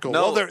Testicle.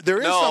 No, well,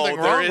 there is something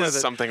wrong with it. There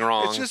is something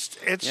wrong. It's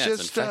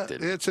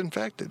infected. It's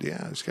infected.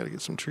 Yeah, it's got to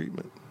get some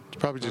treatment. It's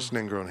probably just an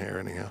ingrown hair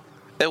anyhow.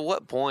 At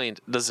what point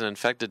does an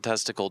infected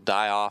testicle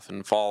die off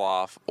and fall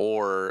off,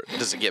 or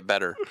does it get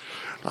better?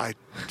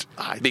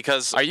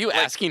 Because are you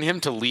asking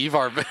him to leave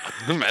our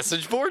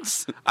message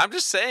boards? I'm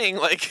just saying,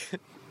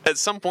 at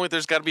some point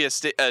there's got to be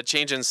a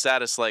change in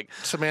status.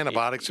 Some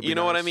antibiotics. You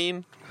know what I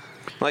mean?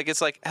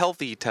 It's like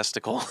healthy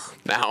testicle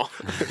now.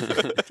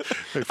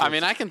 I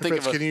mean, I can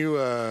think Fritz,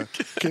 of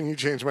can you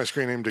change my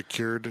screen name to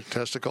Cured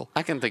Testicle?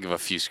 I can think of a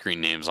few screen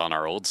names on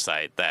our old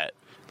site that,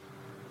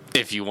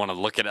 if you want to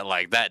look at it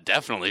like that,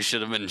 definitely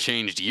should have been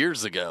changed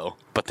years ago,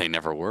 but they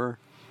never were.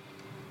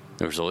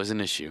 There was always an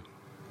issue.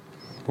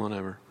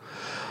 Whatever.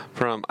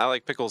 From I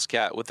Like Pickles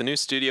Cat, with the new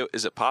studio,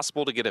 is it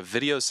possible to get a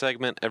video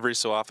segment every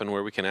so often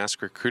where we can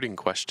ask recruiting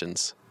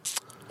questions?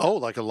 Oh,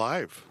 like a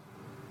live.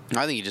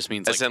 I think he just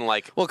means As in,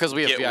 like, well, because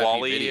we have get VIP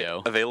Wally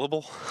video.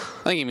 available?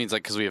 I think he means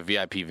like because we have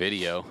VIP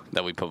video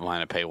that we put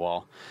behind a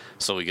paywall,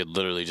 so we could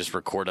literally just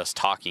record us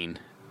talking.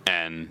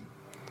 And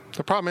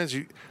The problem is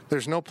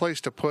there's no place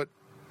to put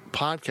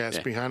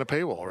podcasts behind a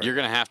paywall, right? you're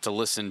gonna have to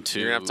listen to.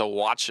 You're going to have to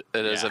watch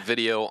it as a Yeah.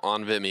 video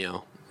on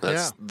Vimeo.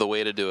 That's the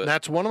way to do it.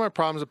 That's one of my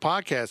problems with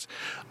podcasts.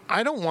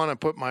 I don't want to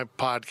put my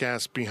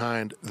podcast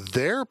behind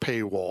their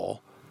paywall.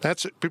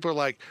 People are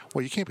like,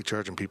 well, you can't be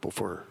charging people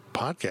for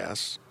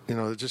podcasts.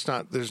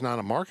 There's not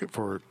a market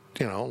for it.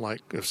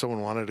 Like if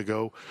someone wanted to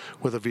go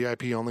with a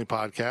VIP only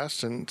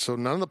podcast. And so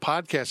none of the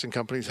podcasting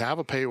companies have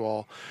a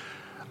paywall.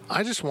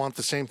 I just want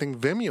the same thing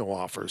Vimeo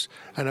offers,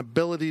 an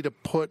ability to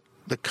put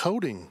the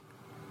coding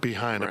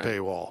behind a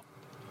paywall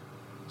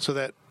so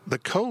that the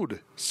code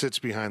sits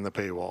behind the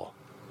paywall.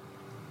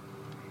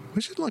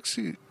 We should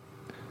see.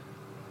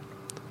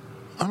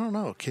 I don't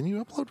know. Can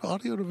you upload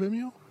audio to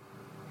Vimeo?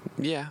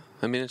 Yeah.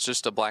 I mean, it's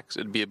just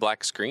it'd be a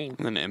black screen.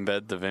 and then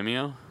embed the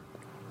Vimeo.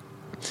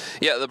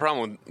 Yeah, the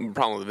problem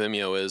with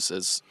Vimeo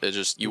is it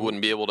just you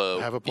wouldn't be able to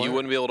Have a player? you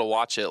wouldn't be able to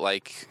watch it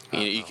like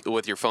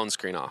with your phone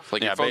screen off.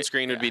 Like Yeah, your phone but-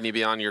 screen would need to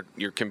be on, your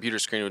computer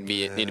screen would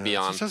need to be It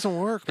on. just doesn't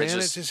work, man.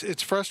 It's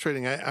It's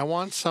frustrating. I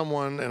want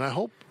someone, and I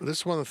hope this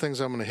is one of the things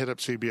I'm going to hit up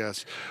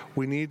CBS.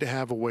 We need to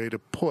have a way to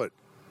put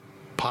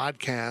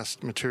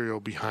podcast material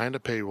behind a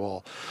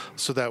paywall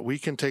so that we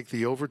can take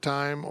the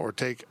overtime or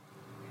take.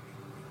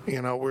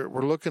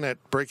 We're looking at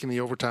breaking the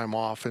overtime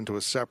off into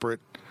a separate,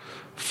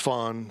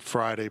 fun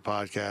Friday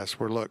podcast.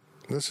 Where look,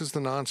 this is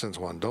the nonsense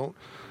one. Don't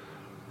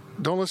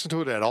listen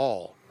to it at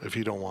all if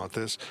you don't want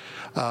this,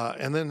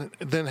 and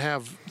then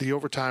have the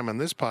overtime on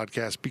this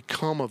podcast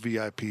become a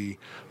VIP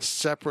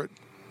separate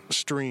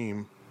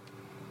stream,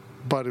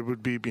 but it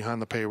would be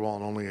behind the paywall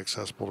and only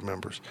accessible to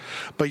members.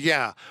 But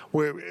yeah,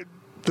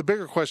 the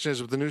bigger question is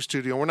with the new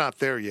studio, we're not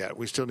there yet.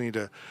 We still need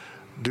to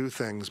do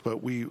things,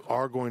 but we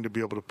are going to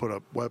be able to put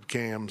up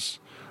webcams,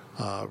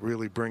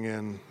 really bring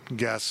in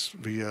guests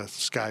via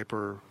Skype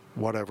or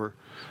whatever.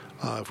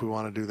 If we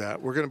want to do that,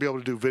 we're going to be able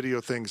to do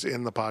video things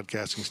in the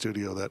podcasting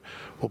studio that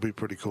will be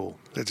pretty cool.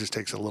 It just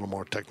takes a little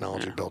more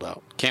technology build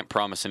out. Can't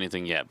promise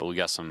anything yet, but we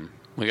got some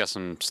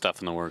stuff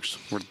in the works.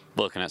 We're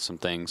looking at some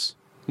things.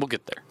 We'll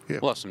get there. Yeah.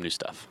 We'll have some new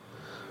stuff.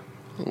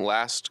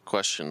 Last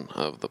question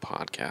of the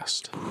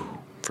podcast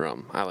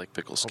from I Like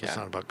Pickles Hope it's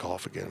not Cat. about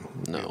golf again.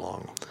 It'll be a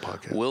long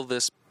podcast. Will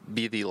this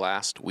be the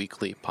last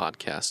weekly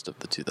podcast of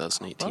the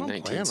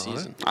 2018-19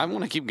 season? I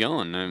want to keep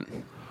going.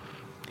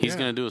 He's Yeah.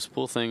 going to do a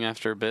spool thing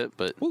after a bit,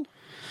 but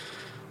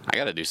I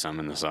got to do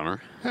something in the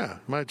summer. Yeah, it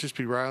might just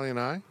be Riley and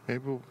I.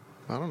 Maybe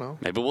I don't know.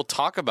 Maybe we'll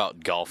talk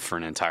about golf for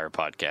an entire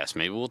podcast.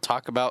 Maybe we'll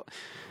talk about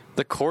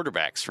the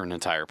quarterbacks for an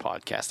entire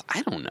podcast.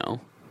 I don't know.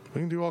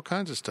 We can do all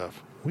kinds of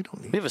stuff. We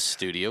don't need. We have a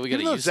studio. We got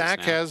to Even though use Zach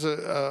this now. has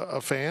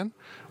a fan,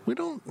 we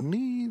don't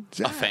need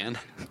Zach. A fan.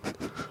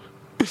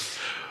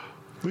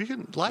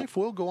 Life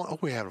will go on. Oh,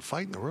 we had a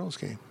fight in the Royals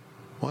game.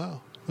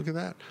 Wow, look at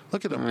that.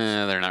 Look at them.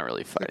 They're not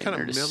really They're fighting. kind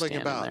They're of just milling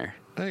standing about. there.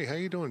 Hey, how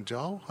you doing,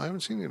 Joe? I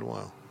haven't seen you in a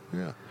while.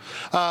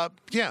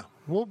 Yeah.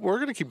 We're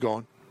going to keep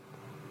going.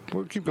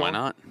 We'll keep going. Why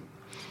not?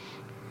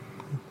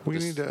 We're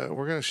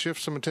going to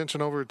shift some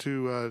attention over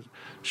to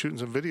shooting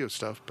some video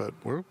stuff, but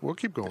we'll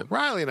keep going.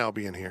 Riley and I'll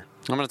be in here.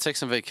 I'm going to take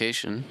some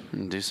vacation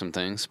and do some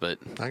things, but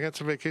I got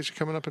some vacation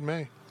coming up in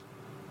May.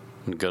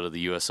 I'm gonna go to the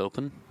U.S.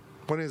 Open.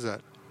 When is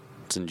that?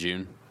 It's in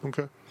June.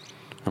 Okay.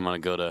 I'm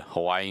going to go to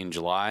Hawaii in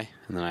July,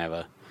 and then I have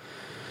a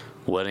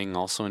wedding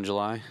also in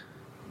July.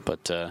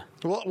 But,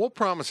 We'll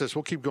promise this.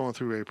 We'll keep going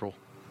through April.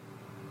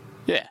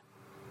 yeah.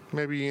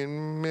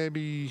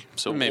 Maybe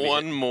So Maybe.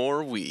 one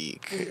more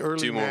week. Early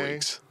 2 more May.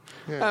 weeks.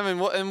 Yeah. I mean,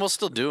 we'll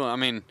still do it. I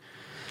mean,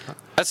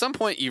 at some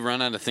point you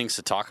run out of things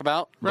to talk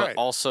about, but Right.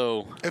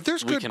 also If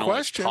there's we good can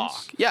always questions.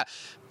 talk. Yeah,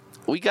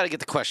 we got to get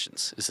the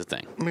questions. Is the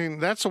thing. I mean,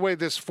 that's the way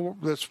this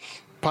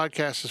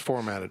podcast is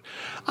formatted.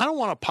 I don't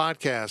want a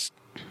podcast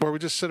where we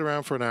just sit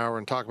around for an hour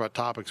and talk about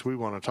topics we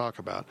want to talk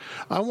about.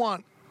 I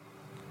want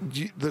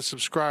the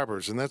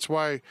subscribers, and that's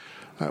why,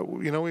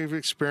 we've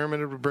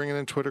experimented with bringing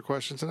in Twitter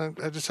questions, and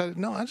I decided,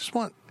 no, I just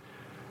want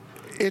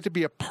it to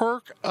be a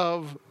perk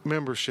of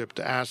membership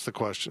to ask the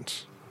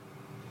questions.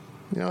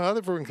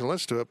 Everyone can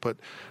listen to it, but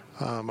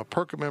a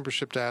perk of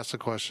membership to ask the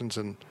questions,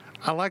 and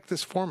I like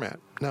this format.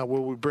 Now,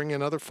 will we bring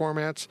in other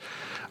formats,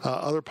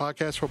 other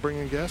podcasts we'll bring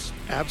in guests?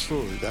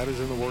 Absolutely. That is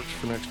in the works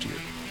for next year.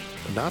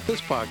 But not this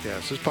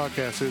podcast. This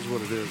podcast is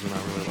what it is, and I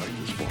really like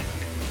this format.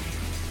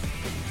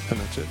 And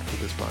that's it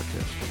for this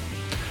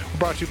podcast. We're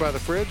brought to you by The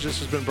Fridge. This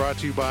has been brought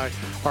to you by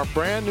our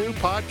brand new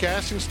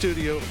podcasting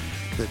studio,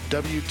 the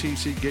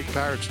WTC Gig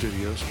Powered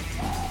Studios.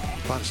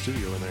 A lot of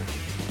studio in there.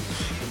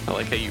 I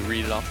like how you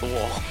read it off the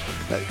wall.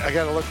 I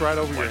got to look right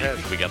over Why your do you head.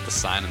 think we got the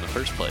sign in the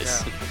first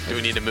place? Yeah. Do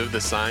we need to move the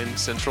sign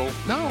central?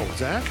 No,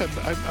 Zach,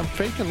 I'm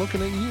faking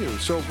looking at you.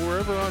 So if we're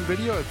ever on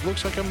video, it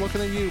looks like I'm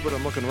looking at you, but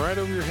I'm looking right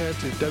over your head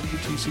to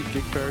WTC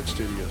Gig Parrot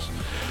Studios.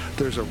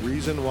 There's a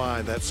reason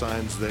why that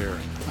sign's there.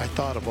 I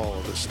thought of all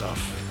of this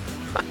stuff.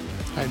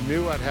 I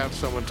knew I'd have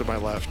someone to my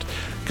left.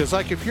 Because,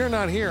 like, if you're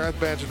not here, I'd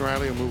Badge and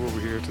Riley will move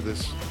over here to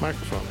this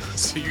microphone.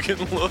 So you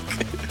can look,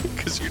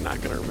 because you're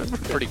not going to remember.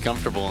 Pretty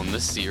comfortable in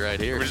this seat right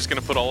here. We're just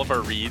going to put all of our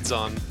reads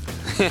on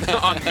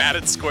on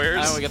matted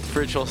squares. Oh, we got the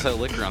Fridge Wholesale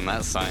Liquor on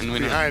that sign. We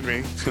know. Behind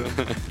me. So,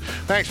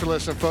 thanks for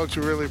listening, folks.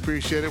 We really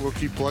appreciate it. We'll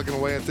keep plugging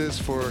away at this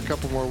for a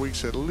couple more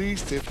weeks at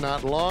least, if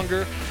not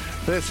longer.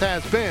 This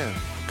has been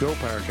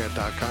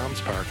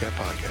GoPowerCat.com's PowerCat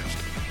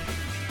Podcast.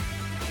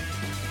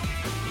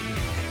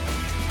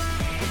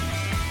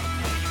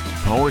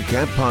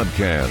 PowerCat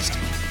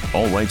Podcast.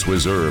 All rights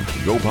reserved.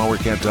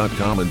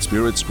 GoPowerCat.com and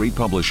Spirit Street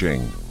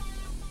Publishing.